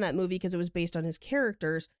control on that movie because it was based on his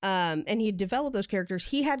characters, and he had developed those characters,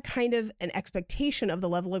 he had kind of an expectation of the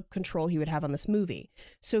level of control he would have on this movie.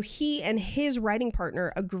 So he and his writing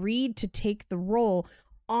partner agreed to take the role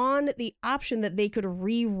on the option that they could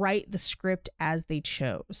rewrite the script as they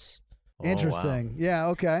chose. Interesting. Wow. Yeah,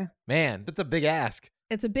 okay. Man, that's a big ask.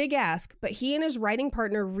 It's a big ask, but he and his writing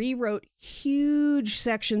partner rewrote huge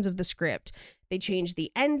sections of the script. They changed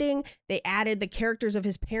the ending. They added the characters of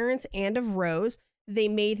his parents and of Rose. They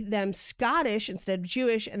made them Scottish instead of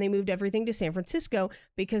Jewish, and they moved everything to San Francisco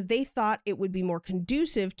because they thought it would be more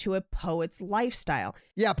conducive to a poet's lifestyle.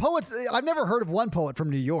 Yeah, poets. I've never heard of one poet from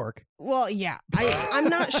New York. Well, yeah, I'm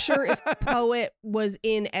not sure if poet was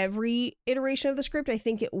in every iteration of the script. I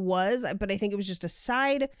think it was, but I think it was just a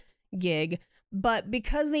side gig. But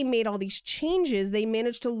because they made all these changes, they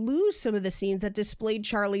managed to lose some of the scenes that displayed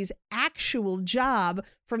Charlie's actual job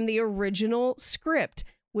from the original script,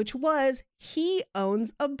 which was he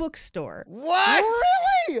owns a bookstore. What?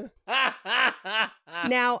 Really?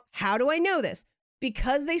 Now, how do I know this?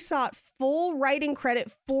 Because they sought full writing credit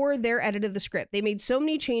for their edit of the script. They made so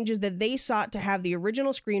many changes that they sought to have the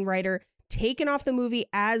original screenwriter taken off the movie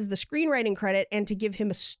as the screenwriting credit and to give him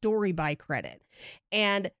a story by credit.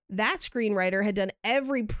 And that screenwriter had done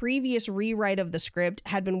every previous rewrite of the script,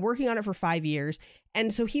 had been working on it for 5 years.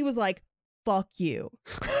 And so he was like, fuck you.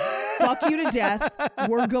 Fuck you to death.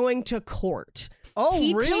 We're going to court. Oh,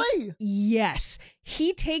 really? Yes.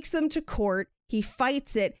 He takes them to court. He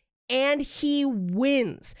fights it. And he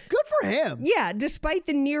wins. Good for him. Yeah, despite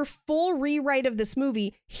the near full rewrite of this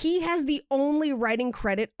movie, he has the only writing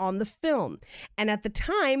credit on the film. And at the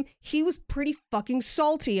time, he was pretty fucking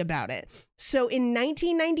salty about it. So in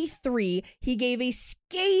 1993, he gave a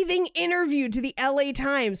scathing interview to the LA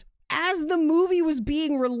Times as the movie was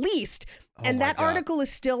being released. And that article is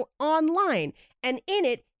still online. And in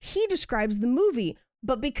it, he describes the movie.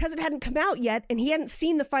 But because it hadn't come out yet and he hadn't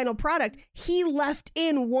seen the final product, he left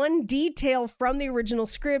in one detail from the original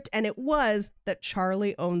script, and it was that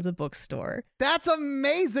Charlie owns a bookstore. That's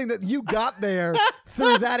amazing that you got there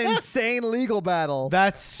through that insane legal battle.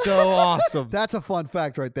 That's so awesome. That's a fun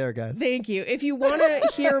fact right there, guys. Thank you. If you want to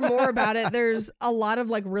hear more about it, there's a lot of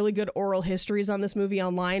like really good oral histories on this movie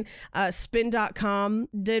online. Spin.com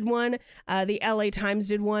did one. The LA Times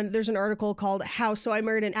did one. There's an article called How So I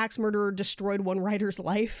Married an Axe Murderer Destroyed One Writer's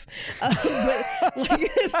Life. But like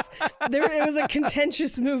it was a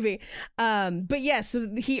contentious movie. But yeah,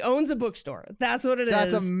 so he owns a bookstore. That's what it is.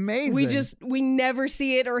 That's amazing. We never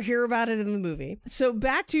see it or hear about it in the movie. So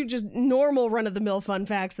back to just normal run-of-the-mill fun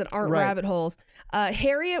facts that aren't rabbit holes.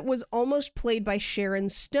 Harriet was almost played by Sharon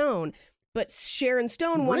Stone, but Sharon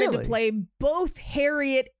Stone wanted to play both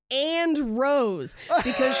Harriet and Rose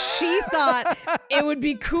because she thought it would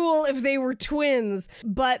be cool if they were twins,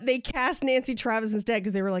 but they cast Nancy Travis instead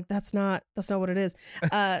because they were like, that's not what it is.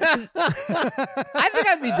 I think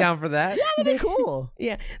I'd be down for that. Yeah, that'd be cool.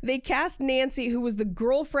 Yeah, they cast Nancy, who was the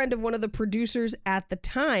girlfriend of one of the producers at the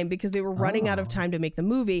time because they were running out of time to make the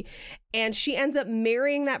movie, and she ends up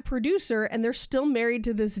marrying that producer, and they're still married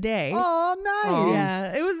to this day. Oh, nice.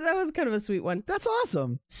 Yeah, that was kind of a sweet one. That's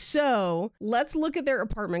awesome. So let's look at their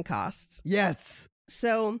apartment costs. Yes.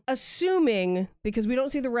 So assuming, because we don't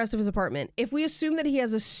see the rest of his apartment, if we assume that he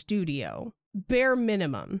has a studio, bare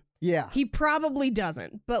minimum. Yeah. He probably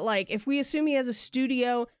doesn't. But like, if we assume he has a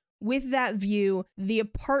studio with that view, the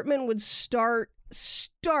apartment would start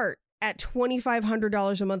at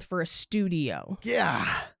 $2,500 a month for a studio.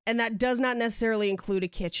 Yeah. And that does not necessarily include a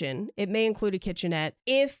kitchen. It may include a kitchenette.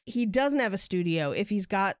 If he doesn't have a studio, if he's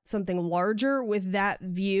got something larger with that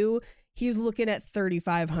view, he's looking at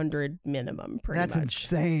 $3,500 minimum, pretty much. That's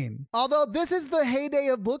insane. Although this is the heyday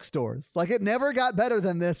of bookstores. Like, it never got better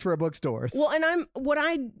than this for bookstores. Well, and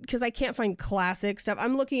because I can't find classic stuff,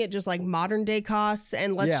 I'm looking at just like modern day costs,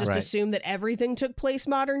 and let's assume that everything took place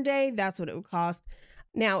modern day. That's what it would cost.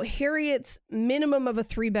 Now, Harriet's minimum of a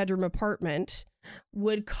 3-bedroom apartment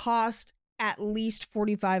would cost at least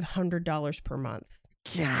 $4,500 per month.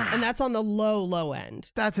 Yeah. And that's on the low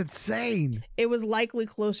end. That's insane. It was likely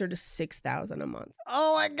closer to $6,000 a month.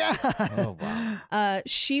 Oh my God. Oh, wow.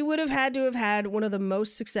 She would have had one of the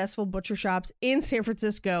most successful butcher shops in San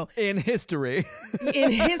Francisco. In history.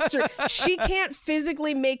 She can't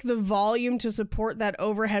physically make the volume to support that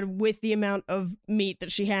overhead with the amount of meat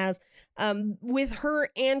that she has. With her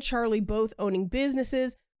and Charlie both owning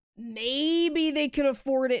businesses, maybe they could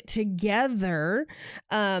afford it together,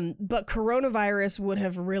 but coronavirus would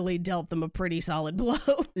have really dealt them a pretty solid blow.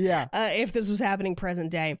 Yeah. If this was happening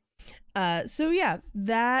present day. So yeah,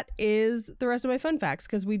 that is the rest of my fun facts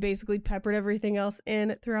because we basically peppered everything else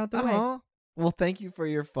in throughout the way. Well, thank you for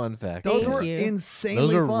your fun facts. Those Thank were you. insanely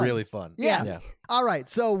Those are fun. really fun. Yeah. All right.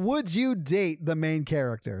 So would you date the main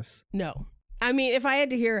characters? No. I mean, if I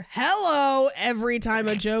had to hear hello every time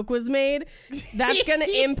a joke was made, that's going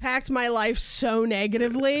to impact my life so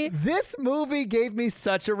negatively. This movie gave me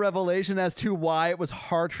such a revelation as to why it was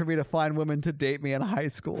hard for me to find women to date me in high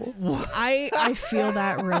school. I feel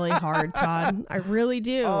that really hard, Todd. I really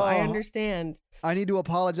do. I understand. I need to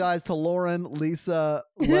apologize to Lauren, Lisa,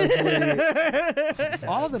 Leslie,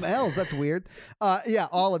 all of them L's. That's weird. Yeah,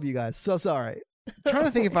 all of you guys. So sorry. I'm trying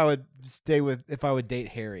to think if I would date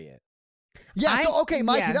Harriet. Yeah, so okay,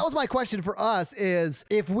 Mikey, that was my question for us is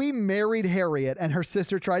if we married Harriet and her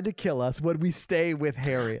sister tried to kill us, would we stay with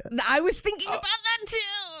Harriet? I was thinking about that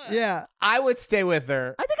too. Yeah. I would stay with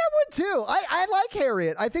her. I think I would too. I like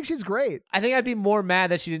Harriet. I think she's great. I think I'd be more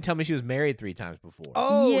mad that she didn't tell me she was married 3 times before.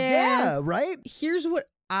 Oh, yeah, right? Here's what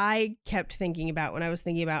I kept thinking about when I was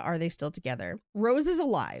thinking about, are they still together? Rose is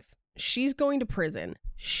alive. She's going to prison.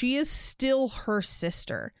 She is still her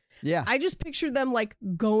sister. Yeah. I just pictured them like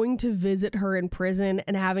going to visit her in prison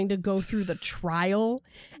and having to go through the trial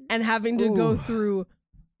and having to go through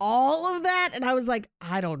all of that, and I was like,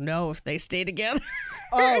 I don't know if they stay together.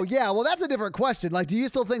 Oh, yeah. Well, that's a different question. Like, do you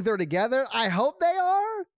still think they're together? I hope they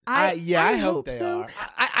are. I hope they so. are.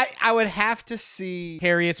 I would have to see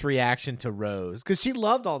Harriet's reaction to Rose because she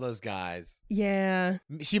loved all those guys. Yeah.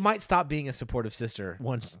 She might stop being a supportive sister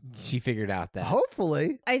once she figured out that.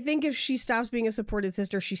 Hopefully. I think if she stops being a supportive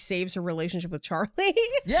sister, she saves her relationship with Charlie.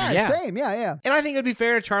 Yeah, same. Yeah. And I think it'd be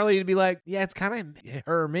fair to Charlie to be like, yeah, it's kind of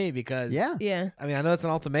her or me because Yeah. I mean, I know it's an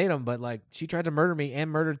ultimatum, but like she tried to murder me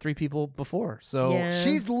and murdered 3 people before. So Yeah.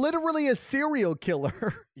 She's literally a serial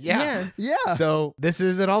killer. yeah. Yeah. So this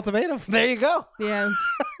is an ultimatum. There you go. Yeah.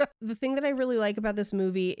 The thing that I really like about this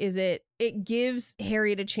movie is it gives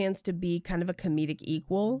Harriet a chance to be kind of a comedic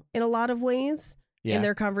equal in a lot of ways. Yeah. In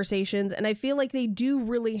their conversations, and I feel like they do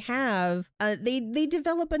really have they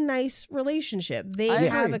develop a nice relationship. They I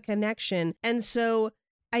have agree. a connection, and so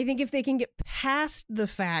I think if they can get past the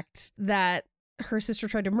fact that her sister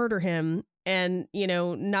tried to murder him and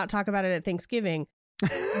not talk about it at Thanksgiving,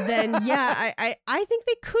 then yeah, I think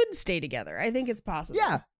they could stay together. I think it's possible.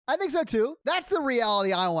 Yeah, I think so too. That's the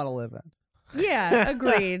reality I want to live in. Yeah,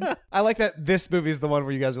 agreed. I like that this movie is the one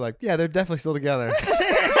where you guys are like, yeah, they're definitely still together.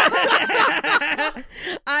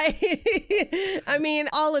 I mean,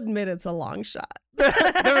 I'll admit it's a long shot. There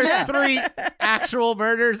was 3 actual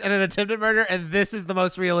murders and an attempted murder, and this is the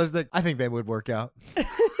most realistic. I think they would work out.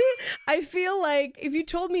 I feel like if you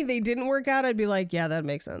told me they didn't work out, I'd be like, yeah, that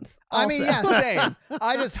makes sense. I mean, Also. yeah, same.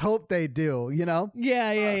 I just hope they do,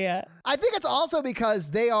 Yeah. I think it's also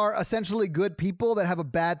because they are essentially good people that have a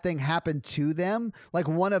bad thing happen to them. Like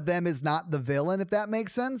one of them is not the villain, if that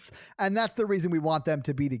makes sense. And that's the reason we want them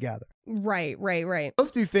to be together. Right.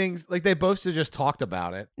 Both do things, like they both just talked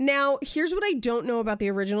about it. Now, here's what I don't know about the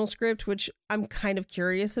original script, which I'm kind of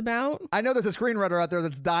curious about. I know there's a screenwriter out there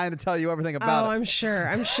that's dying to tell you everything about it. I'm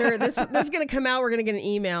sure. This is going to come out. We're going to get an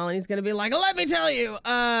email and he's going to be like, let me tell you.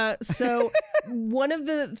 So one of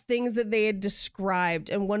the things that they had described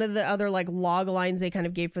and one of the other like log lines they kind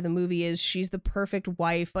of gave for the movie is she's the perfect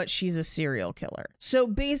wife, but she's a serial killer. So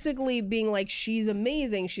basically being like, she's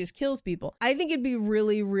amazing. She just kills people. I think it'd be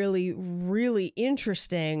really, really, really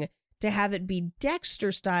interesting to have it be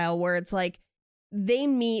Dexter style where it's like they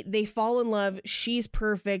meet, they fall in love. She's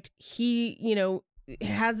perfect. He,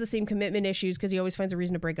 has the same commitment issues because he always finds a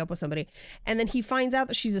reason to break up with somebody. And then he finds out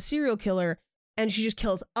that she's a serial killer and she just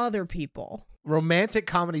kills other people. Romantic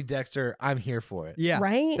comedy Dexter, I'm here for it. Yeah.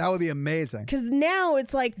 Right? That would be amazing. Because now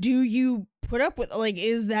it's like, do you put up with, like,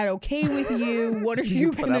 is that okay with you? What are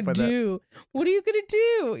you put going up to with it? do? What are you going to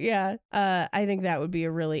do? Yeah. I think that would be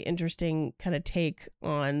a really interesting kind of take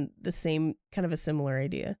on the same, kind of a similar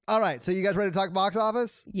idea. All right. So you guys ready to talk box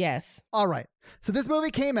office? Yes. All right. So this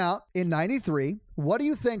movie came out in 93. What do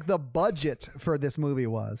you think the budget for this movie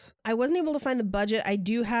was? I wasn't able to find the budget. I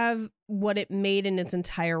do have what it made in its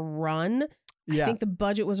entire run. Yeah. I think the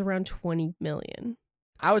budget was around $20 million.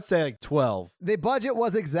 I would say like 12. The budget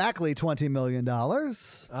was exactly $20 million.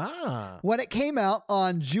 Ah. When it came out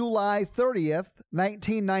on July 30th,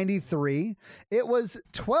 1993, it was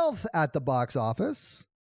 12th at the box office.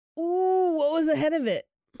 Ooh, what was ahead of it?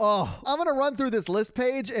 Oh, I'm going to run through this list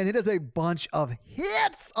page, and it is a bunch of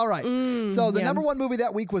hits. All right. So the number 1 movie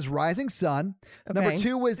that week was Rising Sun. Number Okay.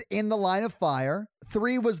 2 was In the Line of Fire.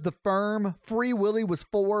 3 was The Firm. Free Willy was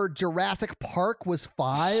 4. Jurassic Park was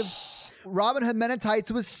 5. Robin Hood Men in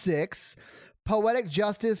Tights was 6. Poetic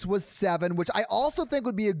Justice was 7, which I also think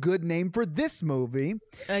would be a good name for this movie.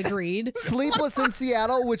 Agreed. Sleepless in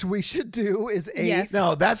Seattle, which we should do, is 8. Yes.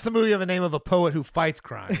 No, that's the movie of the name of a poet who fights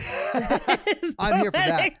crime. I'm here for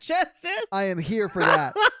that. Poetic Justice. I am here for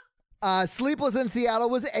that. Sleepless in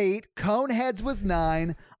Seattle was 8. Coneheads was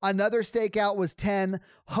 9. Another Stakeout was 10.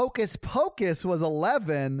 Hocus Pocus was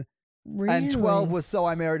 11. Really? And 12 was So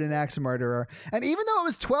I Married an Axe Murderer. And even though it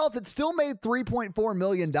was 12th, it still made $3.4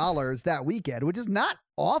 million that weekend, which is not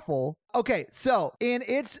awful. Okay, so in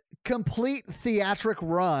its complete theatric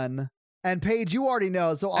run, and Paige, you already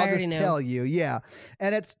know, so I'll just tell you. Yeah.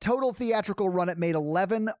 And its total theatrical run, it made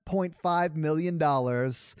 $11.5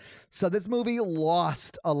 million. So this movie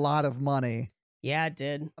lost a lot of money. Yeah, it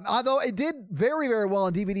did. Although it did very, very well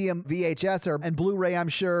on DVD and VHS and Blu-ray, I'm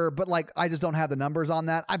sure. But I just don't have the numbers on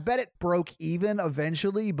that. I bet it broke even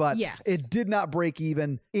eventually, but Yes. it did not break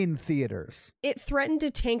even in theaters. It threatened to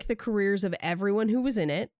tank the careers of everyone who was in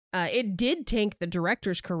it. It did tank the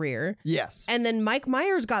director's career. Yes. And then Mike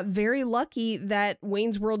Myers got very lucky that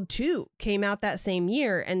Wayne's World 2 came out that same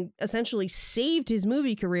year and essentially saved his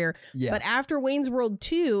movie career. Yeah. But after Wayne's World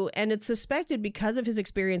 2, and it's suspected because of his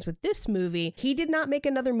experience with this movie, he did not make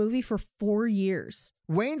another movie for 4 years.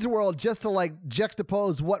 Wayne's World, just to like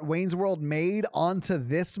juxtapose what Wayne's World made onto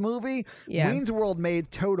this movie, Wayne's World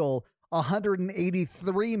made total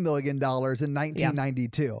 $183 million in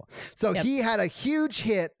 1992. So he had a huge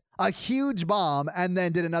hit, a huge bomb, and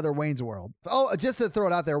then did another Wayne's World. Oh, just to throw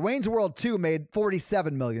it out there, Wayne's World 2 made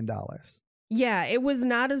 $47 million. Yeah, it was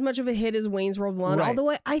not as much of a hit as Wayne's World 1,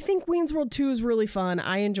 although I think Wayne's World 2 is really fun.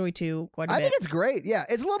 I enjoy 2 quite a bit. I think it's great. Yeah,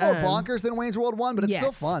 it's a little more bonkers than Wayne's World 1, but it's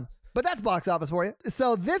still fun. But that's box office for you.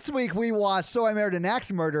 So this week we watched So I Married an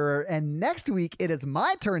Axe Murderer, and next week it is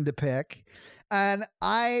my turn to pick. And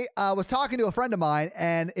I was talking to a friend of mine,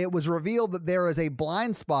 and it was revealed that there is a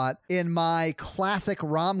blind spot in my classic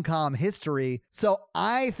rom-com history. So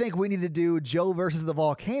I think we need to do Joe versus the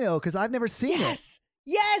Volcano because I've never seen it.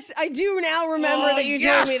 Yes, I do now remember that you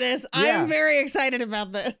told me this. I'm very excited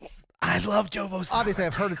about this. I love Joe versus. Obviously,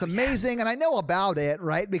 I've heard it's amazing, and I know about it,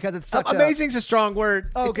 right? Because it's such amazing's a strong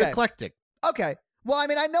word. Okay. It's eclectic. Okay. Well, I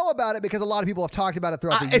mean, I know about it because a lot of people have talked about it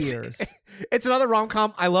throughout the years. It's another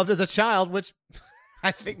rom-com I loved as a child, which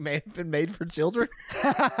I think may have been made for children.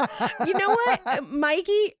 You know what,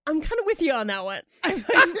 Mikey? I'm kind of with you on that one.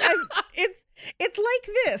 It's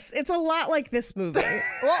like this. It's a lot like this movie.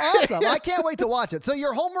 Well, awesome. I can't wait to watch it. So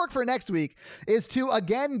your homework for next week is to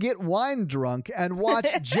again get wine drunk and watch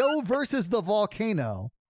Joe versus the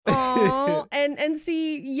Volcano. Oh, and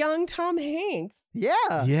see young Tom Hanks.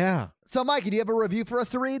 Yeah. Yeah. So, Mikey, do you have a review for us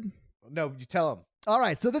to read? No, you tell him. All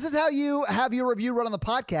right, so this is how you have your review run on the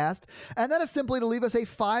podcast, and that is simply to leave us a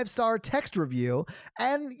 5-star text review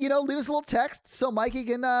and, leave us a little text so Mikey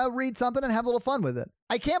can read something and have a little fun with it.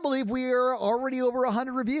 I can't believe we're already over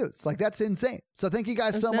 100 reviews. Like, that's insane. So thank you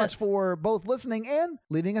guys so much for both listening and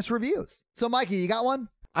leaving us reviews. So, Mikey, you got one?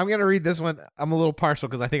 I'm going to read this one. I'm a little partial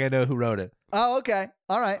because I think I know who wrote it. Oh, okay.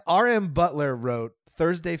 All right. R.M. Butler wrote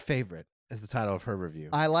Thursday Favorite. Is the title of her review.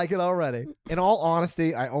 I like it already. In all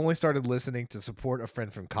honesty, I only started listening to support a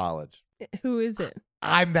friend from college. Who is it?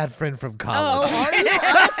 I'm that friend from college. Oh, are you?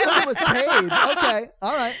 I thought it was Paige. Okay.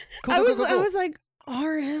 All right. Cool. I was like,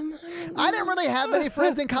 RM? I didn't really have many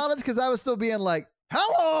friends in college because I was still being like,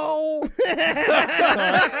 hello.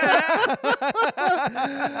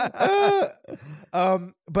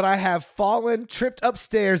 But I have tripped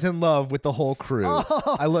upstairs in love with the whole crew.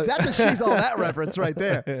 Oh, that's a She's All That reference right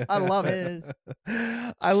there. I love it.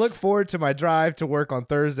 I look forward to my drive to work on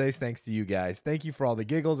Thursdays thanks to you guys. Thank you for all the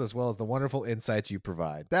giggles as well as the wonderful insights you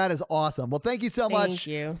provide. That is awesome. Well, thank you so much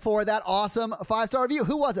for that awesome 5-star review.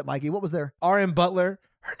 Who was it, Mikey? What was there? R.M. Butler.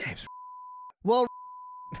 Her name's Well,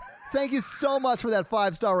 thank you so much for that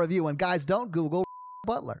 5-star review. And guys, don't Google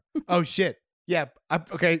Butler. Oh, shit. Yeah.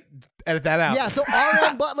 Okay. Edit that out. Yeah. So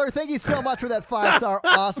R.M. Butler, thank you so much for that 5-star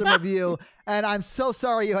awesome review. And I'm so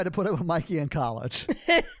sorry you had to put it with Mikey in college.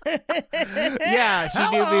 Yeah. She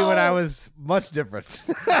knew me when I was much different.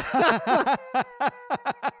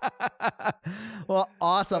 Well,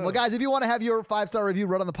 awesome. Well, guys, if you want to have your 5-star review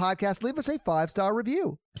read on the podcast, leave us a 5-star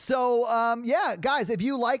review. So, guys, if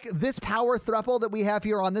you like this power throuple that we have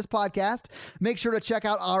here on this podcast, make sure to check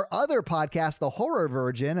out our other podcast, The Horror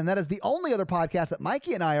Virgin. And that is the only other podcast that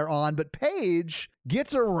Mikey and I are on. But Paige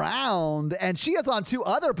gets around, and she is on 2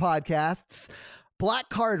 other podcasts, Black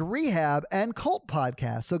Card Rehab and Cult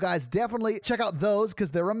Podcast. So guys, definitely check out those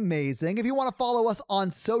because they're amazing. If you want to follow us on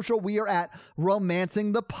social, we are at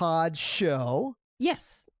Romancing the Pod Show.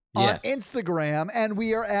 Yes. On Instagram, and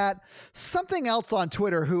we are at something else on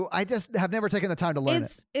Twitter who I just have never taken the time to learn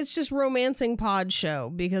it. It's just Romancing Pod Show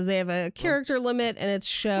because they have a character limit and it's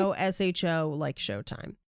show SHO like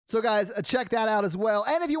Showtime. So guys, check that out as well.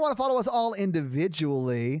 And if you want to follow us all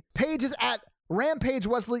individually, Paige is at Rampage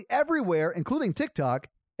Wesley everywhere, including TikTok,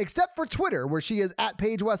 except for Twitter, where she is at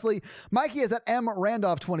Paige Wesley. Mikey is at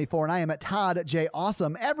MRandolph24, and I am at Todd J.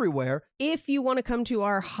 Awesome everywhere. If you want to come to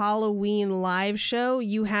our Halloween live show,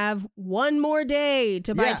 you have one more day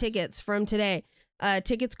to buy tickets from today.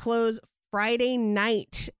 Tickets close Friday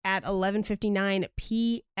night at 11:59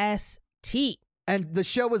 PST. And the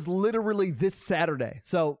show is literally this Saturday.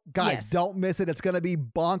 So, guys, don't miss it. It's going to be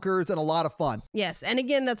bonkers and a lot of fun. Yes. And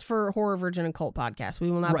again, that's for Horror Virgin and Cult Podcast. We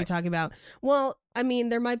will not be talking about,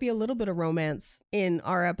 there might be a little bit of romance in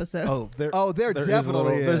our episode. There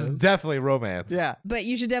definitely is. There's definitely romance. Yeah. But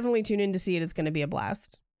you should definitely tune in to see it. It's going to be a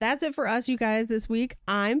blast. That's it for us, you guys, this week.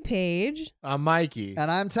 I'm Paige. I'm Mikey. And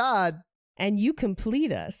I'm Todd. and you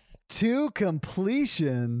complete us. To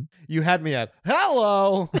completion. You had me at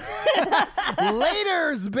hello.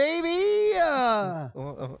 Laters, baby. La,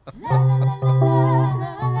 la, la, la,